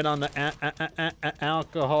 Blame it on the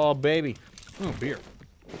alcohol, baby. Oh, beer.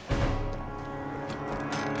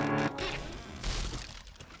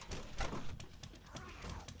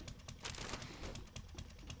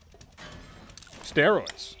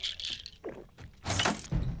 Steroids.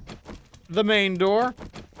 The main door.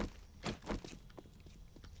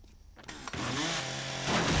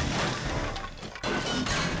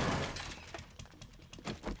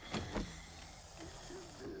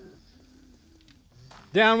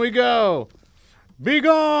 Down we go. Be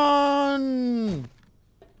gone.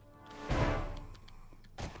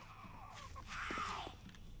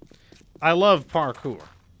 I love parkour.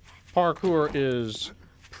 Parkour is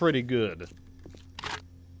pretty good.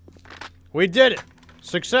 We did it.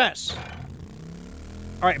 Success.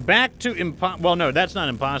 All right, back to well, no, that's not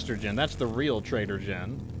imposter gen. That's the real trader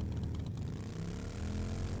gen.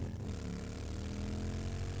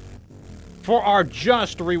 For our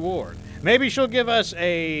just reward. Maybe she'll give us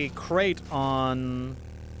a crate on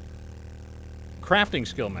crafting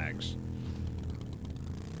skill mags.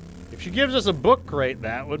 If she gives us a book crate,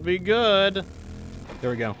 that would be good.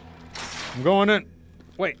 There we go. I'm going in.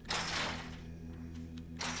 Wait.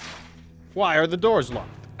 Why are the doors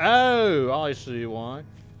locked? Oh, I see why.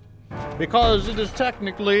 Because it is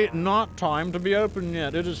technically not time to be open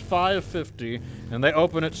yet. It is 5:50, and they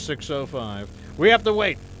open at 6:05. We have to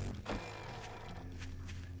wait.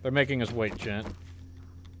 They're making us wait, chat.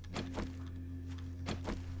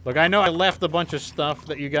 Look, I know I left a bunch of stuff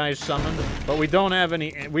that you guys summoned, but we don't have any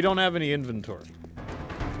inventory.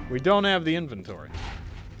 We don't have the inventory.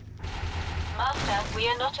 Master, we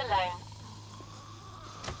are not alone.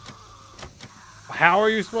 How are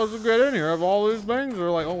you supposed to get in here if all these things are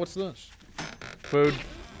like, oh, what's this? Food.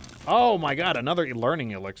 Oh my god, another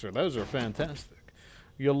learning elixir. Those are fantastic.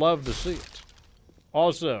 You'll love to see it.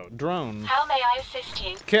 Also, drone. How may I assist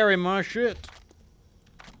you? Carry my shit.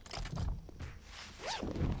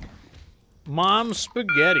 Mom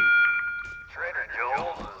spaghetti. Trader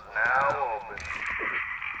Joel's is now open.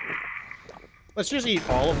 Let's just eat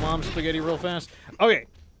all of Mom's spaghetti real fast. Okay,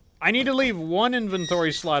 I need to leave one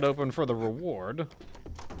inventory slot open for the reward.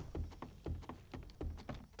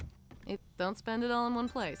 Don't spend it all in one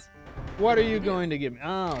place. What are you going to give me?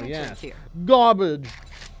 Oh, My yes. turn's here. Garbage.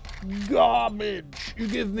 Garbage. You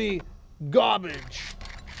give me garbage.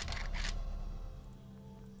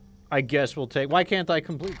 I guess we'll take... Why can't I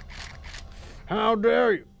complete? How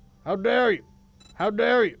dare you? How dare you? How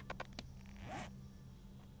dare you?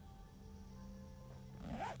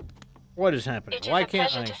 What is happening? It is Why a can't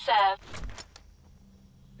pleasure I... to serve.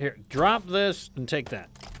 Here, drop this and take that.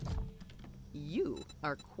 You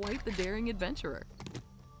are quite the daring adventurer.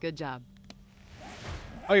 Good job.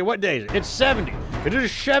 Okay, what day is it? It's 70. It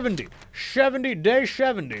is 70. 70, day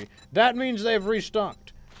 70. That means they've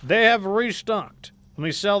restocked. They have restocked. Let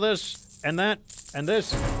me sell this and that and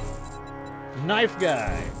this. Knife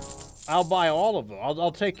guy. I'll buy all of them.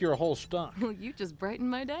 I'll take your whole stock. Well, you just brightened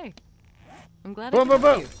my day. I'm glad Boom, I boom, could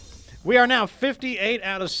help boom. you. We are now 58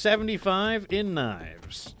 out of 75 in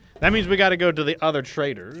knives. That means we got to go to the other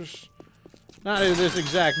traders. Not at this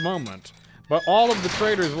exact moment. But all of the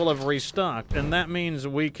traders will have restocked, and that means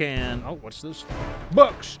we can... Oh, what's this?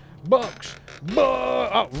 Books! Books!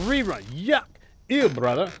 Oh, rerun! Yuck! Ew,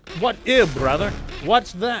 brother. What? Ew, brother.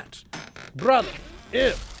 What's that? Brother.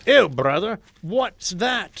 Ew. Ew, brother. What's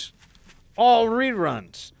that? All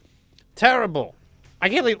reruns. Terrible. I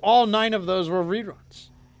can't believe all 9 of those were reruns.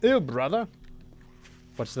 Ew, brother.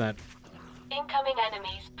 What's that? Incoming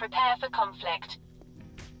enemies. Prepare for conflict.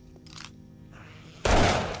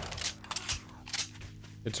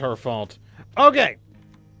 It's her fault. Okay.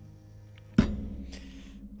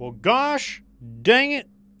 Well, gosh, dang it.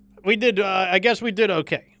 We did, I guess we did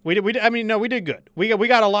okay. We did good. We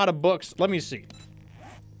got a lot of books. Let me see.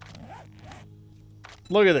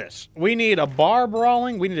 Look at this. We need a bar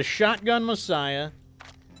brawling. We need a shotgun messiah.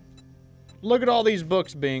 Look at all these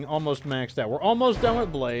books being almost maxed out. We're almost done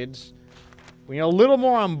with blades. We need a little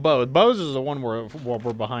more on bows. Bows is the one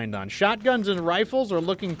we're behind on. Shotguns and rifles are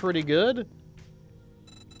looking pretty good.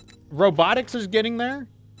 Robotics is getting there.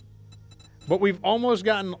 But we've almost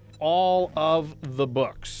gotten all of the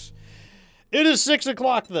books. It is 6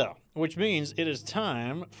 o'clock, though, which means it is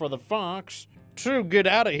time for the Fox to get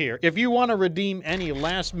out of here. If you want to redeem any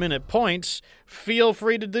last-minute points, feel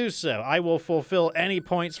free to do so. I will fulfill any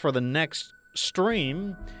points for the next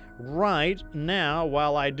stream right now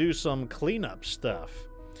while I do some cleanup stuff.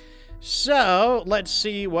 So, let's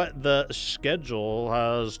see what the schedule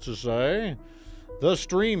has to say. The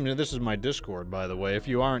stream, this is my Discord, by the way. If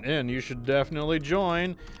you aren't in, you should definitely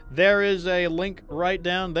join. There is a link right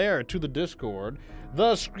down there to the Discord.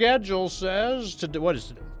 The schedule says, what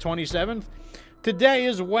is it, 27th? Today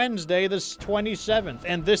is Wednesday, the 27th,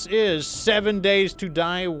 and this is 7 Days to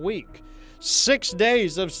Die week. 6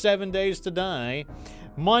 days of 7 Days to Die,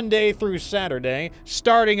 Monday through Saturday,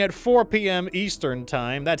 starting at 4 p.m. Eastern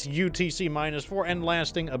Time. That's UTC -4, and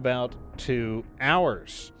lasting about 2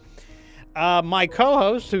 hours. My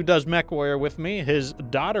co-host, who does MechWarrior with me, his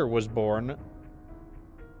daughter was born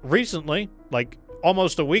recently, like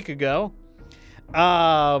almost a week ago.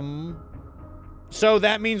 So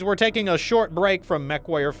that means we're taking a short break from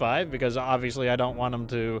MechWarrior 5 because obviously I don't want him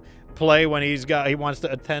to play when he wants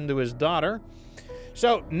to attend to his daughter.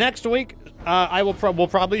 So next week, we'll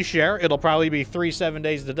probably share. It'll probably be 3 7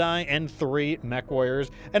 Days to Die and 3 MechWarriors,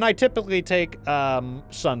 and I typically take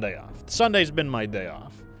Sunday off. Sunday's been my day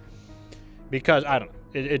off. Because, I don't know,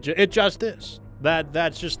 it just is.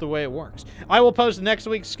 That's just the way it works. I will post next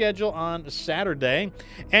week's schedule on Saturday.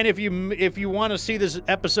 And if you want to see this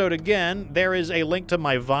episode again, there is a link to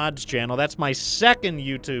my VODs channel. That's my second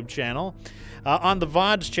YouTube channel. On the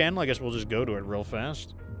VODs channel, I guess we'll just go to it real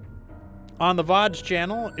fast. On the VODs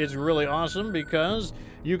channel, it's really awesome because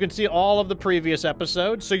you can see all of the previous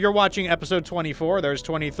episodes. So you're watching episode 24. There's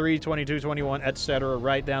 23, 22, 21, etc.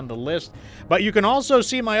 right down the list. But you can also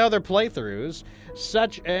see my other playthroughs,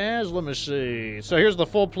 such as, let me see. So here's the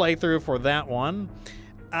full playthrough for that one.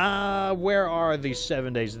 Where are the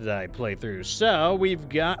 7 Days to Die playthroughs? So we've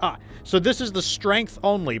got, so this is the strength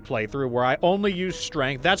only playthrough where I only use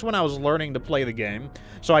strength. That's when I was learning to play the game.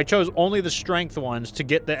 So I chose only the strength ones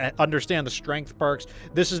to understand the strength perks.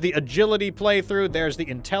 This is the agility playthrough. There's the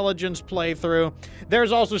intelligence playthrough.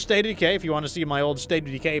 There's also State of Decay if you want to see my old State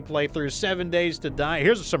of Decay playthrough. 7 Days to Die.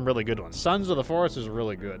 Here's some really good ones. Sons of the Forest is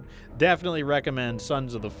really good. Definitely recommend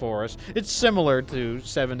Sons of the Forest. It's similar to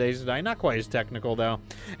 7 Days to Die. Not quite as technical, though.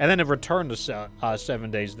 And then a Return to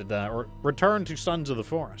 7 Days to Die, or Return to Sons of the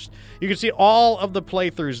Forest. You can see all of the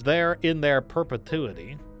playthroughs there in their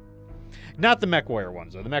perpetuity. Not the MechWarrior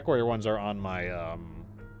ones, though. The MechWarrior ones are on my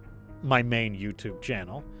my main YouTube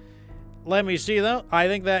channel. Let me see, though. I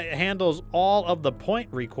think that handles all of the point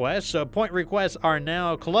requests. So point requests are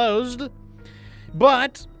now closed.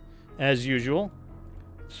 But, as usual,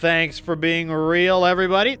 thanks for being real,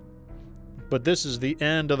 everybody. But this is the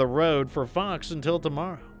end of the road for Fox until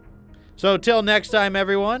tomorrow. So till next time,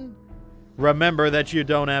 everyone, remember that you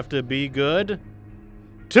don't have to be good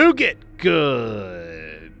to get good.